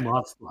 2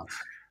 mod slots.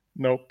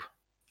 Nope.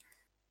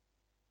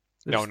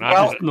 No,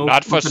 There's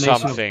not for combination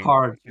of something.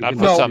 cards you Not can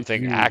for actually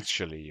something use.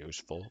 actually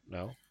useful.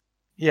 No.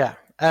 Yeah,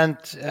 and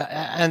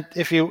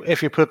if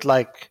you put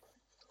like,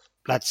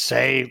 let's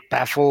say,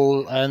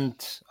 baffle, and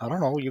I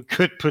don't know, you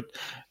could put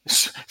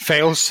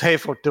fail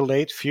safe or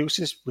delayed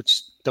fuses,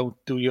 which don't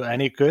do you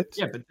any good.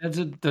 Yeah, but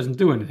that doesn't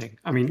do anything.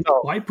 I mean,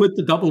 No. why put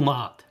the double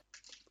mod?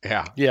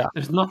 Yeah. Yeah,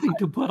 There's nothing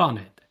to put on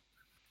it.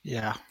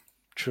 yeah,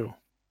 true.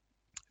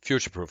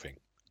 Future proofing.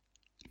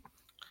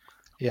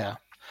 Yeah.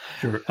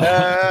 Sure.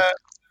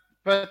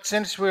 But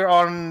since we're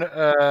on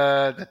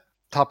the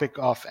topic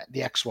of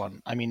the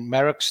X1, I mean,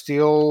 Merrick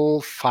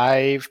Steel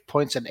 5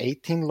 points and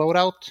 18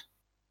 loadout.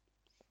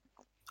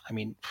 I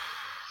mean,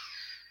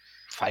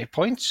 5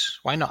 points?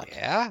 Why not?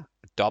 Yeah.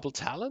 Double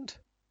talent.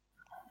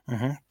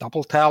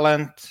 Double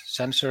talent,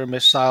 sensor,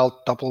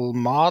 missile, double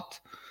mod.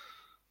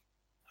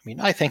 I mean,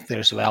 I think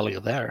there's value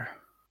there.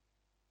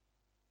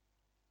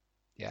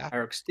 Yeah.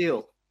 Merrick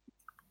Steel.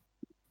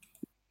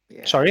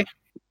 Yeah. Sorry?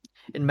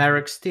 In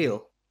Merrick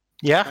Steel.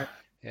 Yeah.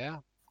 Yeah.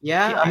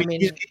 Yeah, I mean,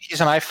 he's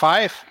an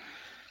I5.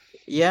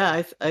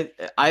 yeah,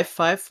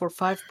 I5 for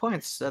 5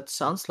 points. That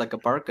sounds like a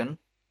bargain.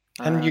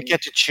 And you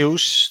get to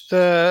choose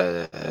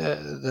the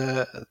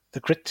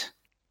crit.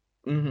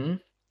 Mm-hmm.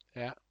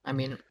 Yeah. I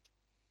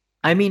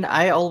mean,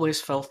 I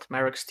always felt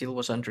Merrick Steel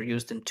was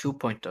underused in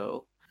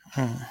 2.0.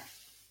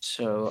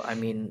 So, I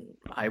mean,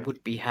 I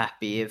would be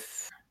happy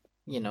if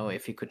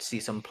you could see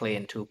some play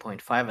in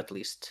 2.5 at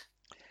least.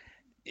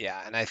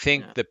 Yeah, and I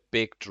think the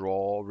big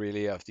draw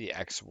really of the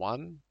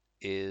X1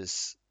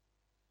 is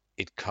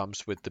it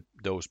comes with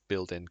those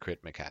built-in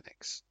crit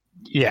mechanics.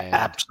 Yeah, And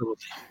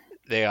absolutely.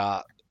 they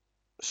are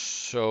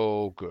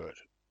so good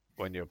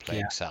when you're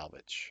playing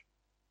salvage.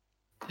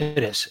 It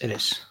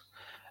is.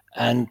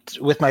 And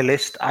with my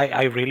list,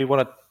 I really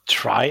want to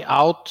try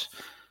out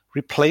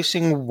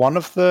replacing one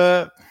of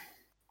the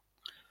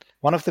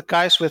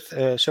guys with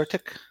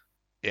Certic.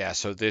 Yeah,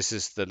 so this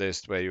is the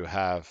list where you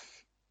have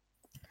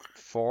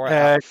four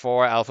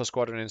Alpha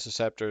Squadron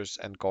Interceptors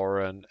and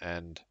Goran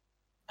and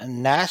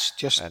Nash.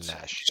 And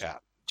Nash, yeah.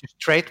 Just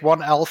trade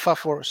one Alpha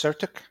for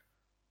Certic.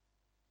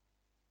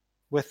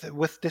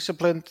 With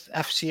disciplined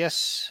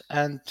FCS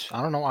and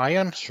I don't know,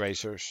 Ion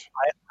Tracers.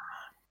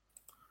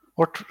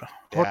 Or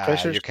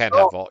Tracers. You can't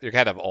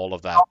have all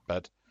of that,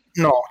 but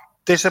no,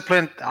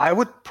 disciplined. I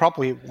would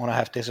probably want to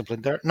have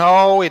disciplined there.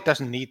 No, it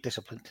doesn't need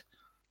disciplined.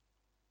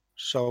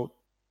 So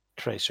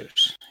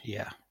Tracers,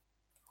 yeah.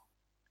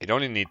 It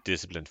only needs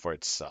discipline for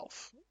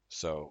itself.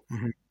 So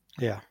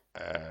yeah.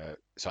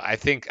 So I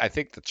think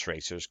the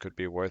Tracers could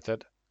be worth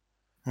it.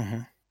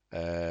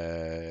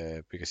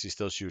 Because he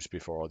still shoots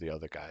before all the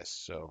other guys.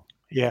 So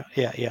yeah.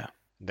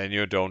 Then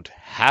you don't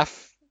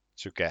have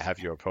to have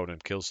your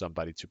opponent kill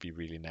somebody to be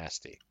really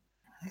nasty.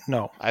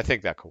 No, I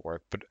think that could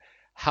work. But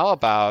how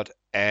about?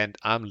 And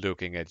I'm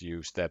looking at you,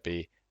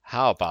 Steppy.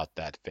 How about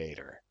that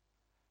Vader?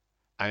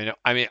 I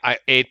mean,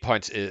 8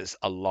 points is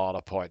a lot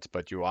of points,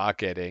 but you are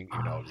getting,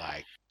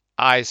 like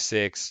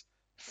I6,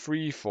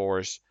 free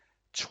force,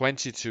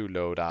 22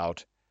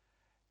 loadout.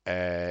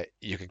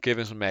 You can give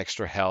him some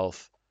extra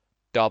health,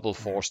 double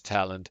force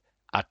talent,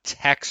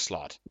 attack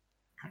slot.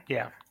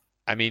 Yeah.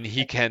 I mean,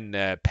 he can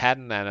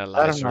pattern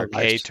analyzer,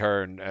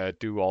 K-turn,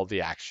 do all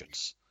the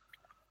actions.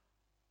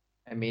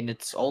 I mean,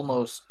 it's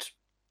almost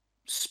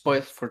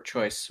spoiled for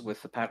choice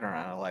with the pattern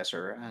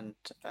analyzer. And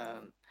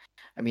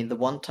I mean, the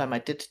one time I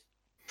did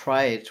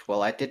try it,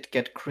 well, I did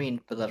get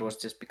greened, but that was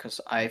just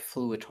because I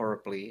flew it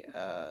horribly.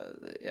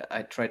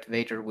 I tried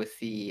Vader with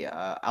the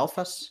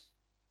alphas.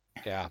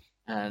 Yeah.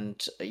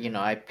 And,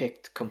 I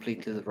picked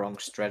completely the wrong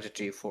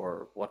strategy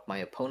for what my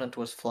opponent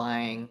was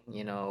flying,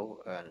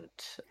 and,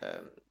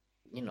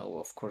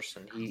 of course,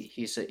 and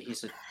he's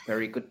a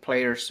very good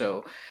player,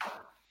 so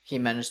he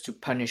managed to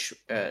punish,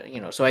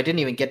 so I didn't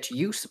even get to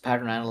use the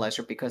pattern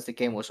analyzer because the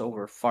game was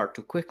over far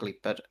too quickly.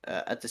 But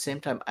at the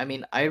same time, I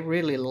mean, I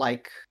really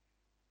like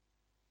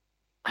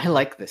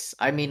this.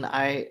 I mean,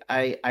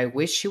 I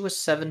wish he was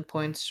 7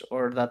 points,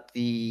 or that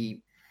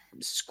the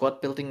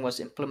squad building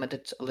was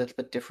implemented a little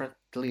bit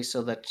differently,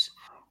 so that,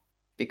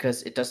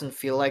 because it doesn't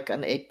feel like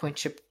an 8-point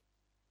ship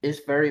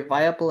is very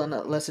viable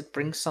unless it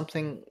brings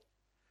something,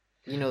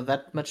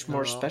 that much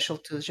more special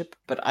to the ship.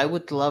 But I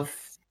would love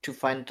to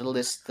find a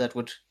list that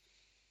would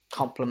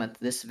complement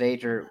this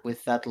Vader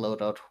with that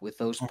loadout, with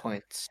those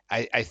points.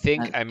 I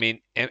think, I mean,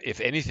 if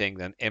anything,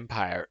 then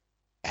Empire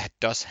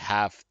does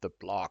have the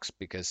blocks,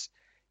 because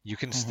you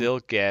can still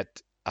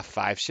get a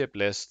 5-ship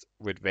list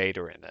with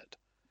Vader in it.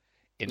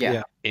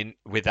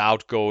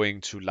 Without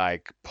going to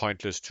like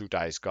pointless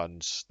 2-dice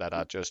guns that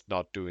are just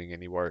not doing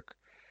any work.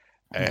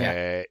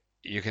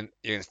 You can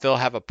still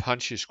have a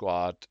punchy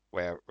squad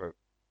where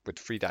with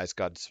 3-dice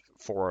guns,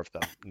 4 of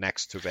them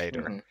next to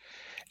Vader.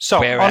 So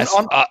whereas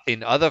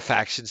in other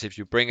factions, if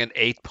you bring an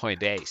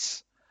 8-point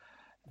ace,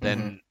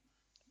 then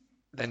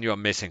you're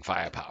missing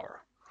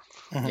firepower.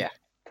 Yeah.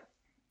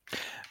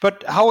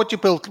 But how would you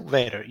build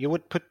Vader? You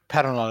would put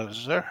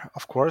Paralyzer,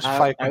 of course,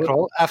 Fire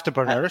Control,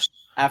 Afterburners.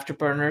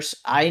 Afterburners.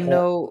 I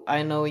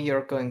know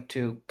you're going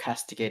to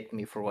castigate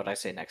me for what I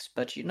say next,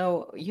 but you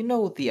know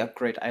the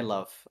upgrade I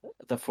love,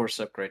 the Force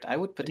upgrade. I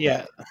would put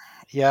Yeah,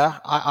 yeah.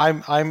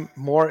 I'm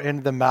more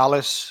in the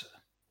Malice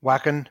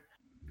wagon.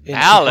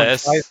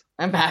 Malice?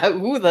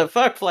 Who the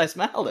fuck flies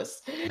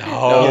Malice?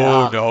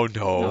 No.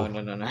 No,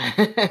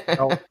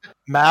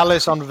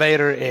 Malice on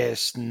Vader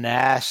is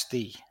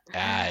nasty.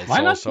 It's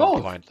Why not also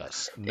both?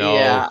 pointless. No.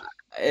 Yeah,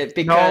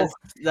 because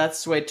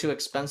that's way too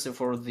expensive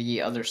for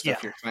the other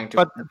stuff you're trying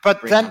to.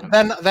 But bring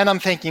on then I'm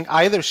thinking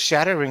either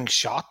Shattering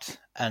Shot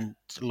and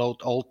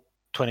load all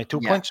 22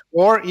 Yeah. points,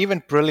 or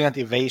even Brilliant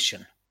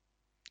Evasion,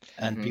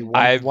 and be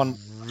I one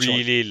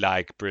really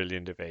like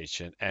Brilliant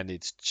Evasion, and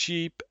it's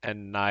cheap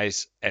and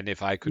nice. And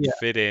if I could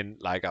fit in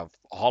like a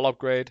hull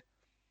upgrade,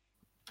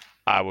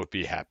 I would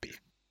be happy.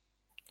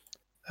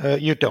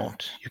 You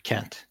don't. You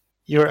can't.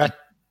 You're at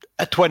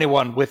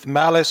 21 with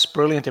Malice,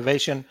 Brilliant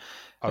Evasion.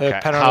 Okay.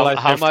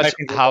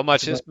 How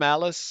much is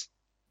Malice?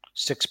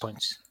 6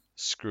 points.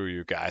 Screw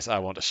you guys. I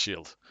want a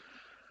shield.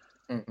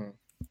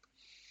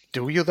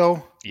 Do you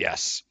though?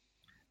 Yes.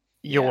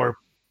 You're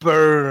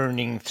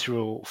burning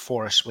through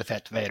Force with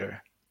that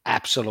Vader.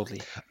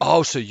 Absolutely.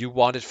 Oh, so you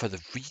want it for the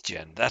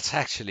regen? That's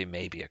actually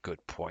maybe a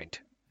good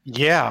point.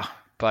 Yeah.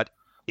 But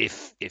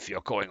if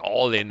you're going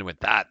all in with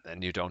that,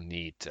 then you don't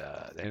need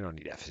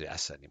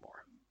FCS anymore.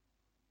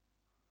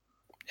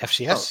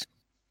 FCS?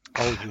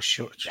 Oh, you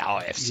should. Now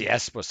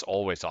FCS was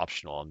always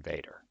optional on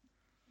Vader.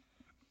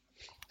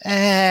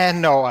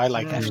 No, I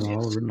like No,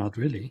 FCS. not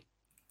really.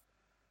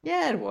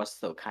 Yeah, it was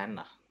though,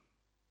 kinda.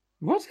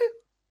 Was it?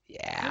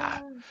 Yeah.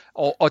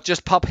 Or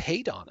just pop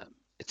hate on him.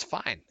 It's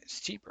fine.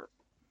 It's cheaper.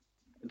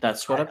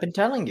 That's what I've been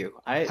telling you.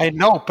 I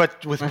know,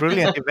 but with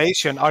Brilliant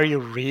Evasion, are you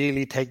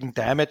really taking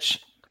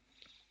damage?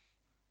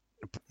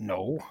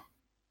 No.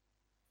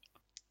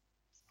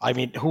 I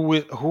mean, who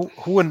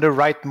in the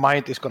right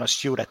mind is going to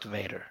shoot at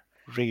Vader?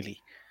 Really?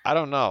 I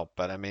don't know,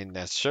 but I mean,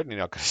 they're certainly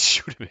not going to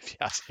shoot him if he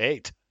has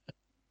hate.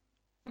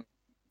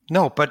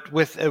 No, but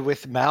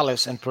with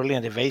Malice and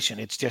Brilliant Evasion,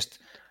 it's just,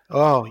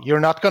 oh, you're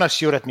not going to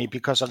shoot at me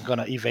because I'm going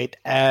to evade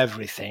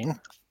everything.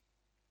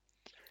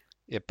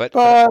 Yeah, but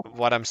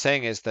what I'm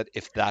saying is that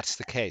if that's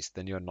the case,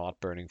 then you're not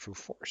burning through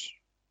Force.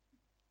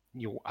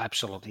 You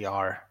absolutely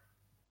are.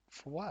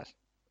 For what?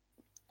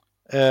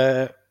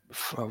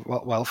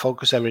 Well,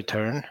 focus every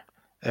turn,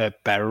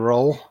 barrel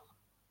roll,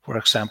 for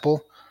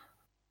example.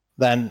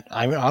 Then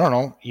I don't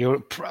know.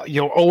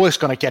 You're always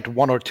going to get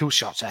 1 or 2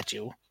 shots at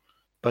you,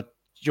 but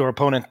your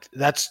opponent,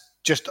 that's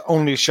just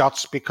only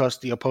shots because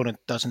the opponent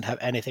doesn't have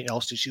anything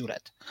else to shoot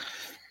at.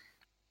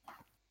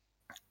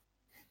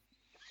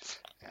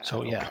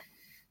 So yeah.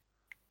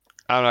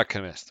 I'm not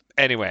convinced.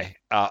 Anyway,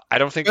 I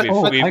don't think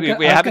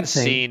we haven't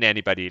seen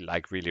anybody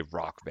like really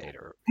rock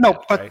Vader. No,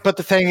 yet, right? but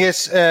the thing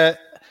is,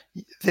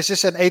 this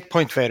is an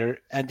 8-point Vader,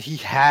 and he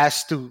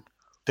has to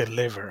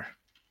deliver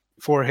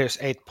for his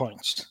 8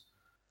 points.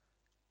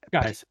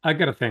 Guys, I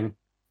got a thing.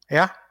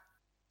 Yeah?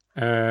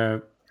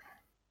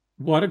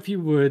 What if you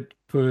would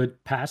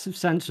put passive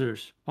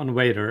sensors on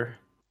Vader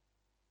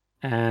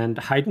and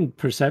heightened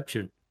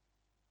perception?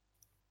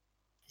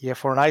 Yeah,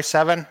 for an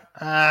i7,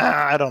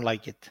 I don't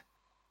like it.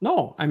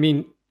 No, I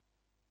mean,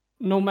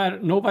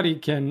 nobody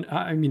can.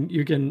 I mean,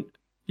 you can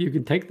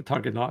take the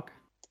target lock,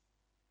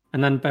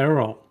 and then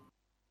barrel,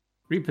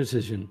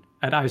 reposition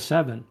at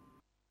i7.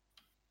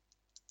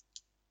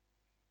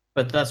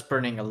 But that's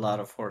burning a lot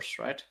of Force,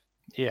 right?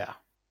 Yeah.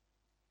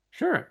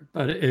 Sure,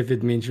 but if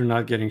it means you're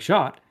not getting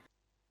shot,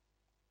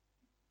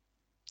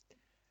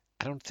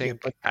 I don't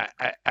think.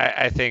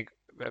 I think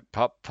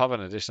pop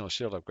an additional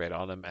shield upgrade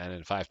on him, and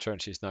in 5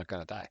 turns he's not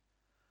gonna die.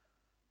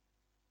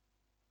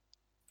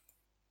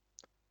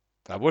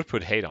 I would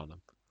put hate on them.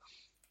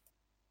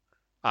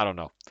 I don't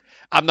know.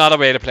 I'm not a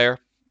Vader player,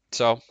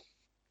 so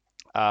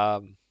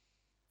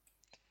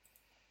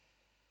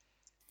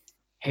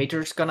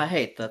Haters gonna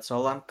hate. That's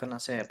all I'm gonna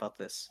say about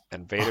this.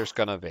 And Vader's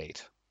gonna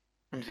evade.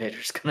 And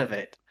Vader's gonna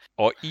evade.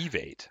 Or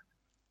evade.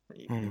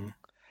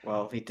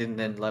 Well, he didn't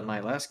in my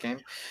last game.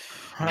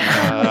 No,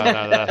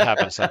 that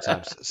happens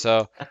sometimes.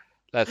 So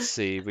let's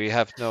see. We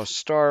have no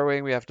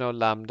Starwing. We have no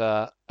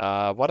Lambda.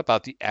 What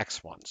about the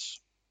X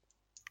ones?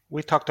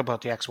 We talked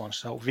about the X1s,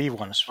 so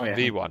V1s. Oh, yeah.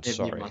 V1s,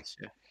 sorry. V1s,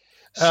 yeah.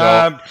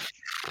 So,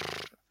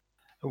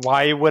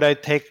 why would I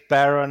take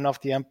Baron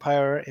of the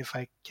Empire if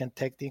I can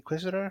take the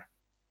Inquisitor?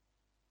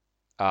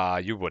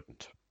 You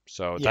wouldn't.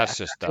 So that's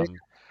just dumb.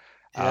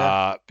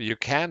 Yeah. You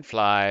can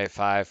fly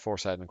 5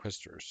 4-sided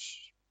Inquisitors.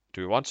 Do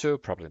you want to?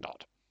 Probably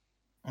not.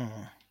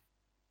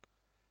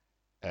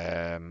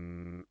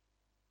 Then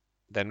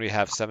we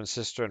have 7th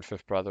Sister and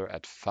 5th Brother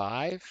at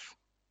 5.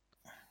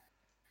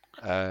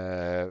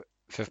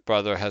 5th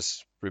Brother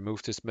has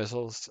removed his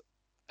missiles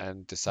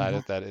and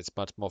decided that it's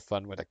much more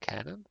fun with a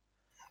cannon.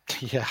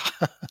 Yeah.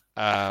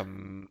 How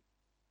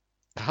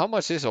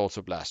much is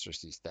Auto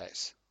Blasters these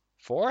days?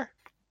 4?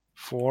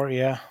 4,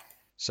 yeah.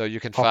 So you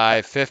can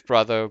fly 5th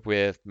Brother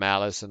with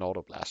Malice and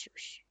Auto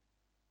Blasters.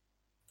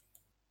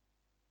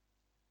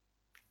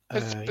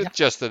 It's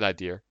just an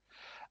idea.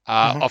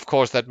 Of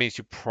course, that means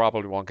you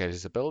probably won't get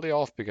his ability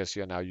off because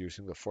you're now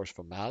using the Force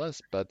for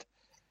Malice, but...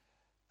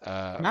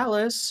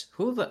 Malice?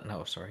 Who the...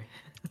 No, sorry.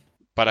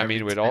 But I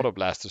mean, with Auto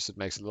Blasters, it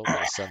makes a little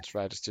bit of sense,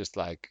 right? It's just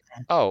like,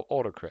 oh,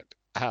 Auto Crit,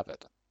 have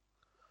it.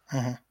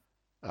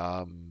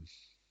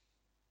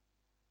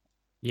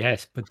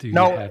 Yes, but do you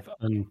have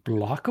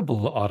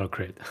unblockable Auto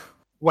Crit?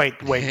 Wait.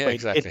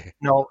 Exactly.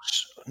 No.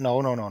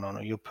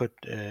 You put...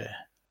 let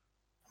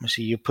me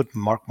see. You put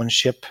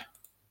Marksmanship,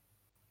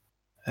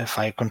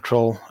 Fire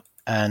Control,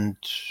 and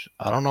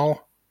I don't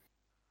know,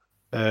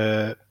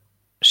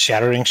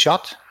 Shattering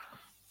Shot.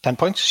 10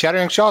 points.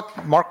 Shattering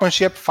Shot,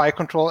 Marksmanship, Fire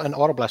Control, and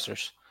Auto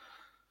Blasters.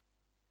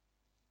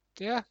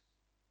 Yeah,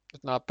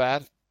 it's not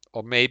bad.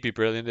 Or maybe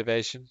Brilliant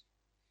Evasion.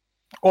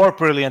 Or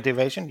Brilliant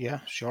Evasion,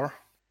 yeah, sure.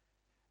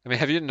 I mean,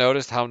 have you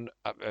noticed how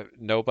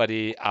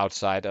nobody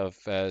outside of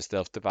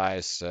Stealth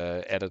Device,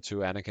 Edda 2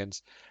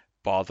 Anakins,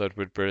 bothered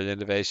with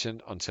Brilliant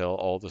Evasion until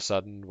all of a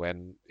sudden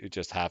when you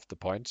just have the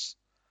points?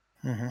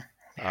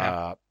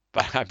 Yeah.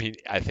 But I mean,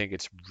 I think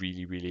it's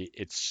really,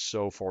 it's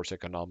so force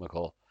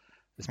economical.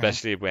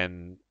 Especially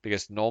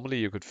because normally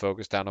you could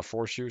focus down a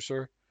force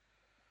user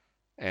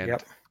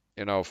and,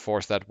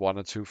 force that 1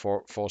 or 2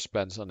 force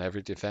spends on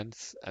every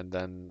defense, and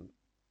then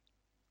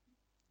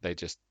they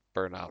just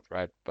burn out,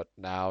 right? But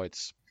now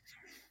it's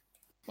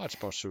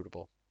much more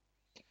suitable.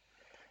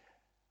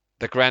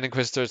 The Grand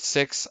Inquisitor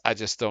 6, I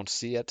just don't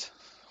see it.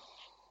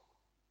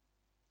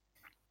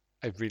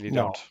 I really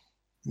don't.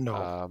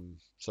 No.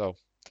 So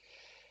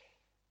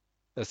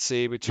let's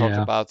see. We talked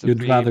about the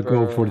You'd rather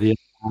go Reaper. for the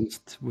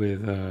advanced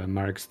with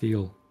Marek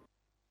Steel,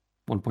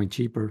 1 point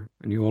cheaper,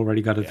 and you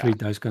already got a 3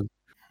 dice gun.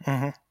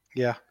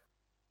 Yeah.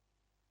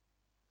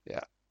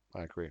 Yeah,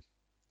 I agree.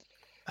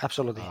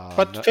 Absolutely.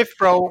 But 5th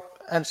Row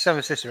and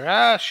 7th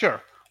Sister,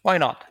 sure. Why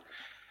not?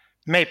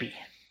 Maybe.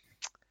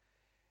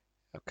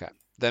 Okay.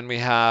 Then we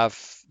have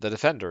the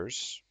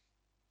Defenders,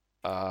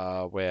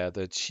 where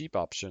the cheap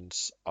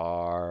options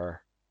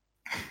are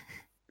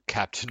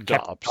Captain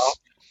Dobbs.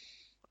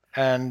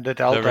 And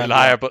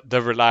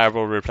the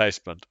reliable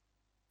replacement.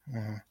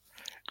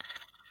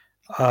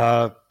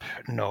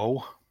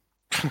 No.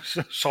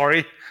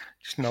 Sorry.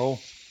 Just no.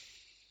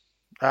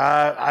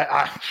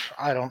 I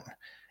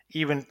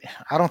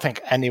don't think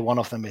any one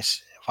of them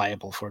is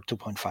viable for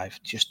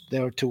 2.5. Just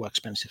they're too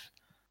expensive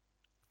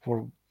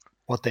for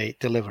what they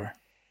deliver.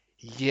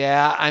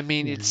 Yeah, I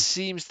mean, it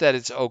seems that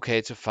it's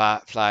okay to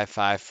fly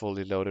 5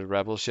 fully loaded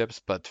rebel ships,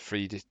 but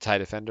 3 TIE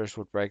Defenders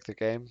would break the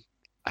game.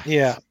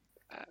 Yeah.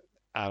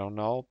 I don't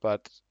know,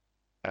 but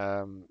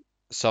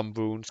some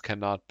wounds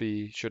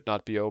should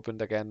not be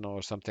opened again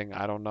or something.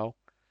 I don't know.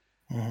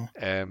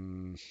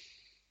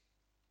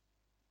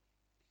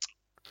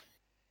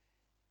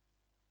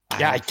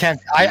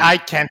 I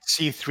can't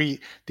see 3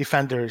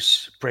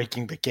 Defenders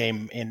breaking the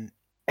game in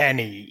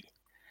any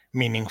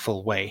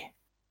meaningful way.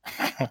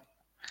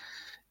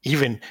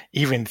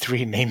 even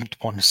 3 named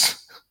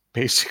ones,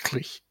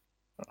 basically.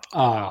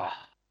 I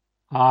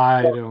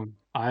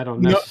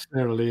don't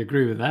necessarily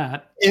agree with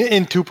that.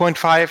 In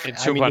 2.5, in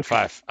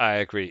 2.5, I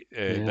agree.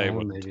 They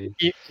would. Maybe.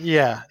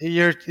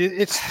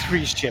 It's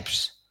 3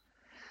 ships.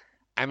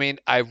 I mean,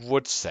 I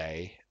would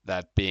say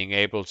that being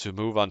able to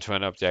move onto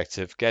an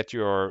objective, get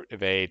your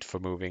evade for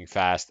moving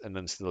fast, and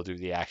then still do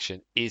the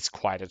action is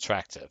quite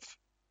attractive.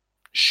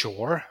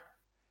 Sure.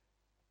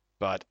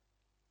 But,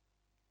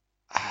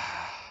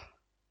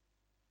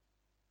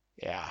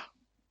 yeah.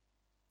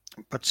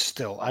 But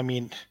still, I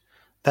mean,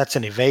 that's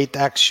an evade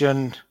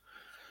action.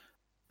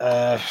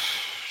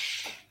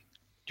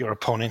 Your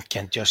opponent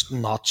can just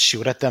not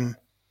shoot at them.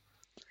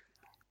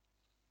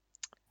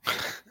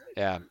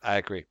 Yeah, I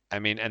agree. I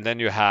mean, and then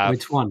you have...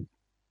 Which one?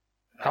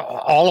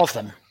 All of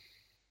them.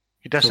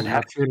 He doesn't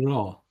have to. At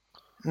all.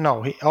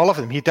 No, all of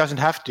them. He doesn't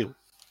have to.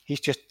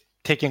 He's just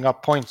taking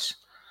up points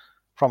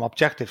from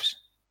objectives.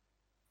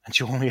 And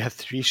you only have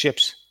 3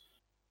 ships.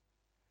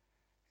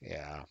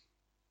 Yeah.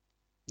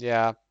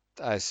 Yeah,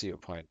 I see your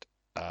point.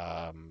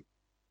 I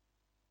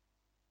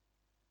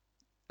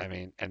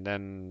mean, and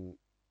then...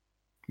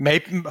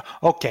 Maybe...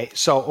 Okay,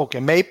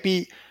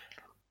 maybe...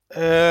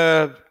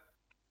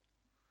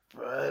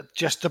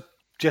 just a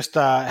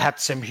hat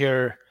sim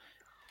here.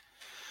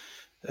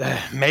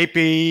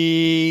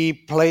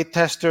 Maybe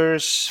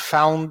playtesters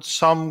found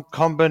some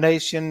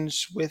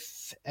combinations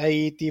with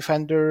a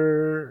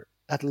defender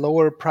at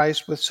lower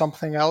price with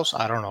something else.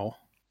 I don't know.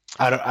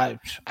 I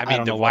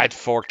mean, the white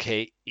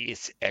 4K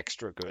is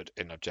extra good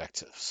in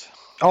objectives.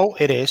 Oh,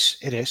 it is.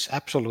 It is.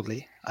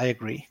 Absolutely. I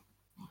agree.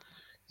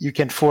 You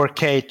can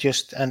 4K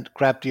just and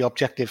grab the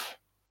objective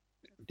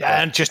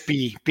and just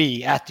be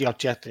at the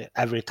objective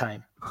every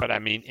time. But I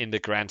mean, in the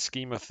grand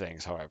scheme of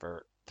things,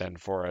 however, then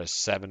for a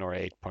 7 or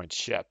 8 point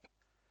ship,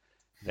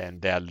 then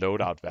their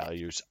loadout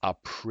values are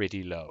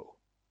pretty low.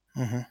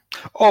 Mm-hmm.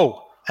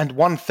 Oh, and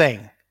one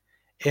thing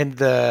in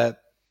the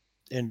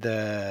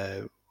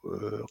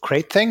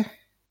crate thing,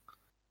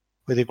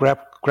 where you grab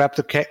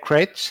the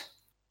crates.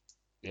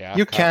 Yeah,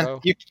 you cargo.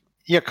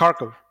 can't.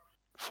 Cargo.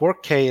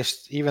 4K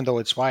is, even though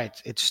it's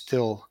white, it's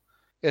still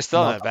It's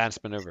still an not-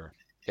 advanced maneuver.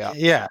 Yeah.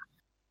 Yeah.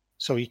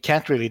 So you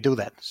can't really do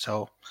that.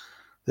 So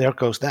there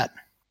goes that.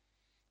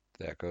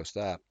 There goes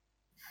that.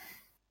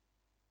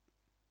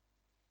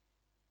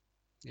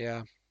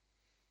 Yeah.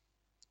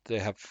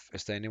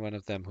 Is there any one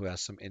of them who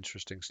has some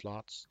interesting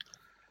slots?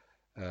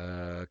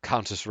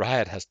 Countess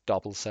Riot has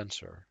double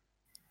sensor.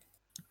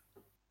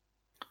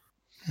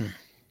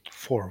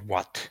 For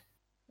what?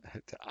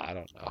 I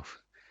don't know.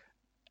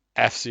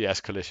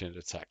 FCS collision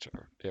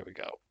detector. Here we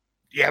go.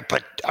 Yeah,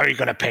 but are you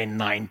gonna pay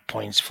 9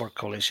 points for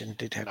collision No,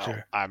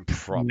 detector? I'm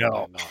probably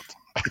No.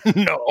 not.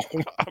 No.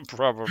 I'm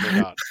probably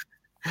not.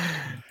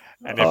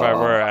 And if I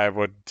were, I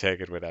wouldn't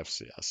take it with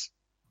FCS.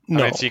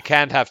 No. I mean, she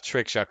can't have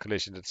trick shot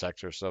collision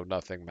detector, so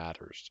nothing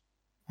matters.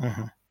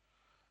 Mhm.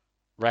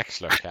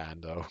 Rexler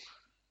can, though.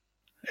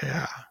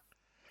 Yeah.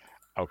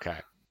 Okay.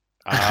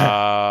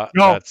 No.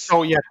 That's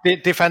So yeah,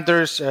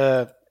 defenders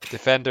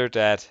Defender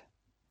dead.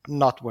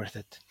 not worth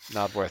it.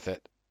 Not worth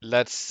it.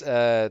 Let's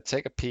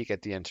take a peek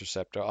at the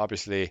Interceptor.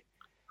 Obviously,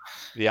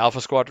 the Alpha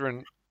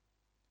Squadron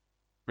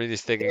really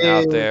sticking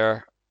out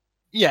there.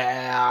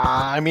 Yeah,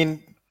 I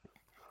mean,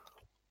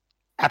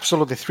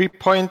 absolutely 3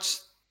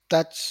 points.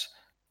 That's,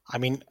 I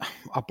mean,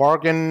 a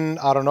bargain.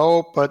 I don't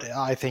know, but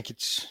I think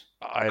it's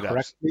I'd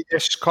correctly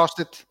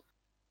costed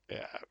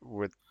yeah,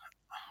 with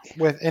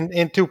in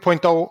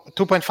 2.0,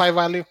 2.5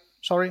 value.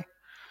 Sorry.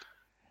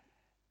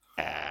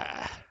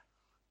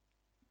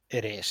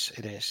 It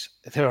is.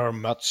 There are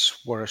much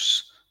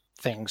worse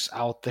things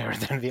out there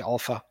than the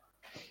Alpha.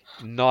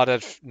 not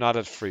at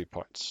 3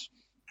 points,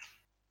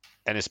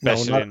 and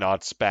especially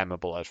not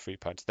spammable at 3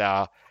 points. There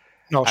are,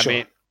 No, I sure.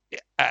 mean,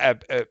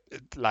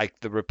 like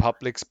the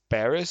Republic's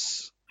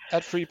Barris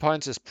at 3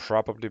 points is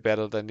probably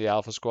better than the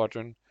Alpha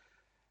Squadron,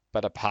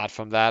 but apart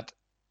from that,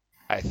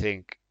 I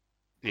think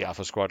the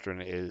Alpha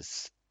Squadron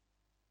is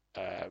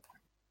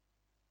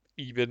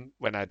even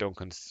when I don't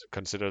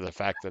consider the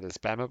fact that it's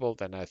spammable,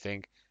 then I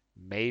think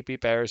maybe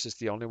Barris is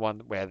the only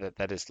one where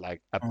that is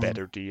like a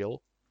better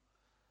deal.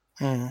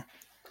 Mm.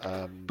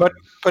 But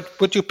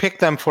would you pick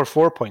them for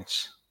 4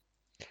 points?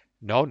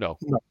 No,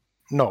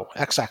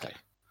 exactly.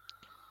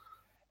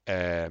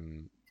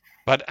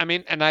 But I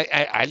mean, and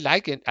I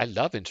like it. I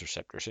love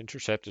Interceptors.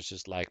 Interceptors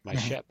is like my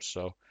ship.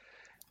 So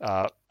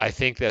I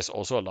think there's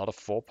also a lot of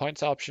 4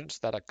 points options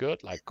that are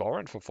good, like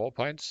Goran for 4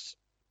 points.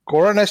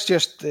 Goran is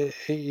just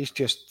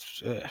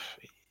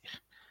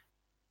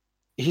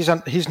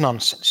he's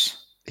nonsense.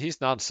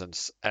 He's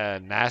nonsense.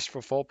 Nash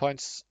for 4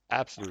 points,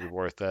 absolutely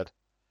worth it.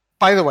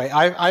 By the way,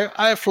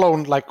 I've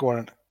flown like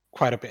Goran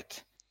quite a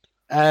bit,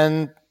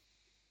 and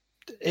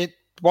it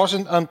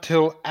wasn't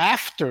until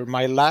after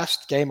my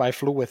last game I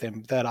flew with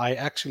him that I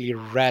actually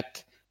read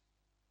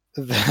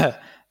the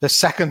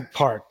second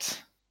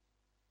part,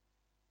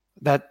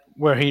 that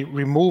where he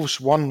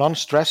removes one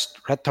non-stressed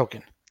red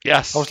token.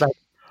 Yes.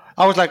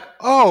 I was like,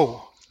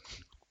 oh,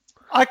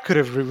 I could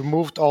have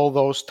removed all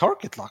those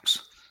target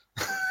locks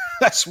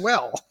as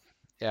well.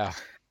 Yeah.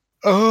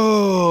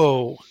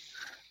 Oh,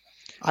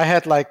 I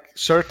had like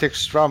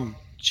Certix Strum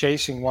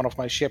chasing one of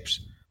my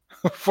ships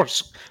for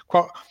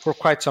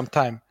quite some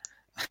time.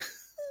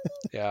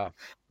 Yeah.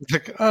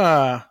 Like,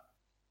 right.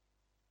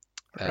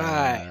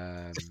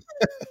 And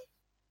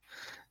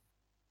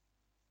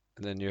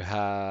then you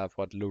have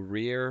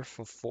Lurir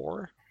for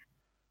 4.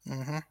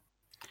 Mm-hmm.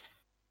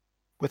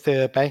 With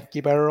the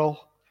Banky barrel.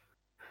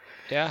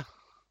 Yeah.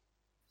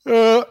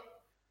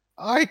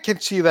 I can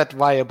see that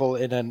viable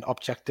in an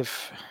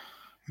objective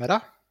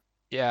meta.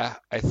 Yeah,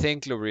 I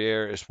think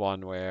Lurir is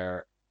one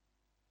where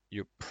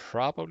you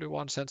probably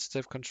want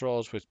sensitive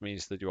controls, which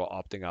means that you are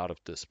opting out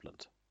of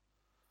Disciplined.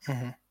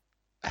 Mm-hmm.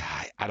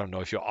 I don't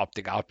know if you're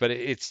opting out, but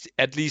it's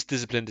at least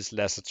Disciplined is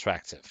less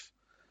attractive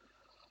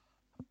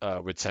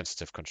with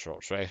sensitive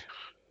controls, right?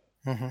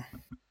 Mm-hmm.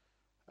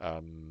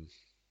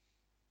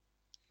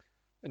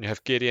 And you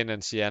have Gideon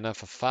and Sienna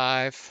for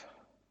 5.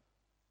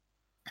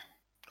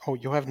 Oh,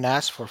 you have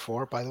Nash for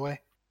 4, by the way.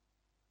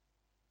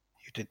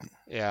 You didn't.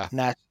 Yeah.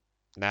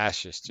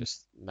 Nash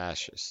is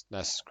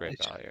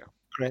great value.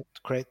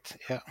 Great,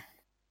 yeah.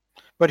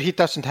 But he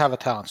doesn't have a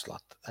talent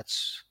slot.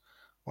 That's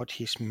what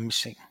he's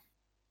missing.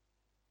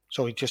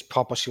 So he just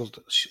pop a shield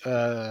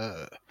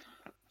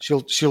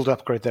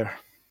upgrade there.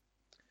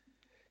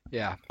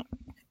 Yeah.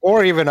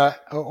 Or even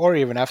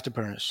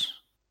afterburners.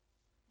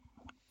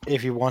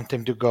 If you want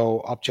him to go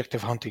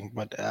objective hunting,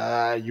 but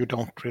you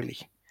don't really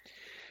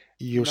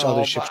use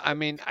other ships. I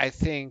mean, I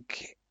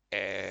think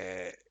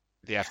the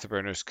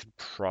afterburners could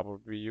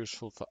probably be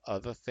useful for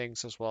other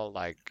things as well.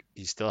 Like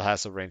he still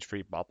has a range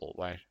 3 bubble,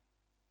 right?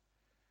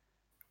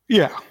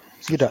 Yeah,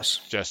 he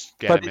does. Just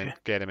get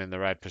him in the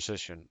right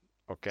position.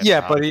 Or get yeah,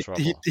 him out but of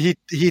trouble.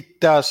 he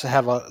does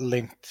have a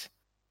linked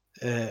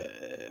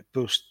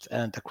boost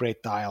and a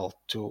great dial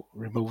to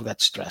remove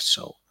that stress.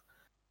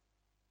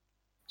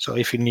 So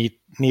if you need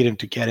him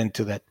to get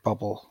into that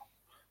bubble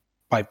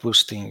by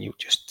boosting, you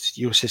just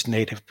use his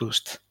native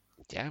boost.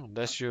 Yeah,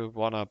 unless you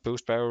want to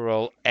boost barrel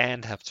roll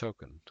and have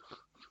token.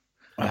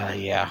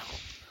 Yeah.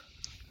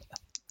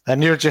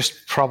 Then you're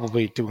just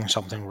probably doing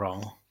something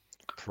wrong.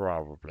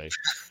 Probably.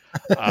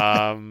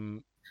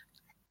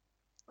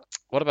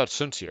 What about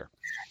Suntir?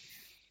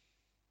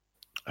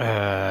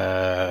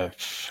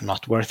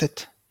 Not worth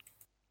it.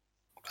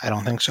 I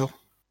don't think so.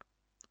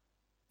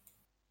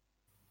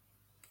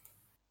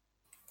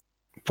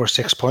 For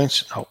 6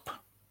 points, nope.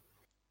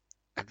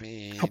 I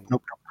mean,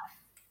 Nope.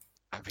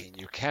 I mean,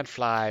 you can't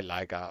fly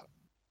like a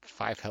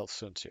 5 health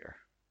Suntir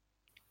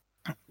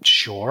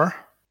Sure.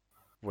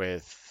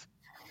 with,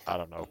 I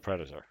don't know,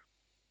 Predator.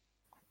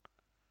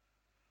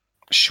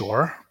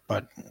 Sure,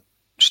 but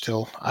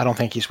still, I don't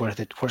think he's worth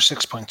it for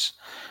 6 points.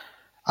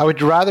 I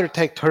would rather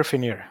take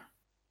Turfineer.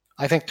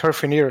 I think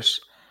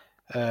Turfineer's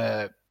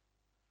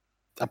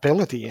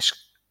ability is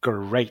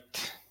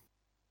great.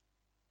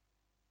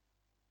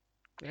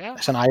 Yeah.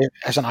 As an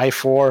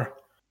I4.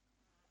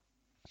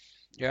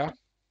 Yeah.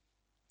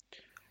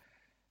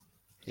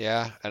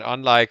 Yeah, and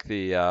unlike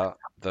the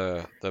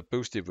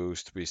boosty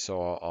boost we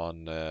saw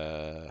on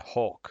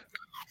Hawk,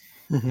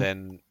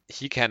 then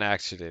he can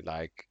actually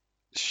like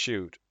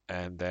shoot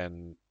and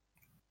then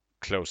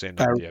close in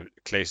on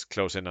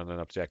an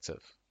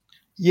objective.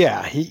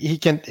 Yeah, he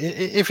can,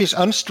 if he's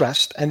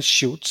unstressed and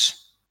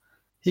shoots,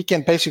 he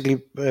can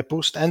basically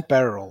boost and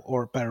barrel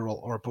or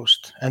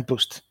boost and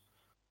boost.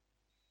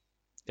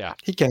 Yeah,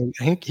 he can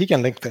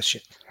link this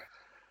shit.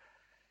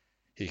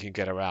 He can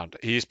get around.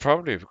 He's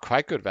probably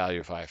quite good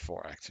value for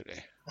I4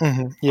 actually.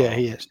 Yeah,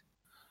 he is.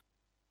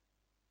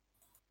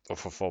 Or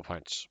for 4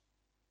 points.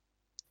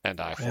 And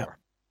I4.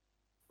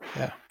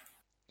 Yeah.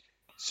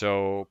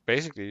 So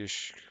basically you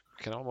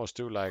can almost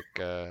do like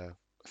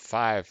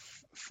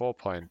 5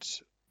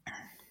 4-point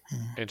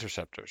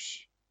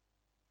interceptors.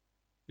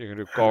 You can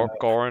do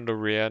Gore in the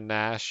rear,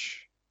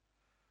 Nash,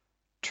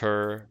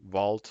 Tur,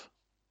 Vault.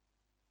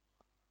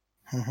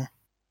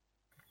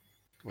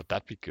 Would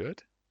that be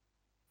good?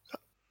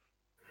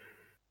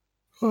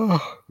 I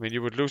mean,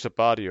 you would lose a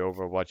body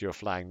over what you're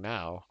flying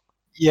now.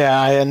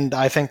 Yeah, and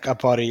I think a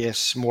body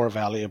is more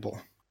valuable.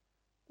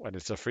 When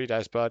it's a free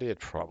dice body,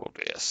 it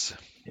probably is.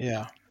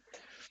 Yeah.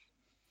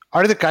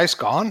 Are the guys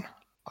gone?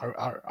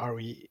 Are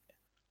we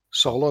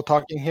solo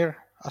talking here,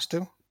 us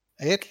two?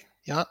 Egil?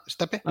 Yeah,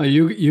 Steppe?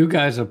 You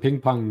guys are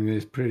ping-ponging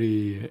this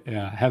pretty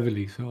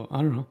heavily, so I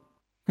don't know.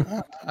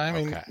 I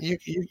mean,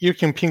 you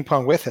can ping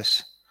pong with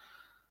us.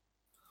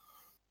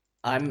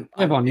 Evan,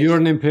 you're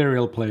an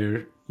Imperial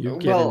player. You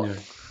get in there.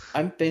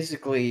 I'm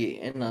basically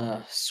in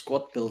a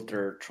squad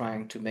builder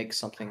trying to make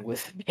something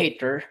with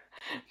Vader.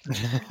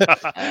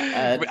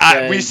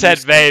 We said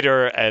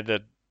Vader and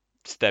then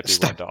Steppe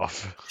went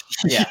off.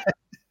 Yeah.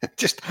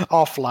 Just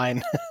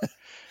offline.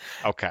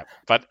 Okay,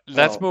 but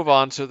let's move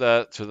on to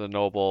the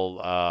noble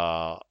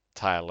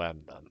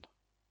Thailand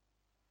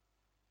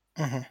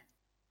then.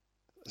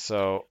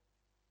 So.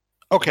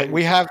 Okay,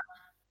 we have.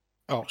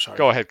 Oh, sorry.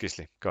 Go ahead,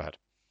 Gisli. Go ahead.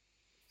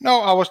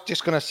 No, I was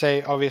just gonna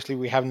say. Obviously,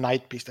 we have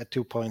Night Beast at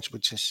 2 points,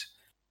 which is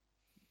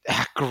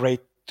a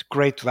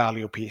great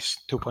value piece.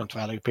 2-point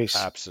value piece.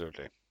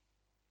 Absolutely.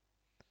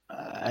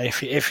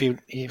 If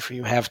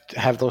you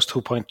have those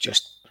 2 points,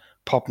 just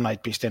pop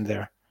Night Beast in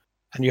there,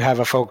 and you have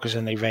a focus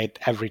and evade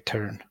every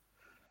turn,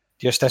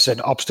 just as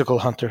an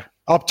objective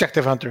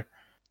hunter.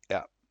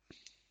 Yeah.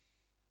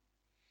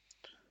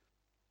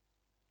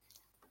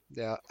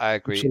 Yeah, I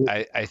agree.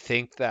 I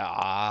think there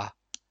are.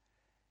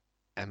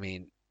 I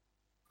mean,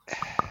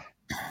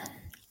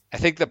 I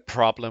think the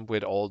problem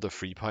with all the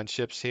 3-point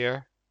ships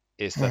here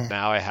is that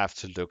now I have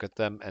to look at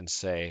them and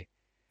say,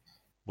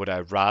 would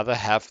I rather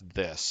have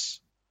this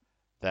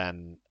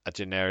than a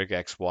generic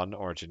X1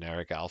 or a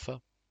generic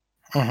Alpha?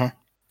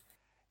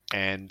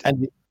 And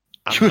you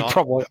would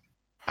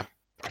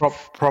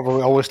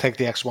probably always take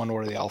the X1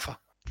 or the Alpha.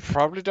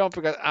 Probably don't,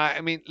 because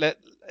I mean,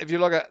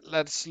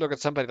 let's look at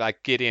somebody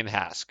like Gideon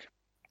Hask,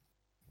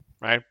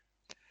 right?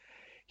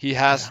 He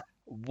has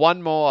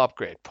one more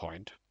upgrade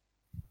point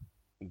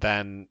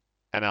than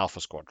an Alpha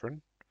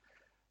Squadron.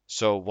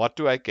 So what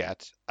do I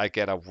get? I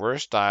get a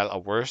worse dial, a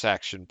worse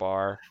action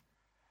bar.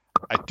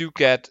 I do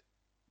get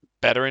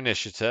better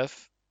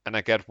initiative, and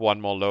I get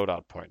one more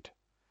loadout point.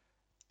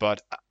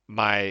 But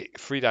my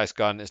free dice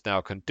gun is now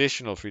a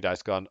conditional free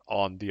dice gun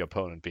on the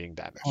opponent being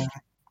damaged.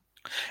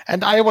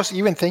 And I was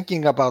even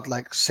thinking about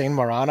like Saint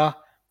Marana,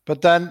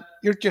 but then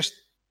you're just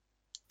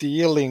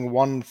dealing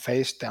one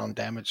face down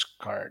damage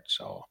card,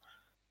 so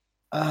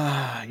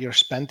you're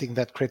spending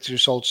that crit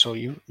result, so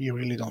you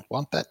really don't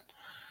want that.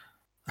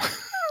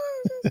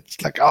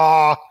 It's like,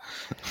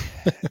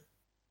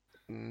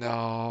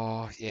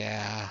 no,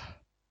 yeah.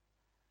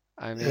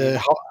 I mean,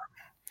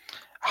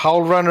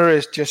 Howl Runner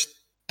is just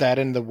dead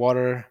in the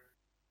water.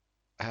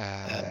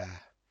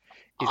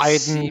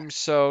 It seems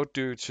so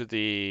due to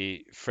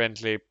the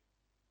friendly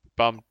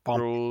bump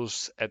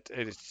rules.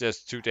 It's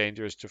just too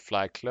dangerous to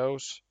fly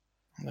close.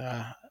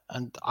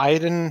 And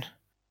Aiden.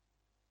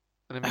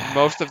 I mean,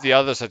 most of the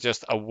others are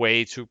just a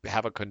way to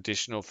have a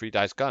conditional free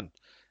dice gun,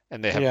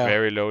 and they have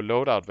very low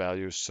loadout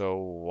values. So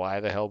why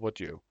the hell would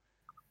you?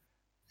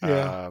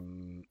 Yeah.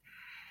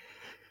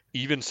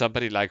 Even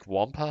somebody like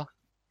Wampa,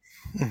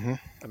 Mm-hmm.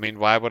 I mean,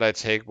 why would I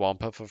take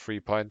Wampa for 3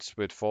 points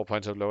with 4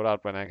 points of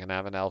loadout when I can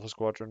have an Alpha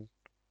Squadron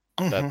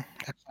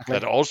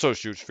that also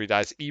shoots 3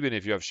 dice, even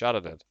if you have shot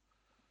at it?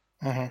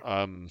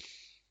 Mm-hmm.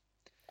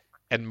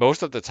 And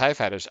most of the TIE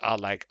fighters are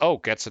like, oh,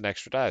 gets an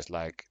extra dice.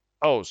 Like,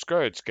 oh,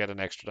 Scourge get an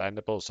extra die in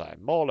the bullseye.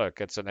 Mauler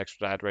gets an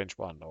extra die at range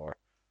 1, or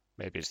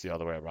maybe it's the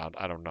other way around.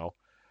 I don't know.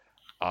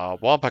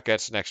 Wampa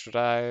gets an extra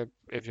die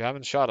if you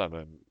haven't shot at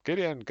him.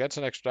 Gideon gets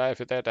an extra die if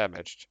they're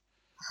damaged.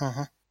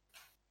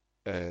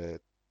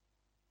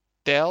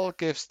 Dell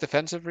gives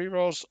defensive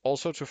rerolls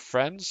also to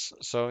friends,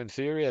 so in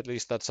theory, at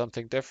least that's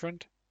something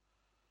different.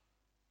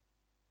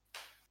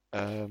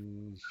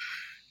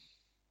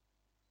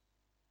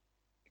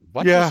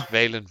 What does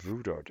Valen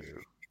Rudor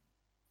do?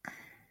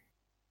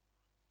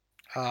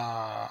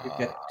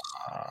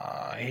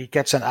 He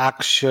gets an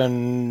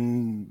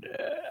action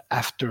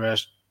after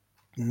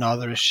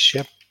another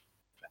ship.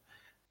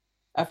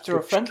 After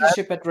a friendly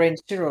ship at range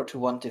 0 to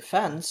 1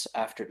 defense,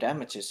 after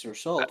damage is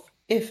resolved,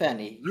 if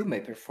any, you may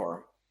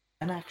perform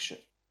an action.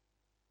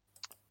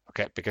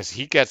 Okay, because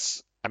he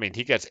gets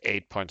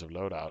 8 points of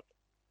loadout.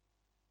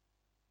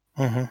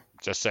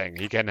 Just saying,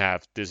 he can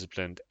have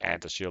disciplined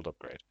and a shield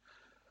upgrade.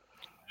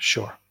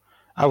 Sure.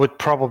 I would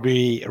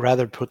probably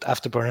rather put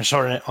Afterburners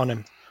on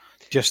him,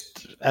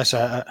 just as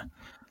a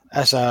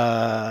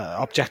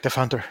objective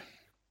hunter.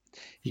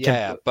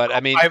 But I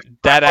mean,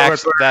 that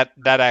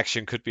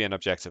action could be an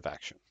objective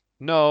action.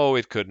 No,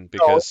 it couldn't,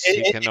 because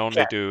he can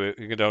only do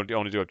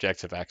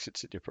objective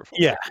actions in your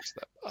performance.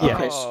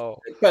 Oh.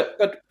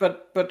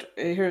 But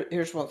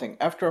here's one thing.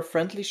 After a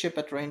friendly ship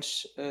at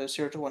range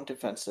 0 to 1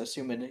 defense,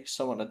 assuming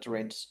someone at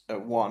range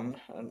 1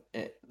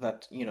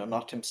 that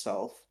not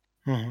himself,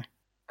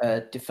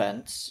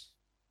 defense,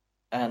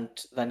 and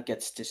then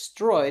gets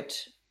destroyed,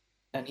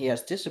 and he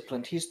has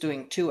disciplined, he's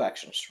doing 2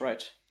 actions,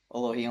 right?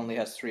 Although he only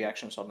has 3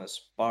 actions on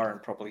his bar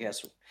and probably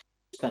has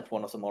spent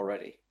one of them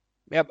already.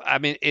 Yeah, I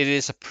mean, it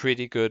is a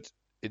pretty good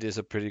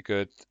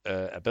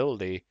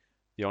ability.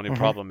 The only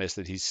problem is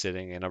that he's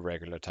sitting in a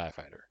regular TIE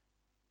fighter.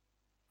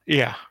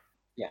 Yeah.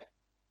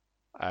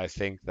 I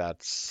think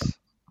that's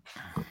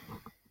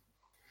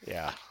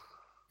a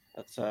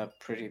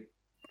pretty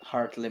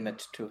hard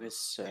limit to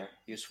his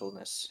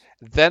usefulness.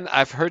 Then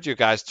I've heard you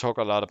guys talk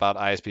a lot about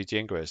ISP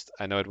Jingoist.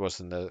 I know it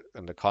was in the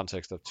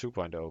context of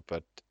 2.0,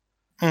 but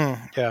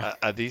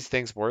are these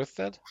things worth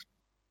it?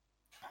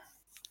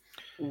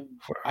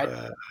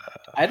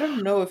 I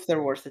don't know if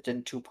they're worth it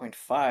in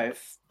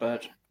 2.5,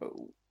 but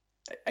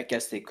I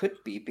guess they could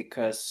be,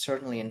 because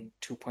certainly in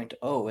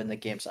 2.0, in the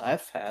games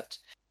I've had,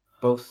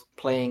 both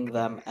playing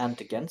them and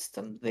against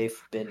them,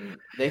 they've been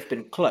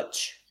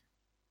clutch.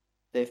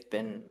 They've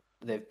been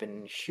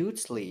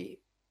hugely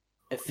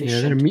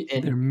efficient. Yeah,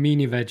 they're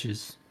meanie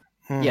wedges.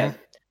 Yeah,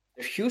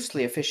 they're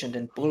hugely efficient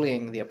in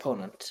bullying the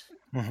opponent.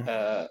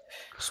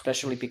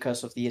 Especially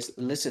because of the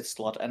illicit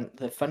slot. And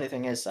the funny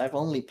thing is, I've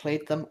only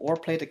played them or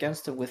played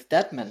against them with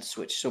Deadman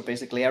Switch. So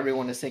basically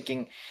everyone is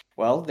thinking,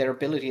 well, their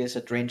ability is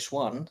at range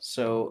 1,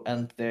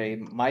 and they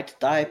might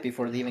die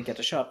before they even get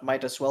a shot,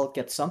 might as well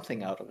get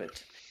something out of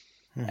it.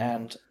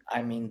 And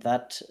I mean,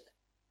 that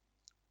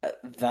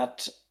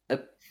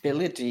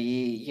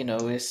ability,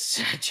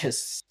 is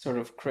just sort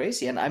of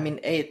crazy. And I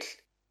mean,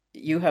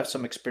 you have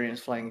some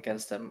experience flying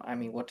against them. I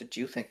mean, what did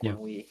you think when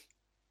we...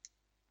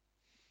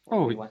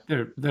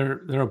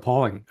 they're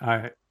appalling.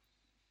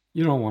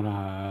 You don't want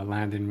to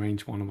land in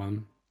range 1 of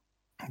them.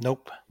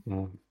 Nope.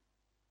 No.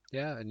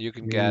 Yeah, and you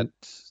can get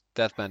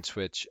Deathman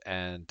Switch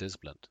and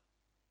Disciplined.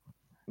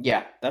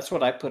 Yeah, that's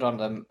what I put on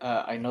them.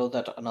 I know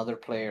that another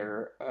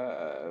player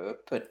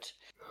put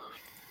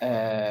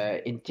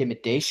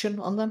Intimidation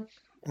on them,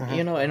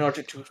 in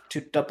order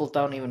to double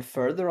down even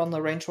further on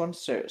the range 1.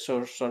 So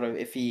sort of,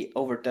 if he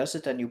overdoes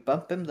it and you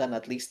bump him, then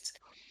at least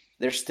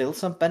there's still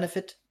some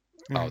benefit.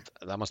 Oh,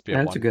 that must be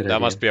a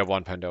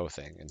 1.0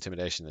 thing.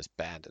 Intimidation is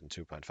banned in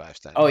 2.5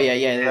 standard. Oh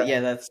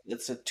yeah.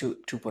 That's a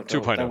 2.0.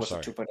 2.0. That was a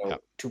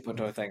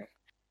 2.0 thing.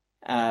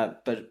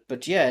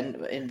 But yeah,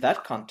 in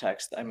that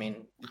context, I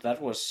mean, that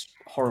was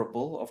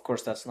horrible. Of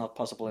course, that's not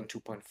possible in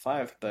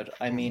 2.5. But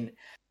I mean,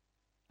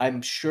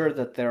 I'm sure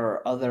that there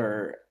are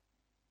other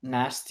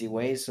nasty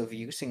ways of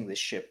using the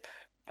ship.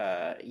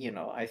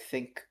 I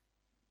think.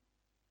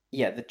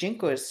 Yeah, the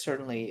Jinko is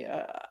certainly...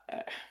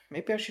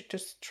 maybe I should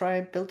just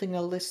try building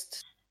a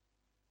list,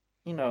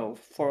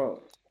 for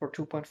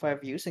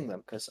 2.5 using them,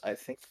 because I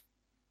think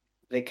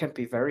they can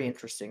be very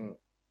interesting.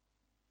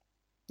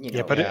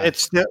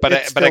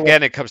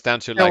 Again, it comes down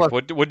to, like,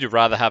 would you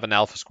rather have an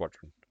Alpha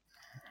Squadron?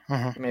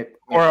 Maybe.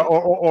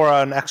 Or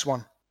an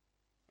X1.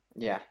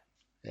 Yeah.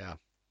 Yeah.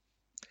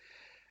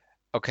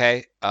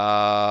 Okay,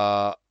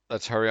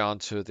 let's hurry on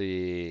to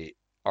the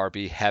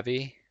RB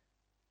Heavy.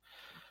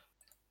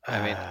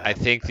 I mean, I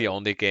think the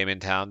only game in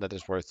town that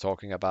is worth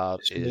talking about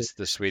is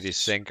the Swedish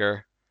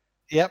Sinker.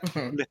 Yep.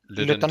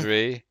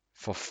 Ludendry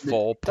for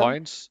 4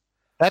 points.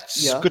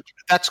 That's good.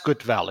 That's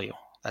good value.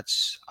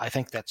 I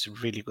think that's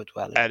really good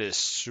value. That is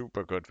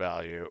super good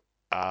value.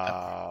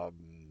 Ja,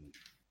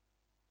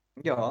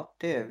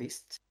 det är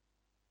visst.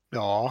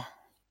 Ja,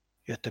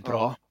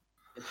 Jättebra. Oh,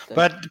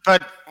 but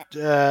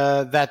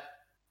that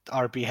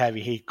RP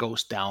heavy, he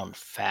goes down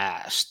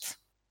fast.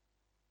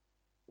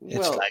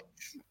 It's well,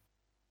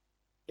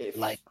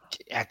 like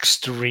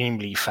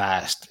extremely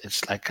fast.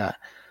 It's like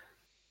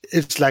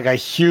a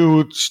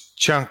huge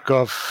chunk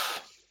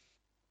of,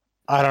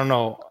 I don't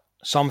know,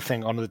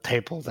 something on the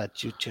table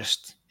that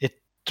it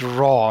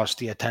draws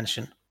the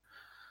attention.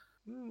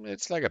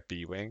 It's like a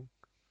B-wing.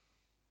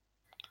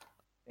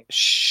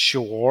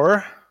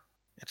 Sure,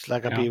 it's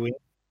like a B-wing.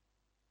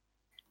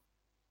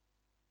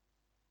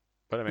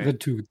 But I mean, the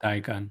 2-die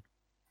gun.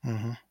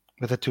 Mm-hmm.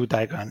 With a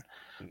 2-die gun,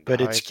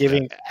 but no, it's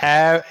giving.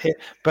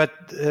 But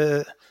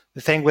the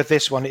thing with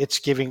this one, it's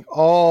giving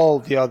all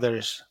the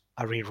others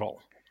a reroll.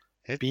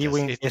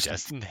 B-wing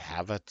doesn't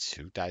have a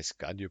 2-dice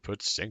gun. You put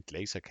synced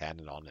laser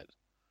cannon on it.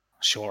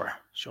 Sure.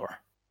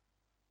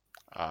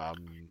 And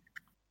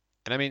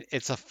I mean,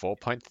 it's a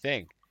 4-point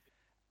thing.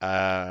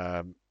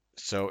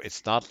 So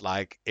it's not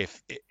like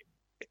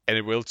and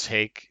it will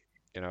take,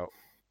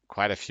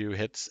 quite a few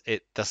hits.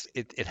 It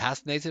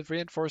has native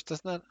reinforced,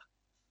 doesn't it?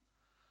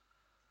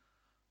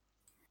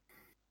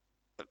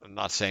 I'm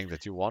not saying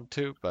that you want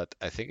to, but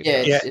I think it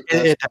does. Yeah,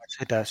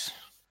 it does.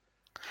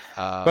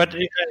 But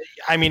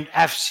I mean,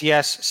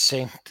 FCS,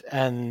 synced,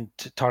 and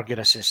target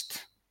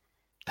assist,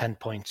 10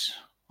 points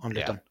on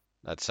Luton.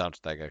 That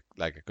sounds like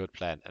a good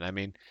plan. And I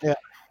mean, yeah.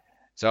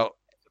 So,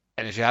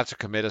 and if you have to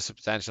commit a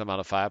substantial amount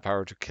of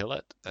firepower to kill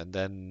it, and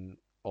then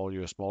all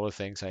your smaller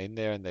things are in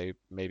there, and they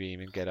maybe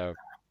even get a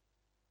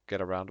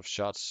round of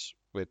shots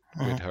with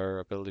her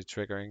ability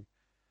triggering.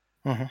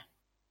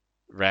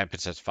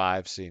 Rampage at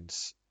 5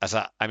 seems. I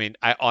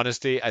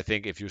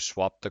think if you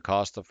swap the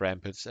cost of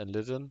Rampage and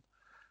Lytton,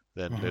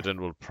 then Lytton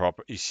will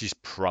she's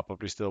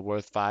probably still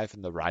worth 5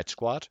 in the right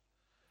squad.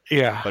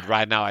 Yeah. But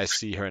right now I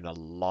see her in a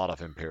lot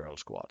of Imperial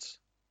squads.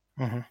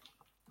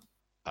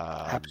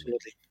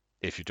 Absolutely.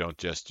 If you don't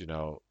just,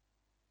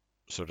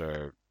 sort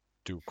of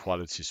do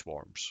quality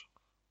swarms.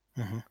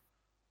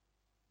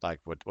 Like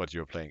what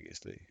you're playing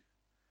easily.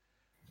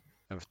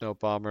 And with no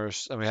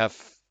bombers. And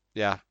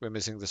we're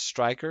missing the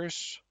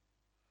strikers.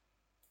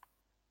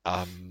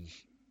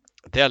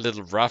 They're a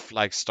little rough,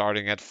 like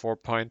starting at 4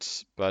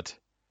 points, but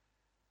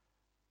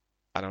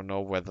I don't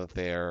know whether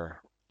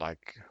they're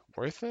like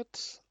worth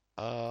it.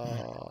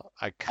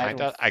 I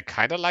kind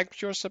of like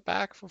Pure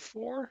Sabak for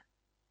 4.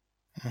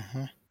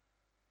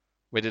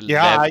 With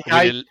 11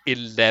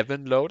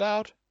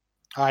 loadout.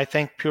 I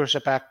think Pure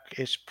Sabak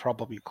is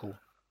probably cool.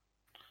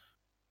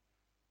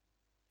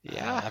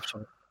 Yeah,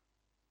 absolutely.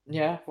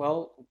 Yeah,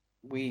 well,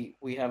 we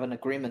have an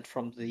agreement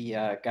from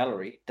the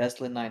gallery.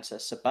 Deslin 9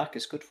 says Sabak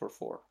is good for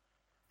 4.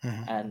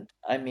 And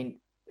I mean,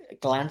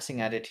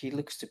 glancing at it, he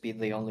looks to be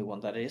the only one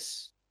that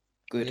is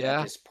good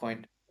at his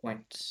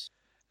points.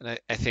 And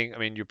I think,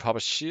 you pop a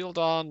shield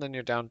on, then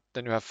you're down,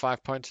 then you have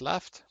 5 points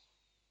left.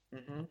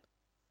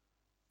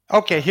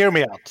 Okay, hear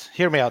me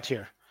out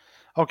here.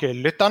 Okay,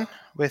 Luton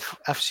with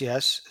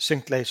FCS,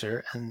 synced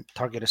laser, and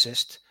target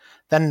assist.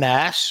 Then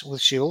Nash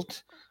with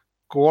shield,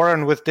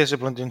 Goran with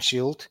disciplined and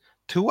shield,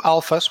 2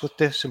 alphas with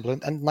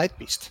disciplined, and Night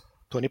Beast,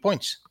 20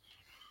 points.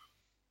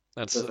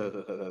 And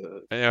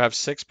you have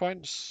 6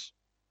 points.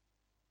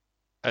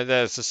 And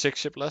there's a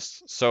 6-ship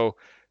list. So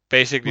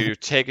basically, you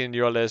take in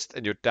your list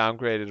and you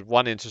downgraded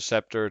 1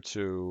 interceptor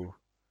to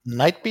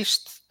Night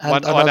Beast, and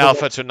one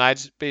alpha to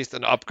Night Beast,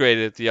 and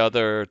upgraded the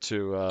other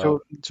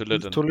to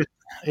Lytton.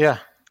 Yeah.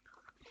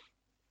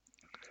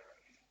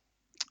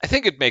 I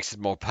think it makes it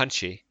more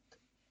punchy.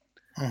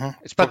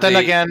 It's but then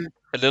again,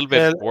 a little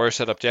bit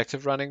worse at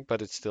objective running,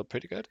 but it's still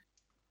pretty good.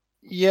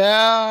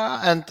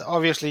 Yeah, and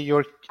obviously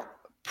you're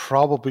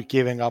probably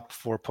giving up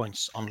 4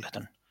 points on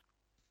Lytton.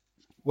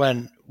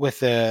 When with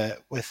the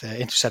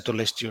interceptor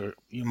list, you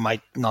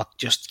might not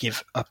just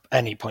give up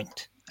any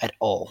point at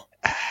all.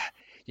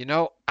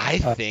 I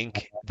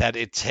think that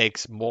it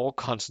takes more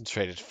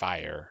concentrated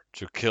fire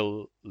to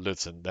kill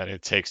Lytton than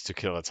it takes to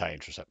kill a TIE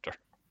interceptor.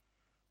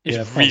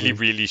 It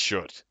really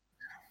should.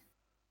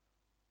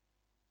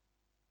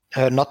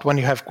 Not when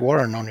you have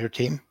Goran on your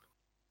team.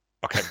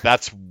 Okay,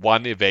 that's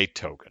 1 evade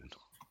token.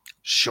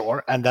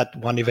 Sure, and that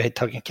 1 evade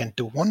token can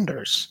do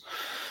wonders.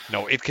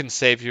 No, it can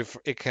save you.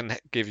 It can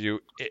give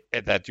you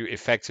that you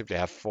effectively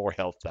have 4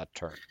 health that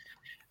turn.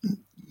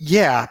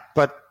 Yeah,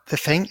 but the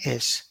thing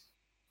is,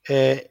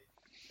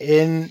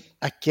 in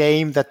a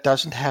game that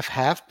doesn't have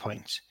half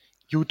points,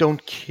 you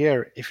don't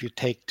care if you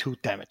take 2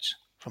 damage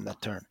from that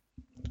turn.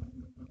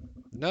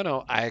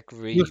 No, I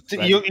agree.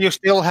 You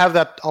still have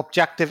that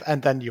objective,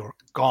 and then you're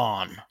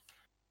gone.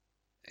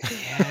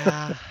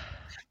 Yeah.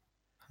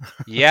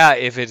 Yeah,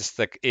 if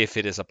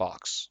it is a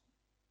box.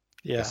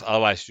 Yeah. Because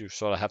otherwise, you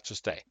sort of have to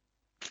stay.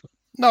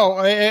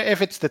 No,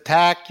 if it's the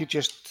tack, you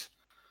just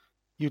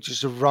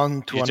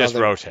run to another. You just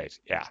rotate.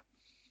 Yeah.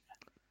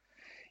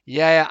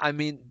 Yeah.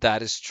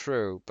 That is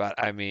true, but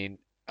Lytton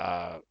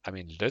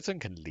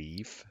can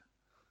leave.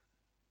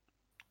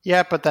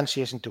 Yeah, but then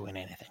she isn't doing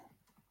anything.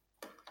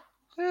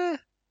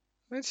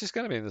 She's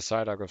gonna be in the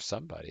side arc of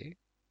somebody.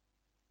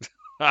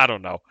 I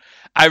don't know.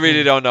 I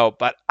really don't know,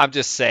 but I'm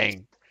just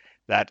saying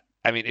that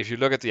I mean, if you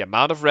look at the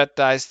amount of red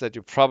dice that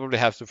you probably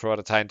have to throw at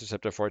a TIE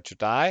Interceptor for it to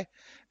die,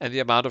 and the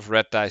amount of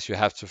red dice you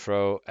have to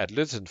throw at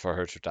Luton for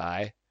her to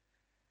die,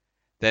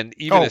 then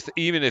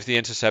even if the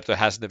Interceptor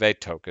has an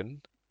evade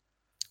token,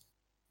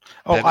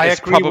 then I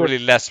it's agree probably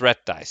less red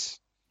dice.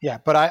 Yeah,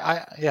 but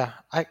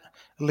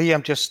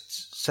Liam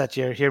just said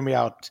here, hear me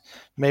out.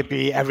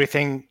 Maybe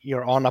everything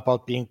you're on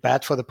about being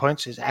bad for the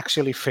points is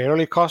actually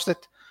fairly costed,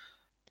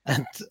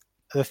 and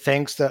the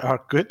things that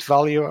are good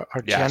value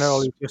are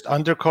generally just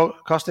under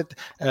costed.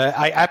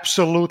 I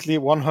absolutely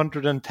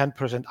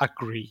 110%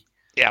 agree.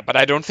 Yeah, but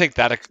I don't think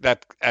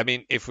that I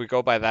mean, if we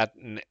go by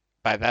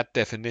that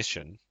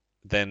definition,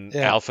 then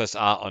alphas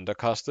are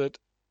undercosted,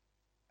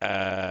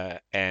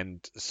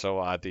 and so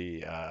are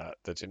the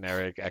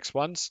generic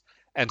X1s,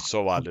 and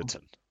so are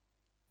Luton.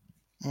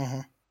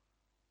 Mm-hmm.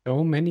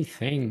 So many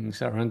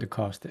things are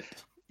undercosted.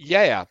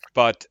 Yeah,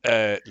 but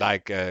I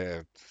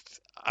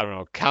don't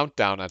know,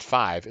 Countdown at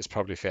 5 is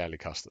probably fairly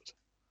costed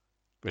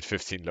with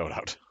 15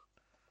 loadout,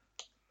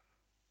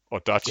 or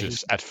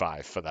Duchess at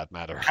 5 for that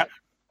matter.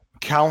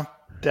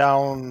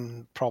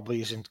 Countdown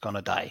probably isn't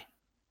gonna die,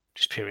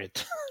 just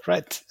period.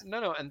 Right?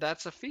 No, and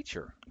that's a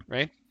feature,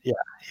 right? Yeah,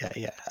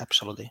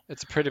 absolutely.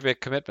 It's a pretty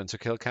big commitment to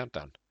kill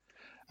Countdown.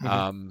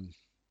 Mm-hmm.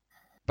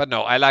 But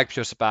no, I like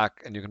Pure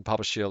Sabak, and you can pop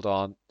a shield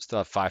on, still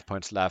have 5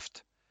 points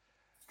left,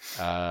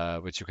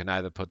 which you can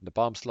either put in the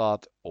bomb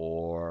slot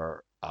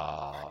or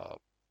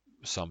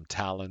some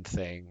talent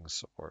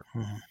things or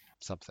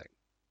something.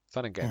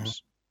 Fun and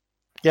games.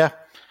 Mm-hmm. Yeah,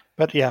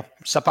 but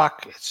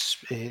Sabak,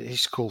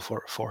 he's cool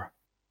for 4.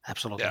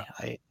 Absolutely. Yeah.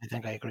 I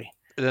think I agree.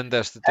 Then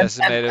there's the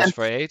Decimators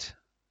for 8.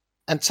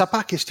 And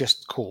Sabak is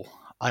just cool.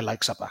 I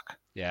like Sabak.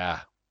 Yeah,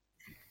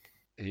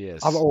 he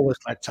is. I've always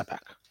liked Sabak.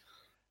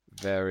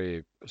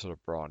 Very sort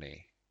of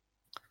brawny.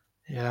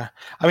 Yeah.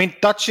 I mean,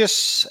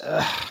 Duchess,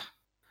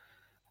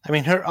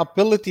 her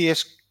ability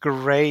is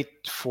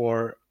great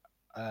for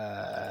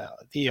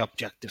the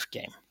objective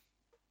game.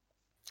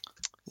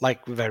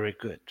 Like, very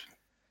good.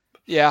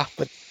 Yeah.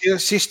 But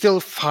she's still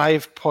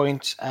 5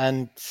 points,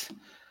 and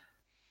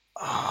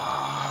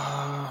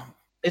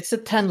it's the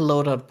 10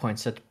 loadout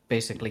points that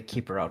basically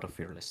keep her out of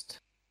your list,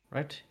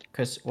 right?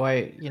 Because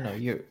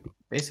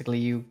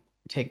you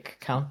take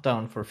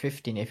Countdown for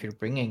 15 if you're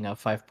bringing a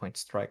 5-point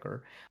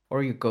striker,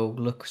 or you go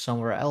look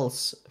somewhere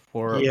else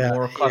for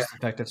more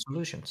cost-effective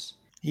solutions.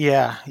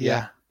 Yeah.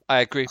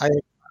 I agree.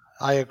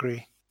 I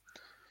agree.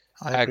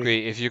 I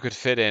agree. If you could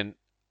fit in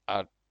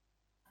a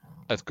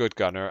good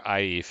gunner,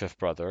 i.e. Fifth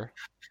Brother,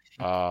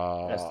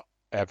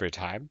 every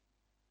time,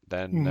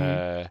 then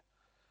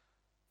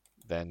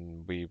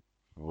we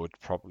would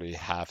probably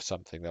have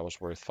something that was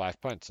worth 5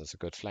 points as a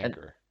good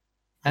flanker.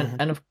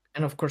 And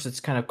of course, it's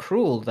kind of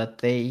cruel that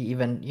they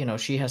even,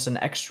 she has an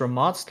extra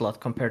mod slot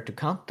compared to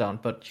Countdown,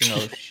 but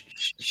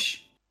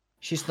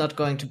she's not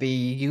going to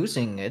be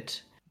using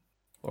it,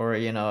 or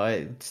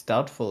it's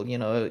doubtful.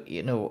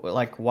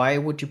 Like, why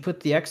would you put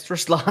the extra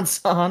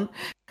slots on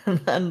and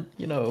then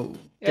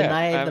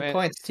deny the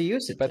points to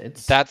use it? But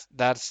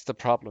that's the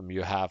problem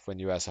you have when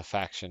you, as a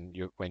faction,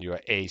 when your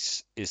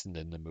ace isn't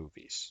in the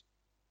movies.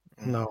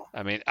 No,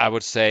 I mean, I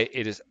would say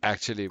it is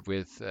actually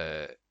with.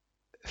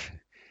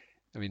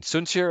 I mean,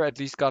 Sunshir at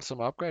least got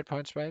some upgrade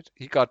points, right?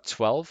 He got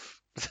 12,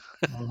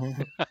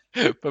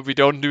 but we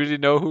don't really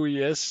know who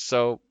he is.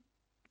 So,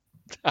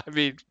 I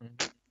mean,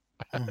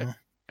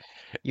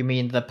 you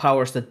mean the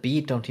powers that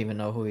be don't even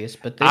know who he is?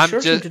 But they I'm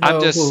just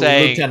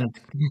saying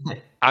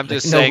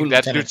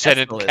that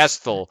Lieutenant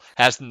Kestel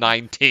has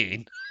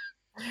 19.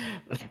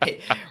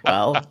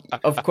 Well,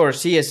 of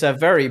course, he is a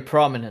very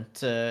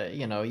prominent.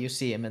 You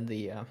see him in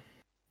the.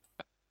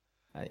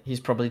 He's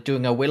probably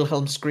doing a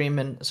Wilhelm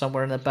scream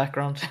somewhere in the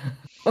background.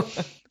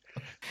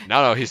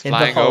 No, he's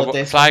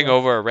flying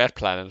over a red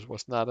planet.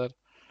 Wasn't that it?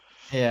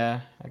 Yeah,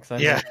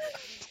 exactly.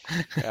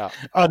 Yeah.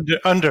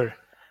 Under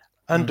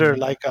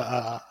like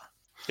a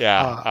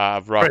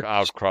rock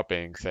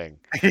outcropping thing.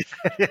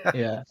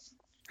 Yeah.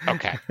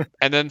 Okay,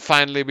 and then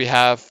finally we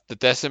have the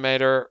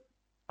Decimator.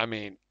 I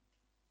mean,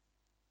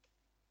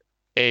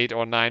 8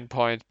 or 9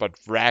 points, but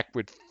rack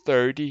with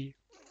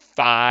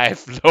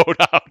 35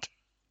 loadout.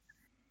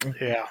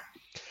 Yeah,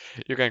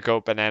 you can go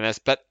bananas,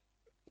 but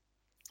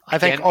I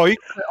think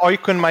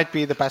Oikun might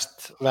be the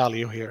best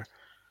value here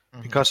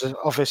because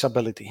of his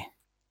ability.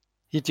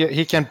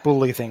 He can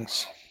bully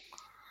things.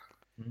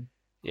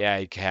 Yeah,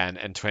 he can,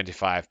 and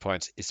 25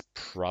 points is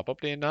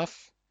probably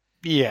enough.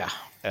 Yeah.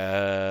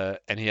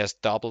 And he has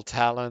double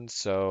talent,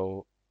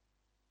 so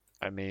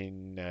I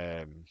mean,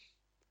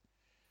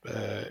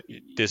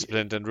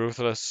 disciplined and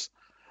ruthless.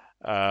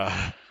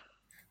 And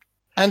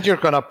you're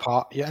gonna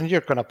pop. Yeah, and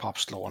you're gonna pop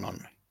slow on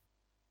me.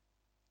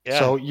 Yeah.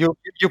 So you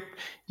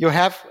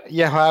have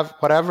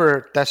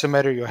whatever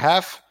Decimator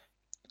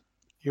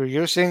you're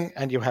using,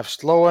 and you have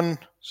Sloan.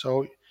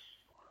 So,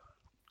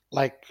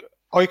 like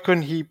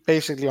Oikun, he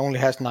basically only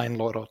has 9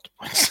 loadout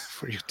points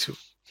for you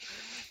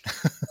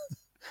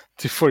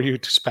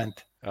to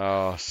spend.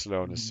 Oh,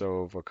 Sloan is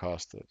so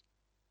overcosted.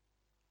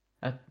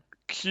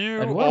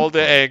 Cue at all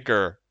the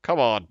anger. Come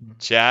on,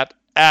 chat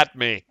at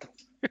me.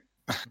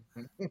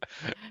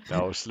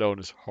 No, Sloan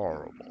is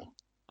horrible.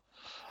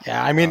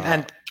 Yeah, I mean,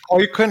 and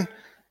Oikon,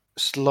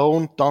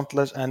 Sloan,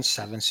 Dauntless, and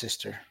Seven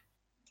Sister.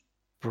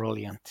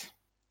 Brilliant.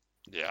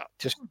 Yeah.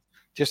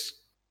 Just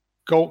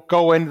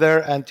go in there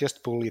and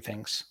just bully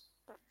things.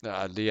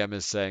 Liam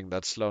is saying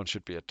that Sloan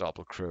should be a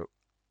double crew.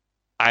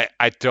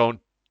 I don't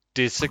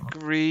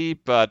disagree,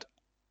 but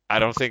I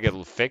don't think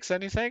it'll fix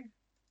anything.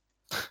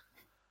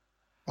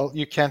 Well,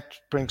 you can't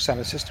bring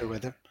Seven Sister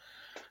with him.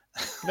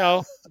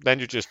 No, then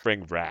you just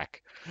bring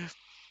Rack.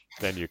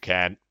 Then you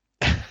can.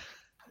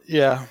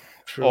 Yeah,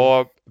 true.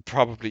 Or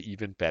probably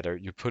even better,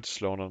 you put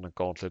Sloan on a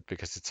gauntlet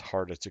because it's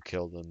harder to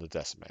kill than the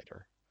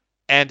Decimator.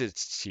 And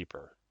it's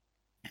cheaper.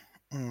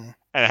 And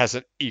it has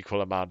an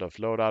equal amount of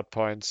loadout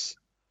points.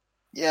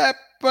 Yeah,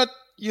 but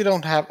you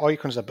don't have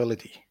Oikon's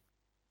ability.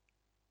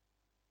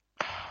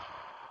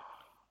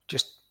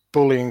 Just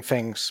bullying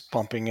things,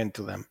 bumping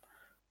into them.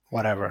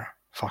 Whatever.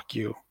 Fuck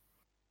you.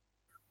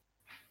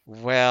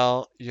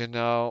 Well,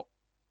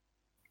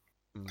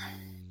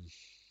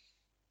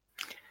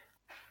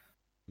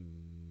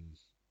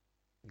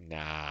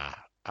 nah,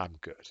 I'm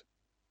good.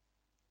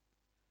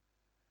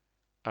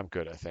 I'm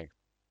good, I think.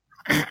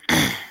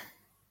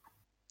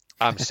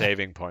 I'm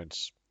saving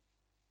points.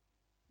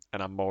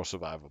 And I'm more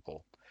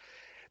survivable.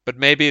 But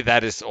maybe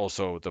that is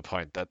also the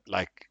point that,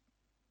 like,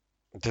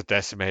 the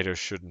Decimator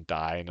shouldn't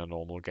die in a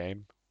normal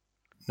game.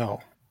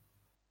 No.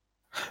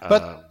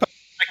 But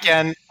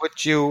again,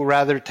 would you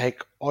rather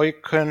take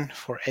Oikon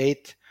for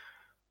 8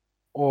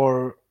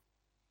 or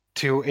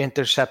 2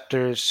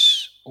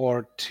 Interceptors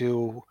or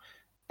 2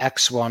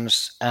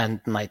 X1s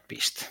and Night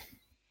Beast?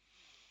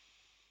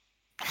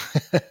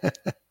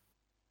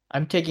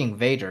 I'm taking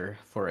Vader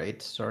for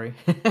 8, sorry.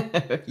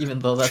 Even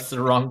though that's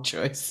the wrong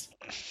choice.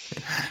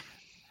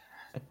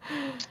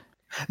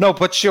 No,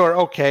 but sure,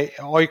 okay.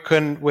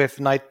 Oikon with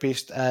Night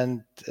Beast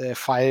and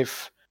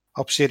 5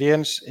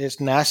 Obsidians is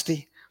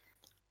nasty.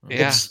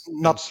 Yeah, it's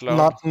not.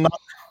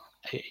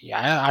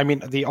 Yeah, I mean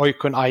the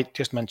Oikon I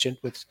just mentioned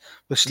with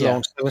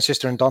Sloan, Seven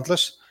Sister, and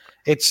Dauntless.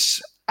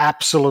 It's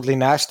absolutely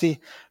nasty,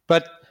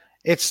 but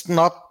it's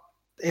not.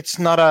 It's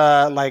not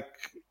a like.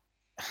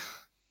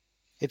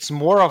 It's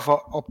more of an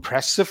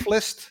oppressive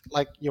list.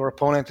 Like your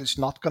opponent is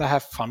not going to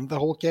have fun the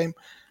whole game,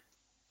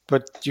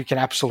 but you can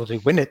absolutely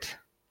win it.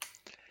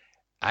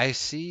 I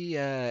see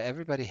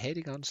everybody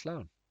hating on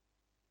Sloan.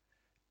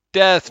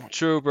 Death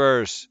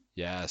Troopers!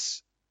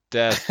 Yes,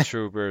 Death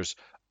Troopers.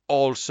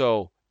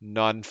 Also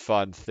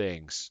non-fun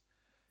things.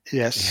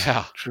 Yes,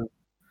 yeah. True.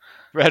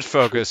 Red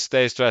Focus,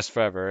 stay stressed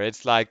forever.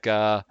 It's like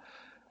a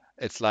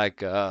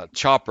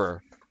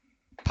chopper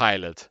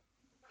pilot.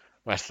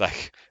 Where it's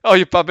like, oh,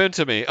 you bump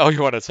into me. Oh,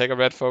 you want to take a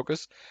Red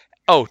Focus?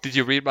 Oh, did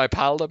you read my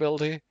pilot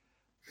ability?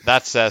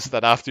 That says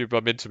that after you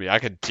bump into me, I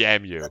can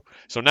jam you.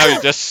 So now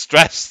you're just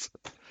stressed.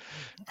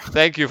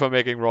 Thank you for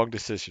making wrong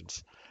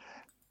decisions.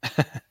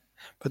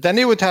 But then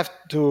you would have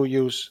to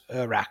use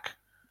Rack.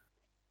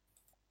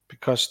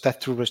 Because Death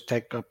Troopers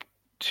take up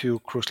 2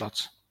 crew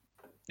slots.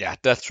 Yeah,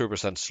 Death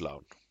Troopers and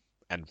Sloan.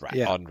 And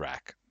on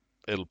Rack.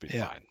 It'll be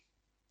fine.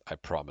 I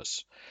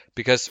promise.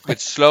 Because with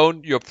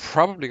Sloan, you're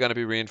probably going to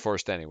be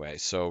reinforced anyway.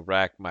 So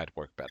Rack might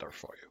work better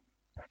for you.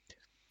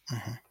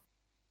 Mm-hmm.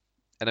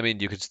 And I mean,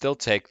 you could still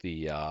take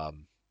the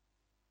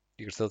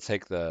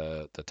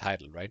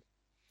title, right?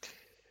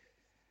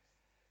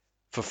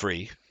 For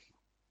free,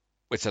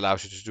 which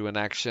allows you to do an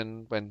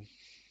action when.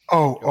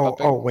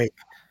 Wait.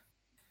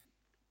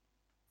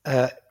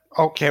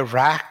 Okay,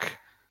 Rack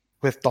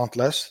with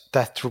Dauntless,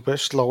 Death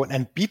Troopers, Sloan,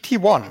 and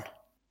BT1,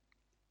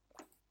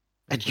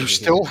 and you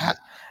still have,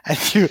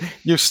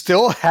 you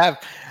still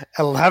have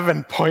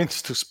 11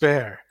 points to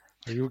spare.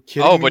 Are you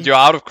kidding me? Oh, but you're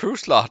out of crew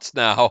slots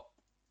now.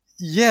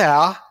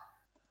 Yeah.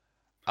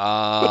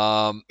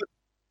 But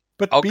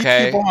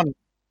okay. BT1.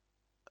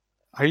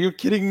 Are you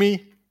kidding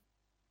me?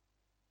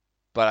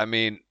 But I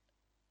mean,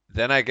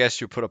 then I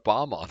guess you put a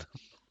bomb on.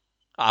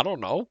 I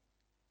don't know.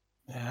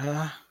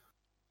 Yeah.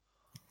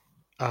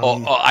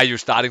 Or are you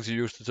starting to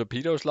use the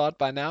torpedo slot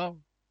by now?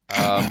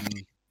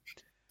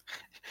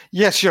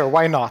 Yes, sure.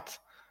 Why not?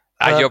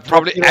 You're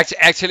probably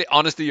actually,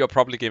 honestly, you're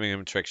probably giving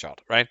him a trick shot,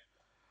 right?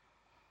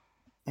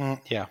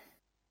 Yeah.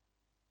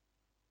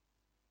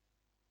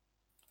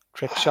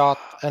 Trick shot,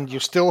 and you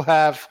still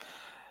have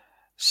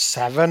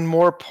 7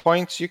 more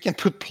points. You can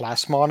put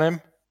plasma on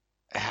him.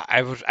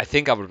 I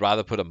think I would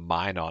rather put a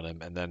mine on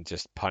him and then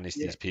just punish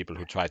these people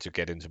who try to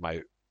get into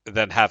my.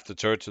 Then have the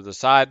turret to the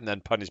side and then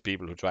punish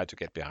people who try to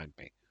get behind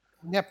me.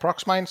 Yeah,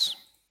 prox mines.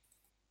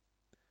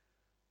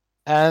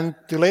 And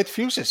delayed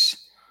fuses.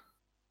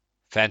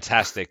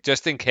 Fantastic.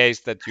 Just in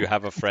case that you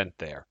have a friend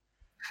there.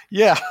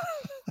 Yeah.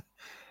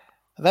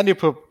 Then you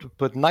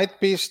put Night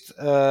Beast.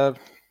 I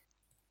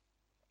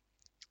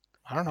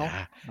don't know.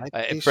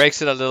 It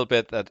breaks it a little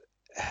bit that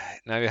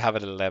now you have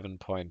an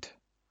 11-point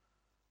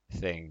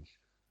thing.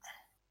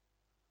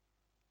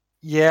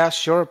 Yeah,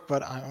 sure,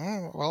 but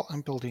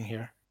I'm building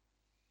here.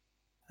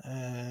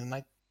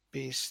 Night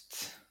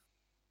Beast.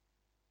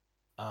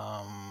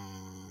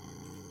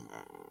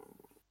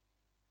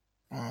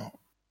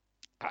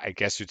 I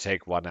guess you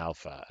take 1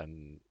 alpha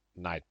and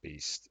Night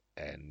Beast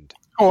and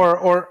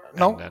no,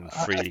 then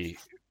 3.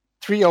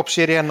 3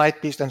 Obsidian, Night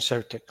Beast, and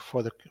Certic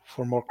for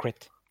more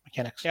crit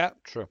mechanics. Yeah,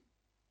 true.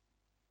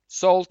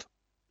 Sold.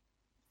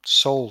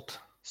 Sold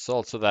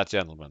to that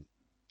gentleman.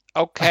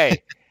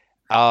 Okay.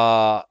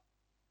 You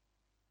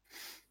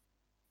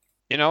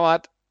know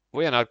what?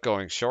 We are not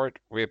going short.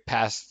 We're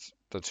past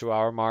the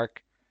 2-hour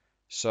mark.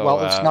 So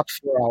well, it's not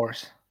 4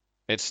 hours.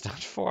 It's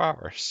not 4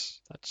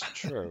 hours. That's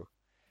true.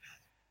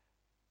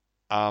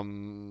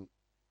 That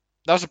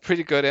was a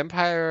pretty good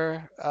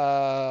Empire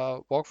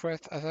walkthrough,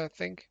 I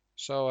think.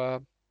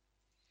 So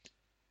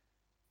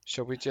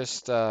shall we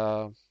just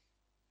do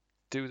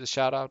the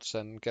shoutouts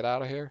and get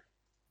out of here?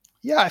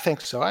 Yeah, I think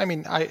so. I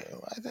mean,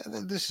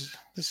 this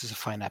is a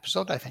fine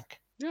episode, I think.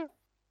 Yeah.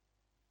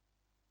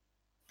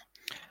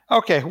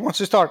 Okay, who wants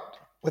to start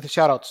with the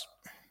shoutouts?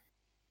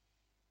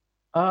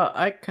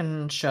 I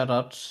can shout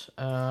out.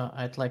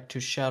 I'd like to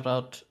shout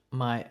out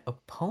my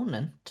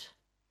opponent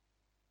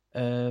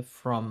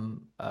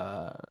from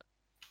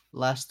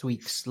last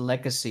week's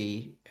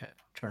Legacy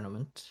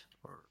tournament,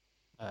 or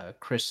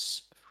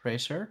Chris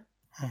Fraser.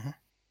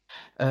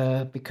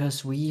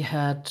 Because we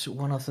had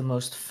one of the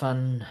most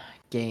fun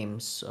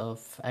games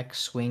of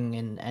X-Wing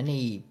in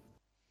any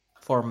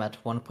format,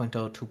 1.0,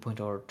 2.0,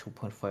 or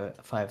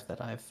 2.5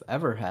 that I've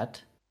ever had.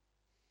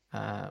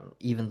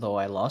 Even though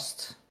I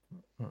lost,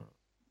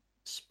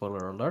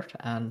 spoiler alert,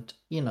 and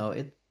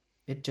it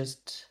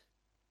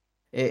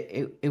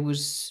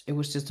was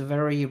just a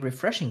very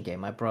refreshing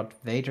game. I brought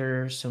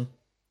Vader.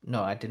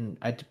 I didn't.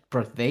 I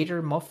brought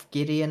Vader, Moff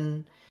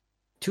Gideon,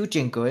 2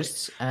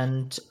 Jingoists,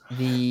 and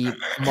the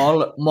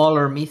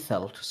Mauler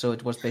Mytheld. So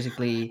it was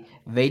basically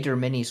Vader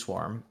mini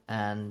swarm,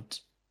 and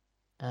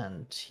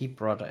he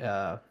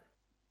brought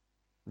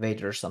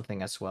Vader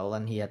something as well,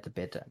 and he had the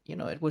bit.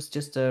 It was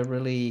just a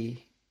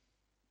really,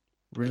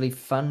 really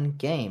fun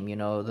game.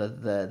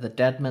 The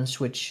Deadman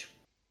switch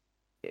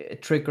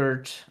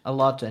triggered a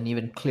lot and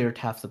even cleared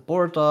half the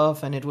board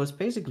off, and it was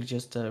basically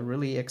just a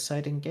really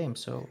exciting game.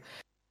 So,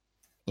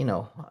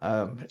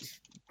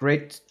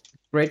 great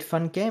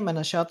fun game, and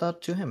a shout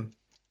out to him.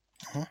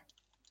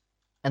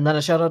 And then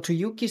a shout out to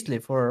you,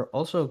 Gisli, for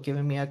also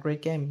giving me a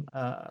great game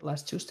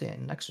last Tuesday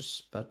in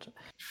Nexus. But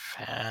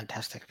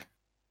fantastic.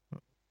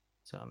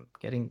 So I'm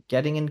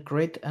getting in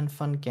great and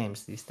fun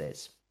games these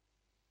days.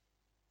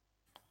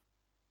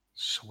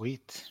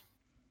 Sweet.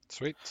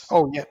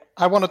 Oh yeah,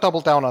 I want to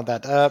double down on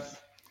that.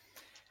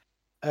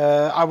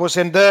 I was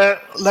in the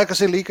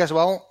Legacy League as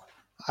well.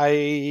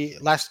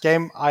 Last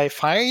game I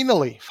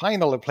finally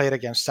played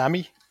against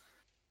Sami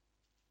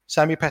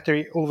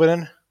Petri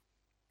Ulvinen.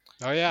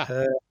 Oh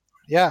yeah.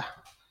 Yeah,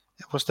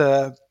 it was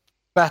the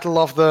Battle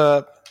of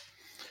the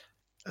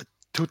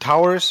 2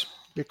 Towers,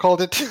 we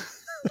called it.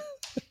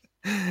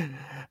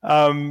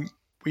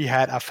 We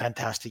had a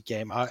fantastic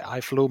game. I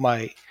flew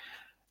my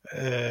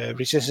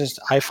Resistance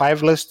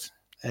I5 list,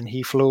 and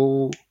he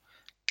flew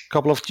a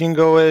couple of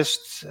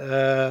Jingoists,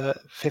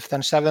 5th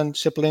and 7th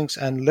siblings,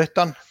 and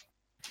Lytton.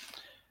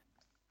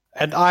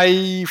 And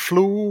I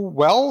flew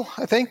well,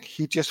 I think.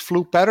 He just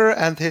flew better,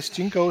 and his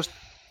Jingoist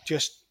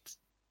just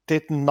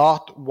did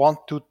not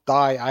want to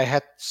die. I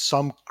had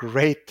some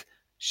great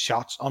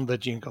shots on the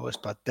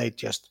Jingoist, but I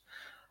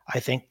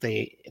think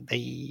they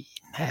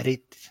had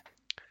it.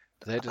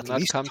 They did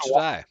not come to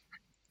die.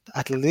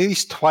 At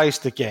least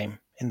twice in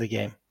the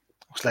game.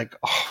 I was like,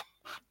 oh,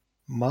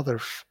 mother.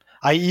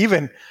 I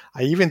even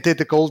did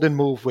the golden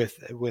move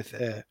with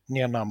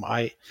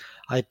Neonam.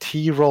 I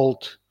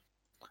T-rolled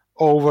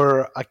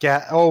over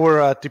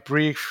a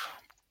debris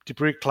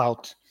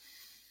cloud,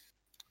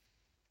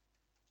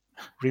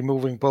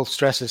 removing both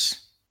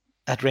stresses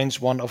at range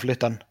 1 of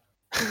Lytton.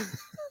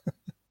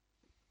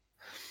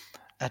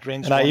 At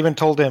range 1. I even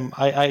told him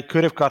I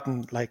could have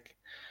gotten like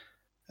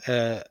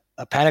a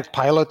panicked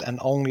pilot and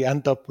only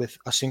end up with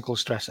a single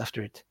stress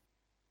after it.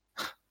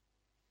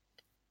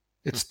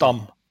 It's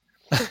dumb.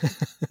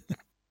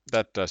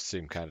 That does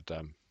seem kind of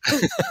dumb.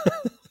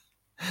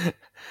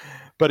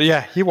 But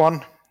yeah, he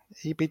won.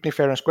 He beat me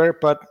fair and square.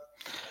 But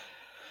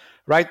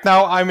right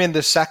now I'm in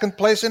the 2nd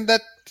place in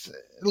that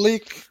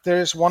league.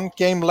 There's 1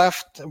 game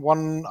left.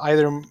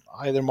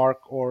 Either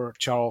Mark or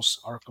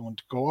Charles are going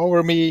to go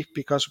over me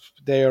because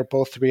they are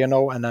both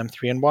 3-0 and I'm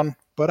 3-1.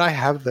 But I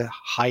have the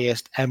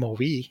highest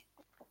MOV.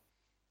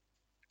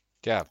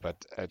 Yeah,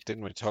 but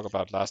didn't we talk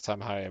about last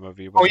time how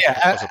MOV was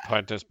a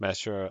pointless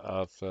measure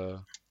of...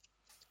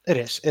 It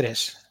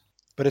is.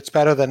 But it's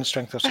better than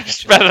strength of schedule.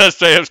 It's better than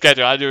strength of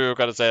schedule. I knew you were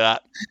going to say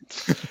that.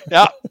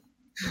 Yeah.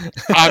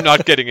 I'm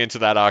not getting into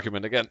that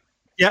argument again.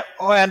 Yeah,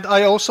 and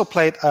I also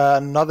played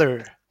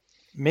another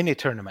mini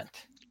tournament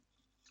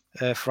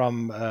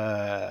from...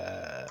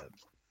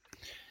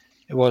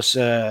 it was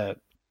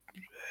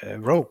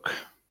Rogue.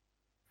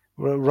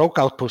 Rogue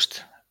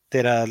Outpost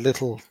did a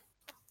little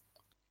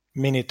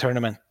mini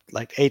tournament,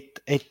 like 8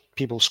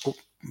 people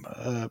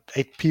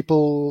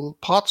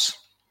pots.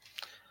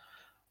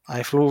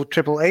 I flew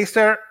triple A's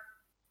there.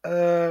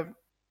 This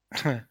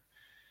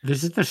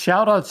is the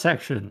shout out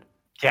section.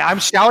 Yeah, I'm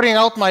shouting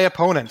out my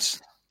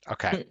opponents.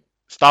 Okay.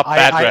 Stop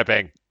bad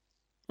rapping.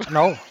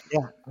 No,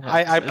 yeah.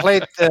 I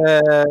played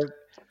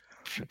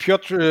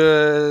Piotr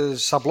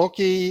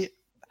Zabloki,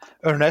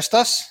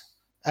 Ernestas,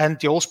 and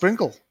Joel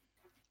Sprinkle.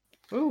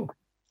 Ooh.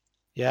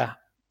 Yeah.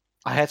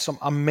 I had some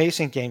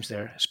amazing games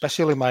there,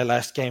 especially my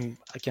last game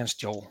against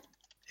Joel.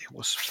 It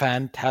was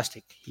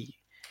fantastic.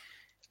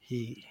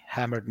 He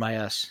hammered my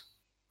ass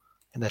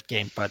in that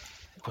game, but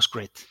it was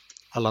great.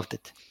 I loved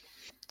it.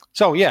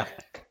 So yeah,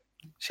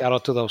 shout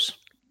out to those.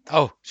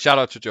 Oh, shout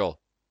out to Joel.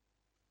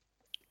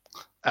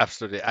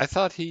 Absolutely. I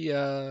thought he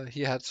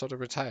had sort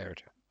of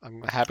retired.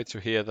 I'm happy to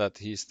hear that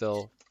he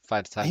still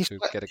finds time to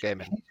get a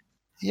game in.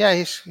 Yeah,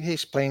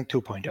 he's playing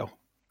 2.0.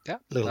 Yeah,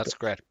 that's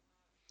great.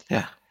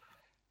 Yeah.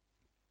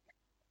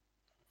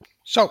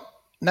 So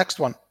next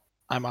one,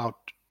 I'm out.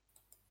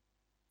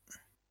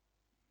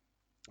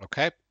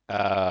 Okay.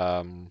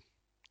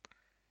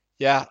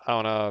 Yeah, I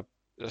wanna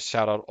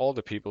shout out all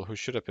the people who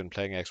should have been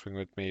playing X-Wing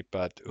with me,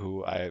 but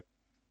who I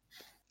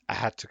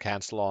had to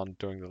cancel on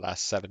during the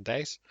last 7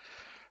 days.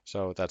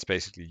 So that's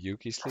basically you,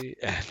 Gisli,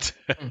 and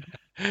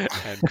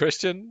and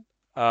Christian.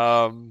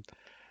 So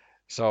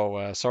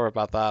sorry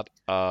about that.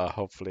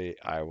 Hopefully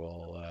I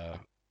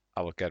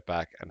will get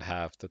back and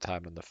have the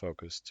time and the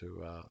focus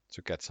to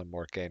get some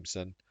more games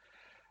in.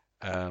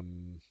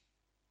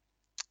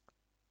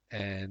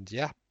 And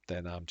yeah,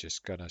 then I'm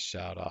just gonna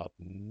shout out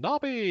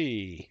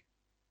Nobby,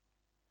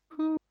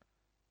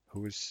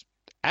 who's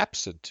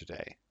absent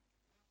today.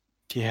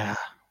 Yeah,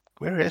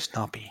 where is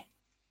Nobby?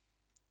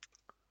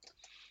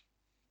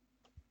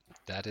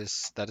 That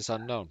is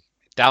unknown.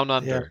 Down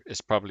under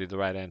is probably the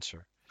right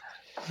answer.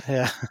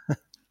 Yeah.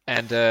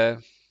 And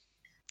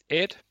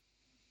Ed.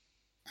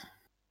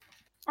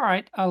 All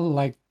right, I'd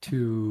like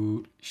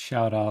to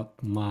shout out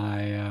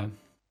my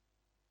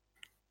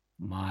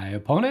my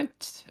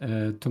opponent,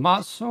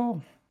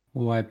 Tommaso,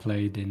 who I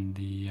played in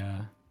the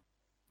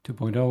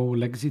 2.0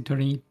 Legacy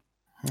tourney.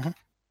 Mm-hmm.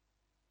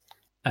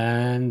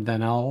 And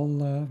then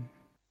I'll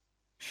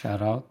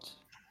shout out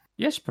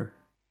Jesper.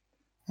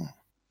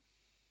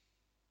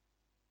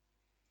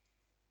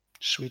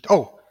 Sweet.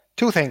 Oh,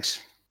 two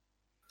things.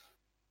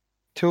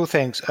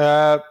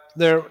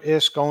 There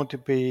is going to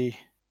be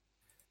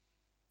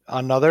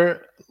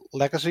another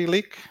Legacy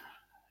League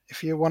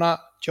if you want to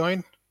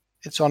join.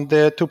 It's on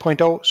the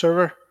 2.0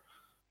 server.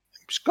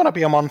 It's going to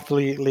be a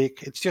monthly league.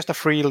 It's just a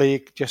free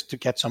league just to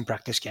get some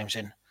practice games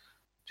in.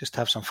 Just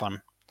have some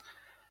fun.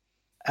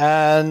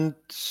 And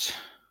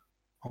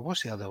what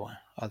was the other one?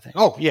 I think.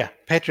 Oh, yeah,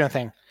 Patreon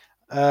thing.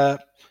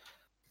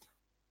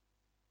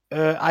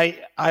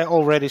 I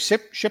already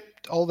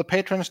shipped all the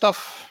Patreon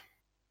stuff.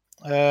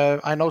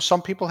 I know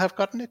some people have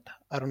gotten it.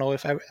 I don't know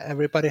if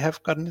everybody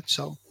have gotten it,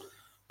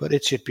 but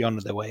it should be on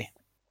the way.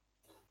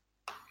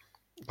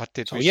 What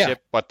did we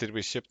ship? What did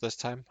we ship this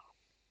time?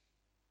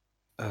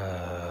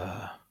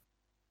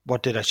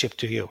 What did I ship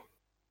to you?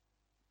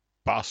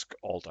 Bossk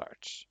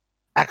Aldarts.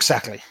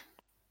 Exactly.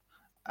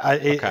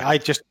 I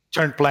just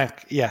turned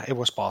blank. Yeah, it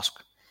was Bossk.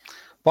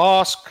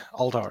 Bossk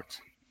Aldarts.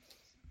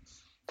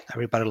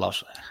 Everybody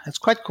loves it. It's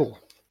quite cool.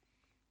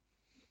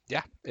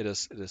 Yeah, it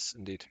is. It is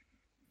indeed.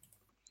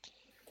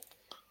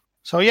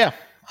 So yeah,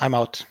 I'm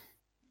out.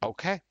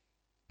 Okay.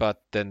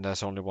 But then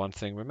there's only one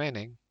thing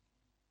remaining.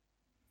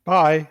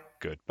 Bye.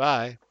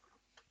 Goodbye.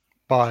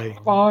 Bye.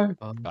 Bye.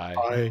 Bye. Bye.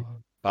 Bye.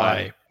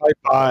 Bye.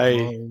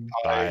 Bye.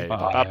 Bye. Bye.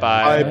 Bye.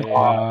 Bye.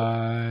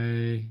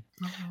 Bye.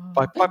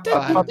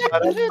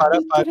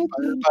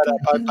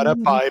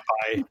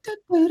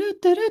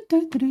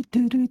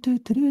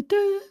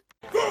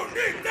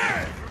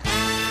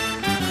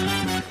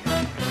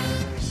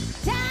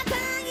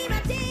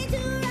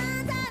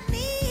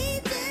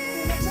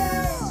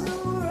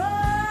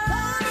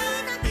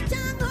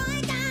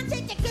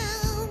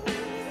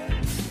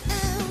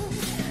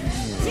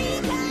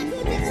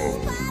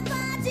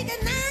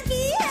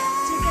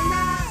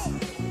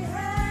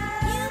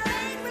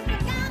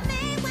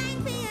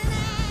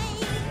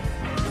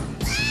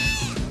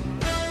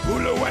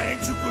 Hula wang,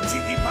 chuku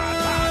chiki